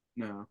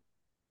 No.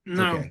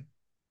 No. Okay.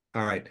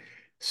 All right.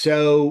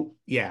 So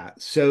yeah,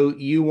 so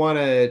you want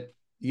to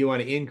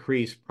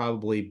increase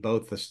probably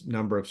both the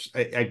number of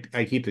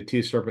I keep the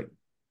 2 Serpent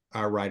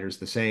Riders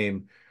the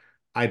same.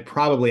 I'd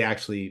probably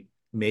actually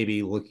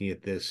maybe looking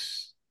at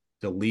this,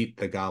 delete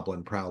the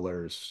Goblin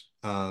Prowlers,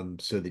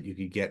 so that you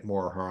could get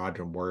more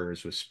Haradrim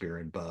Warriors with spear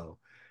and bow,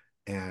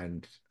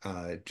 and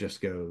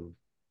just go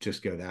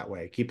that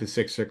way. Keep the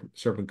 6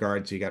 Serpent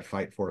Guards, so you got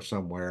fight for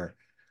somewhere.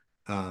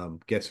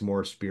 Get some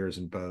more spears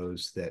and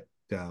bows that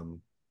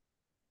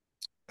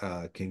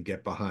can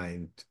get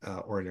behind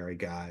ordinary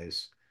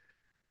guys,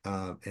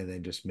 and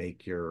then just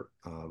make your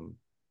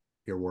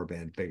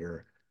warband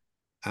bigger.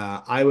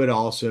 I would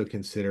also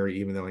consider,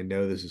 even though I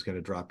know this is going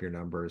to drop your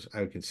numbers,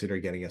 I would consider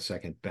getting a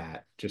second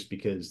bat, just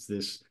because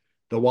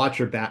the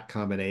Watcher bat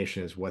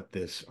combination is what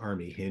this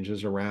army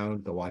hinges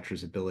around. The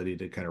Watcher's ability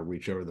to kind of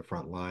reach over the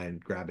front line,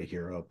 grab a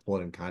hero, pull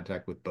it in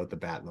contact with both the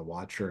bat and the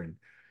Watcher, and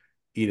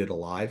eat it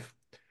alive.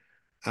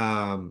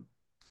 Um,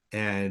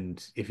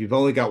 and if you've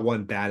only got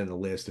one bat in the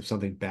list, if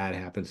something bad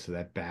happens to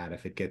that bat,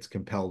 if it gets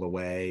compelled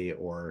away,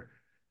 or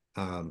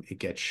it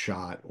gets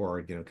shot,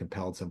 or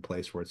compelled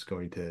someplace where it's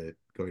going to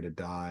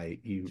die,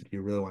 you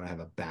really want to have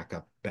a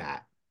backup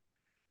bat.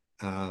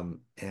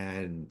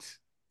 And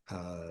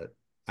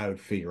I would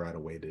figure out a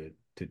way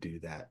to do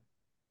that.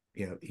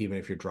 Even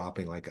if you're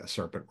dropping like a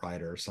Serpent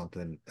Rider or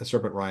something, a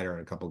Serpent Rider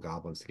and a couple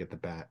goblins to get the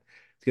bat,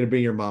 it's going to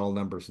bring your model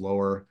numbers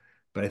lower.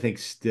 But I think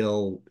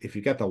still, if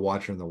you got the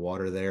Watcher in the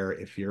water there,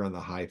 if you're on the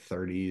high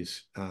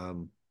 30s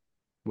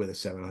with a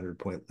 700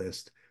 point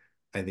list,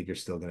 I think you're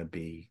still going to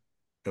be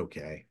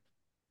okay.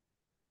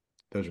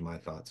 Those are my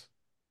thoughts.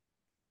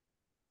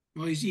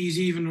 Well, he's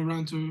even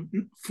around to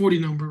 40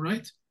 number,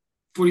 right?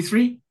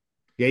 43.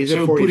 Yeah, he's at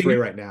So 43 putting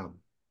right now.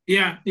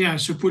 yeah.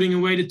 So putting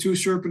away the two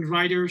Serpent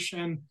Riders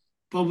and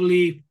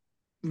probably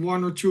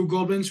one or two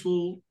Goblins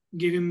will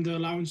give him the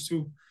allowance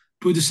to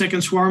put the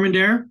second Swarm in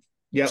there.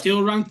 Yep. Still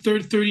around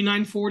 30,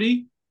 39,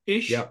 40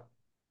 ish. Yep.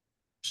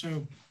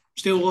 So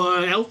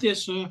still healthy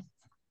as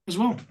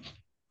well.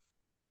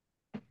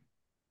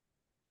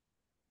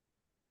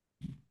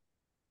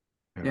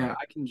 All Yeah, right.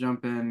 I can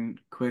jump in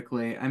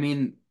quickly. I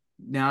mean,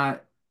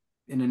 not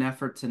in an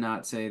effort to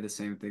not say the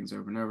same things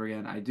over and over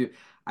again.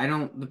 I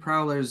don't, the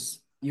Prowlers,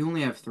 you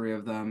only have three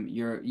of them.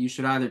 You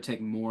should either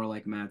take more,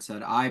 like Matt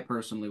said. I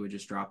personally would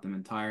just drop them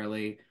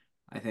entirely.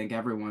 I think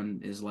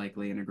everyone is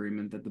likely in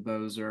agreement that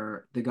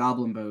the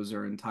Goblin bows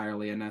are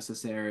entirely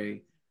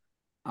unnecessary.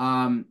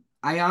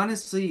 I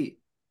honestly,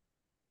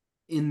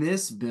 in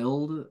this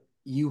build,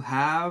 you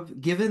have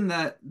given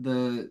that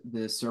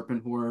the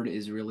Serpent Horde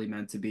is really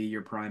meant to be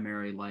your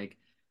primary like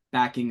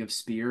backing of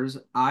spears.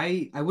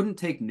 I wouldn't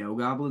take no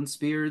goblin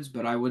spears,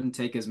 but I wouldn't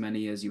take as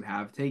many as you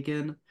have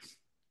taken.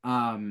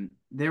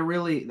 They're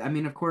really, I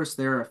mean, of course,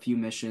 there are a few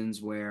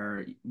missions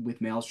where with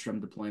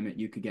Maelstrom deployment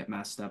you could get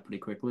messed up pretty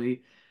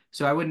quickly.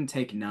 So I wouldn't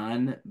take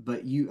none, but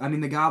I mean,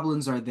 the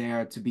goblins are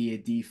there to be a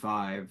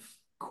D5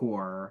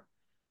 core.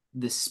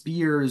 The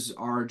spears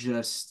are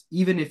just,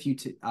 even if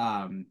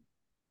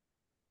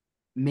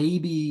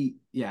maybe,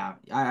 yeah,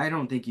 I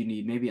don't think you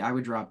need, maybe I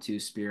would drop two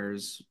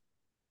spears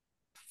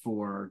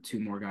for two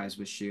more guys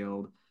with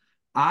shield.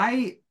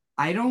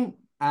 I don't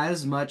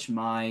as much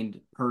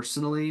mind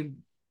personally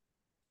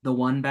the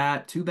one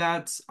bat. Two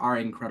bats are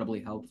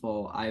incredibly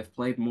helpful. I've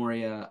played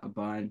Moria a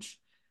bunch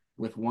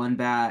with one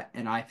bat,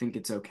 and I think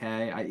it's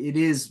okay. It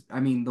is, I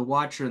mean, the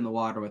Watcher in the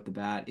water with the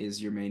bat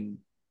is your main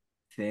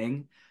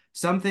thing.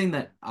 Something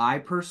that I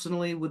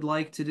personally would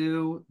like to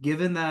do,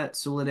 given that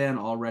Suladan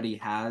already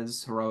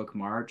has Heroic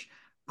March,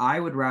 I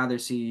would rather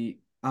see.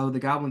 Oh, the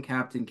Goblin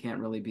Captain can't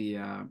really be.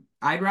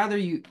 I'd rather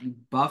you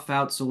buff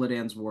out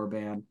Suladan's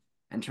Warband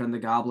and turn the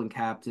Goblin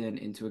Captain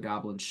into a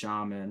Goblin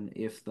Shaman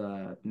if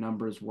the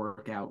numbers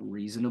work out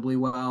reasonably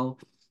well.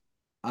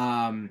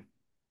 Um,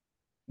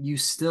 you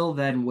still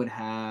then would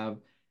have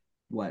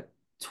what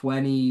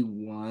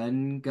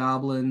 21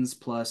 goblins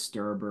plus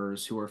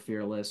Durbers who are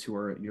fearless, who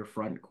are your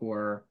front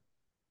core.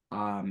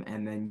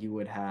 And then you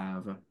would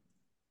have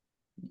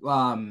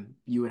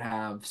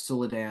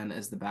Suladan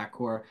as the back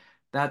core.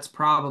 That's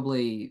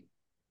probably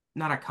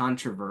not a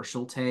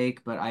controversial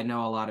take, but I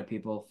know a lot of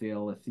people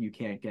feel if you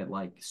can't get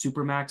like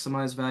super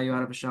maximized value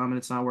out of a shaman,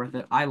 it's not worth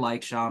it. I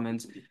like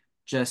shamans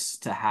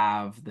just to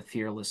have the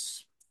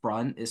fearless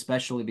front,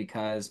 especially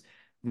because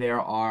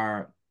there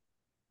are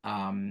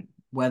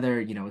whether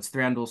it's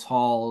Thranduil's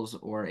Halls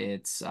or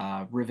it's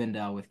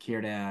Rivendell with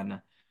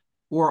Círdan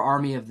or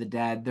Army of the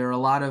Dead. There are a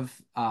lot of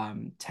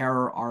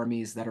terror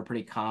armies that are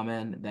pretty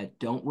common that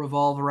don't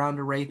revolve around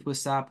a Wraith with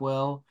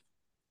Sapwill,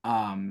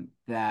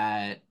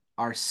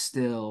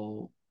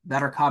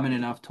 that are common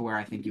enough to where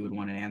I think you would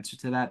want an answer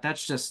to that.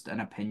 That's just an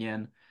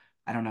opinion.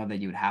 I don't know that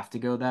you would have to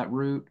go that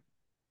route.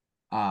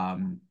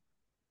 Um,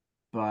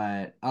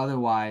 but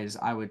otherwise,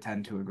 I would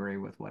tend to agree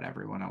with what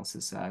everyone else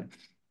has said.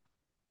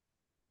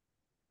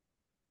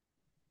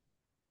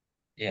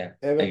 Yeah,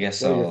 I Evan,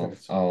 guess what are your I'll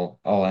thoughts? I'll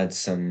I'll add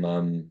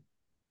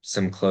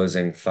some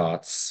closing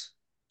thoughts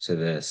to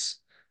this.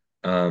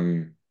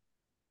 Um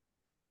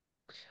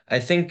I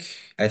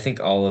think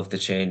all of the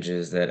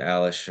changes that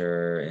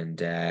Alisher and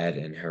Dad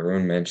and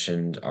Haroon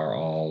mentioned are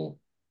all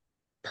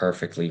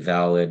perfectly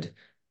valid.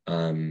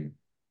 Um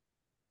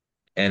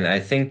and I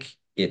think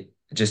it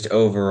just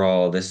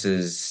overall this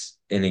is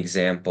an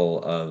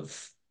example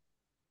of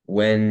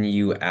when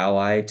you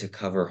ally to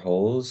cover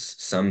holes,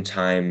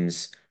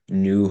 sometimes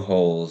new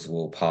holes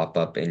will pop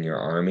up in your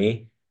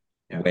army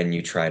Yeah. when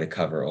you try to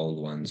cover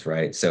old ones,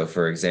 right? So,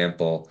 for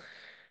example,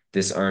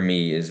 this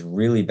army is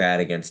really bad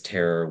against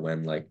terror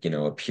when, like,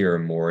 a pure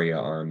Moria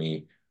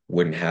army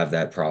wouldn't have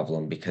that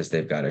problem because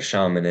they've got a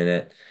shaman in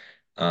it.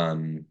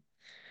 Um,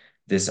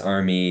 this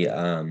army,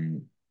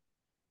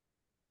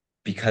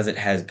 because it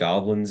has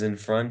goblins in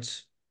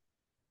front,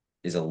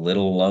 is a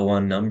little low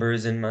on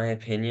numbers, in my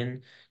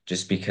opinion,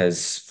 just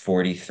because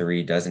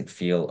 43 doesn't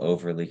feel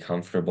overly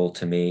comfortable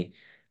to me.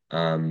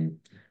 Um,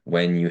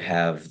 when you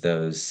have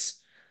those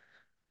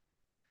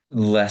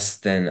less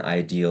than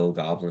ideal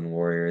goblin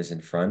warriors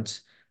in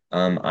front,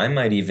 I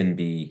might even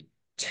be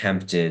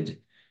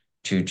tempted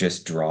to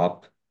just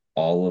drop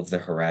all of the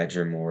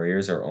Haradrim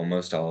warriors or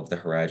almost all of the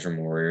Haradrim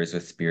warriors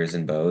with spears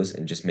and bows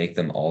and just make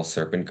them all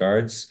serpent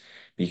guards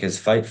because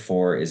fight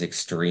four is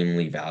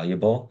extremely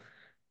valuable.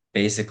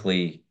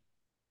 Basically,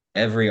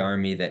 every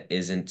army that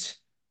isn't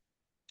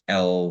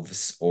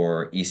elves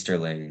or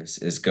Easterlings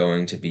is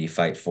going to be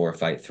fight four,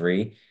 fight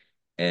three.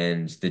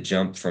 And the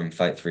jump from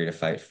fight three to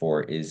fight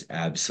four is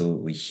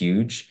absolutely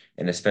huge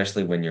And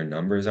especially when your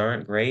numbers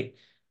aren't great,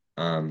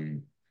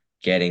 um,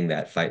 getting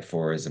that fight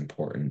for is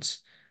important.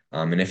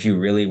 And if you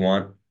really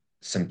want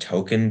some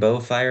token bow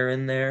fire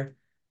in there,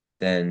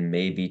 then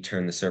maybe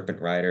turn the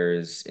Serpent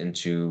Riders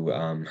into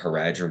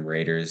Haradrim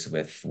Raiders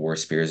with War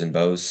Spears and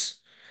Bows,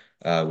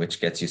 which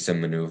gets you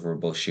some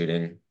maneuverable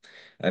shooting.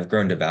 I've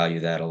grown to value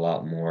that a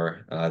lot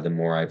more the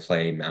more I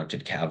play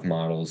mounted cav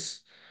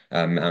models,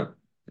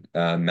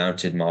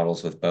 mounted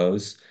models with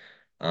bows,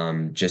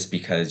 just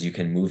because you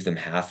can move them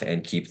half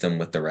and keep them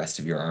with the rest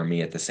of your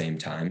army at the same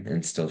time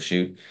and still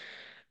shoot.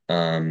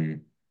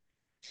 Um,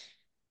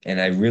 and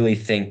I really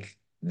think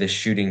the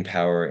shooting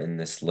power in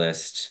this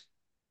list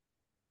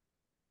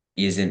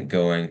isn't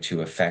going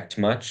to affect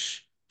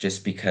much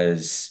just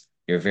because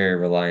you're very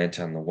reliant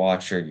on the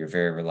Watcher. You're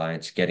very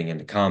reliant getting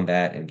into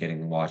combat and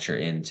getting the Watcher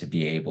in to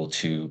be able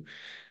to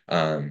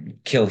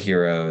kill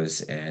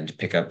heroes and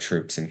pick up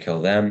troops and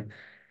kill them.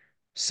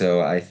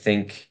 So I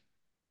think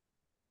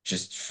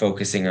just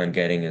focusing on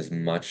getting as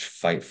much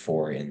fight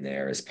for in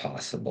there as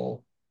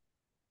possible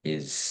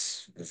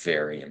is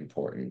very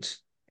important.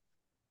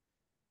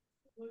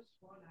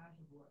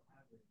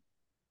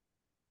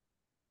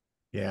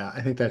 Yeah,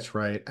 I think that's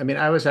right. I mean,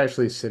 I was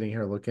actually sitting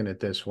here looking at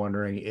this,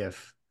 wondering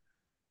if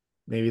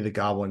maybe the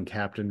Goblin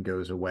Captain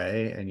goes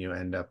away and you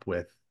end up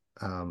with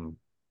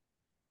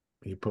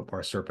you put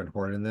more Serpent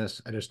Horde in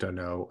this. I just don't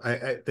know.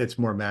 It's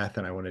more math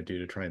than I want to do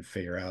to try and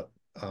figure out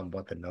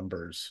what the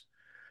numbers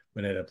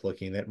would end up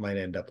looking. That might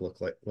end up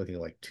looking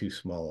like too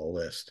small a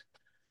list.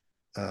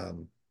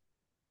 Um,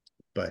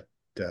 but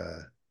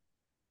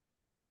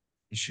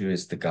Issue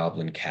is the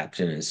Goblin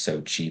Captain is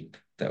so cheap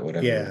that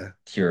whatever yeah,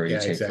 hero you yeah,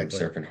 take from exactly.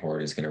 Serpent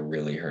Horde is going to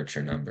really hurt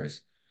your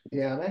numbers.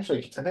 Yeah, I'm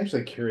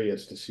actually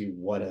curious to see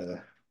what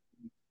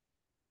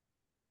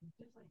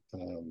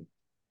um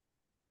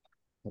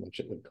how much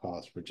it would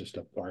cost for just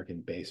a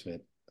bargain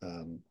basement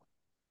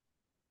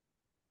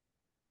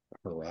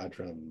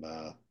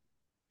Haradrim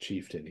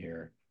chieftain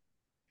here.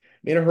 I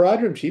mean, a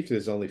Haradrim chieftain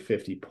is only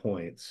 50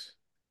 points.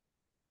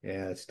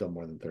 Yeah, it's still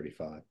more than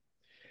 35.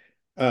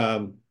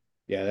 Um,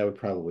 yeah, that would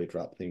probably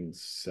drop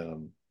things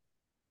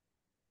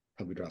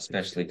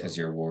Especially too because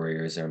low. your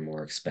warriors are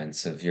more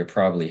expensive. You're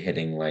probably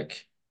hitting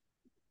like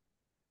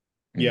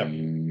Yep.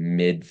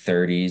 mid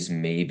 30s,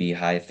 maybe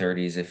high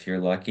 30s if you're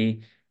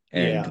lucky.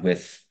 And Yeah.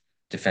 with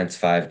defense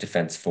 5,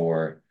 defense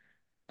 4,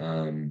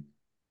 um,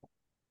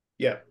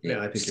 Yeah. Yeah,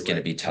 I think it's you're going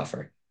to right. be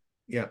tougher.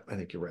 Yeah, I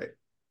think you're right.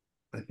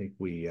 I think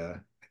we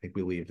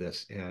leave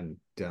this and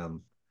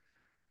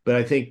but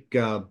I think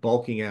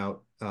bulking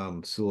out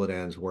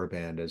Suladan's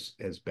warband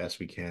as best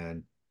we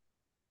can.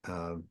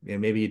 And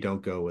maybe you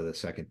don't go with a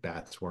second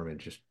Bat Swarm and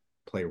just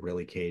play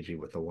really cagey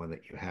with the one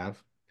that you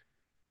have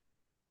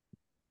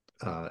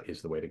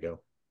is the way to go.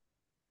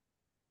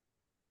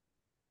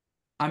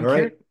 I'm All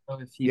curious right. though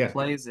if he Yeah.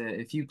 plays it.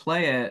 If you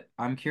play it,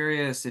 I'm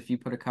curious if you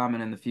put a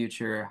comment in the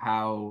future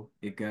how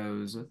it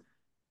goes.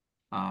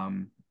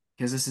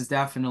 Because this is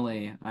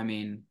definitely, I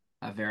mean,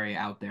 a very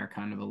out there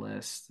kind of a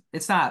list.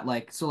 It's not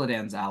like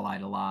Suladan's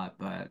allied a lot,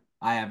 but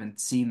I haven't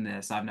seen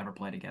this. I've never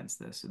played against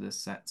this, so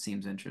this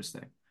seems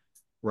interesting.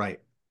 Right.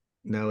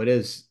 No, it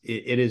is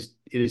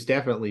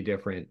definitely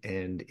different,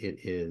 and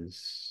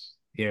it's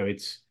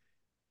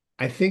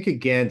I think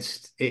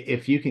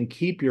if you can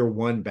keep your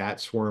one bat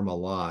swarm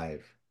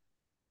alive,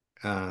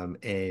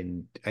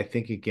 and I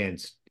think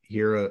against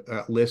hero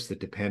lists that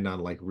depend on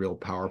like real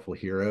powerful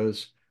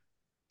heroes,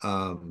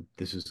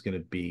 this is gonna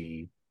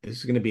be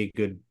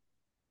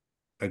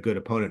a good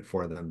opponent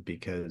for them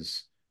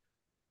because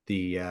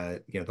the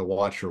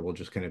Watcher will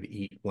just kind of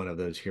eat one of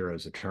those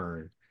heroes a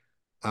turn.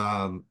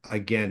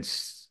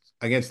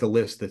 Against the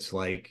list that's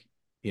like,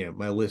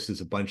 my list is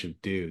a bunch of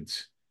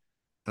dudes.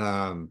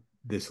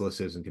 This list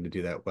isn't going to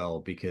do that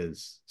well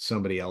because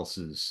somebody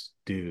else's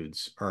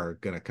dudes are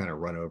going to kind of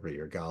run over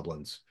your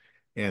goblins,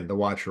 and the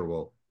Watcher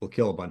will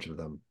kill a bunch of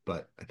them,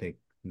 but I think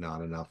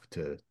not enough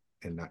to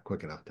and not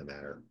quick enough to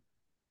matter.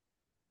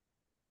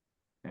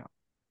 Yeah.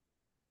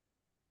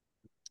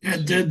 Yeah,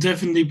 So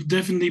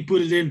definitely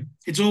put it in.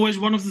 It's always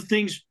one of the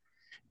things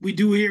we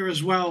do here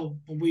as well.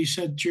 We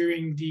said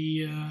during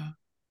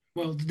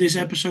this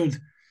episode,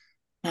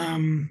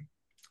 um,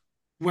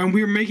 when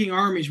we're making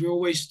armies, we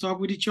always talk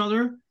with each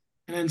other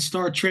and then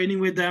start training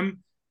with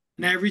them.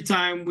 And every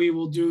time we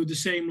will do the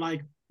same,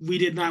 like we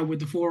did now with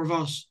the four of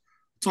us,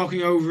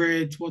 talking over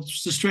it.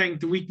 What's the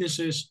strength, the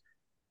weaknesses,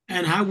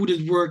 and how would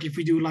it work if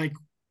we do like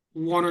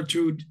one or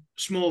two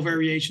small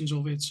variations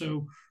of it?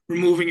 So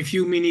removing a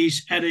few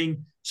minis,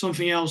 adding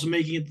something else, and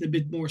making it a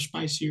bit more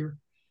spicier.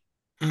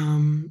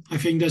 I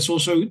think that's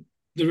also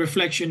the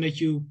reflection that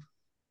you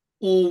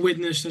all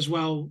witnessed as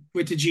well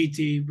with the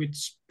GT,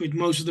 with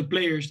most of the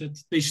players that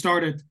they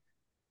started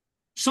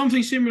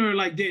something similar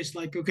like this.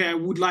 Like, okay, I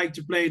would like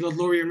to play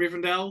Lothlorien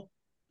Rivendell,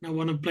 and I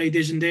want to play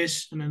this and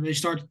this, and then they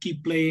start to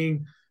keep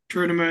playing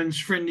tournaments,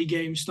 friendly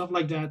games, stuff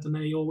like that, and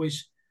they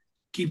always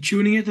keep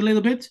tuning it a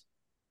little bit.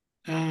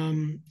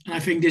 And I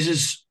think this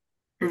is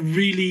a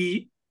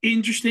really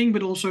interesting,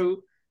 but also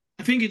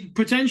I think it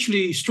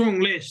potentially strong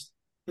list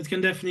that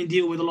can definitely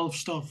deal with a lot of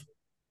stuff.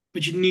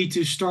 But you need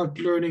to start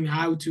learning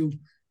how to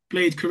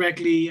play it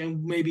correctly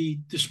and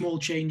maybe the small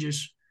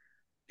changes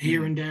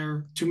here and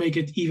there to make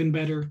it even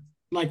better,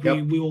 like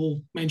we, Yep. we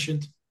all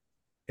mentioned.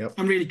 Yep.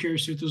 I'm really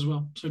curious to it as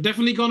well. So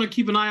definitely gonna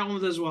keep an eye on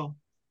it as well.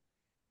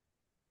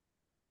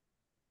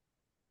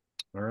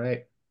 All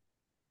right.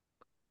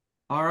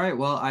 All right,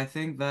 well, I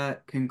think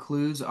that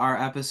concludes our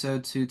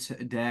episode to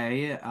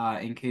today.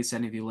 In case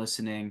any of you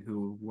listening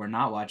who were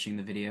not watching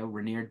the video,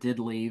 Rainier did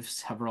leave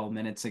several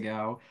minutes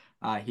ago.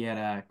 He had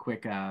a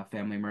quick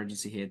family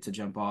emergency he had to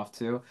jump off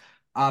to.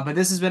 But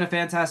this has been a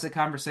fantastic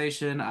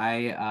conversation.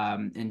 I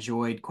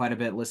enjoyed quite a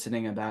bit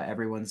listening about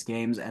everyone's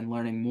games and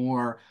learning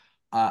more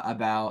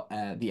about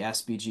the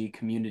SBG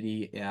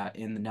community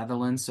in the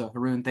Netherlands. So,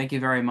 Haroon, thank you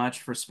very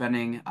much for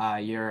spending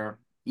your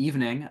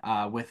evening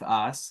with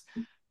us.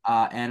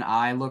 And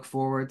I look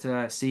forward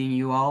to seeing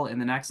you all in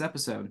the next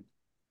episode.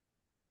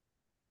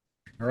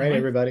 All All right, right.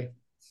 everybody.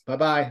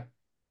 Bye-bye.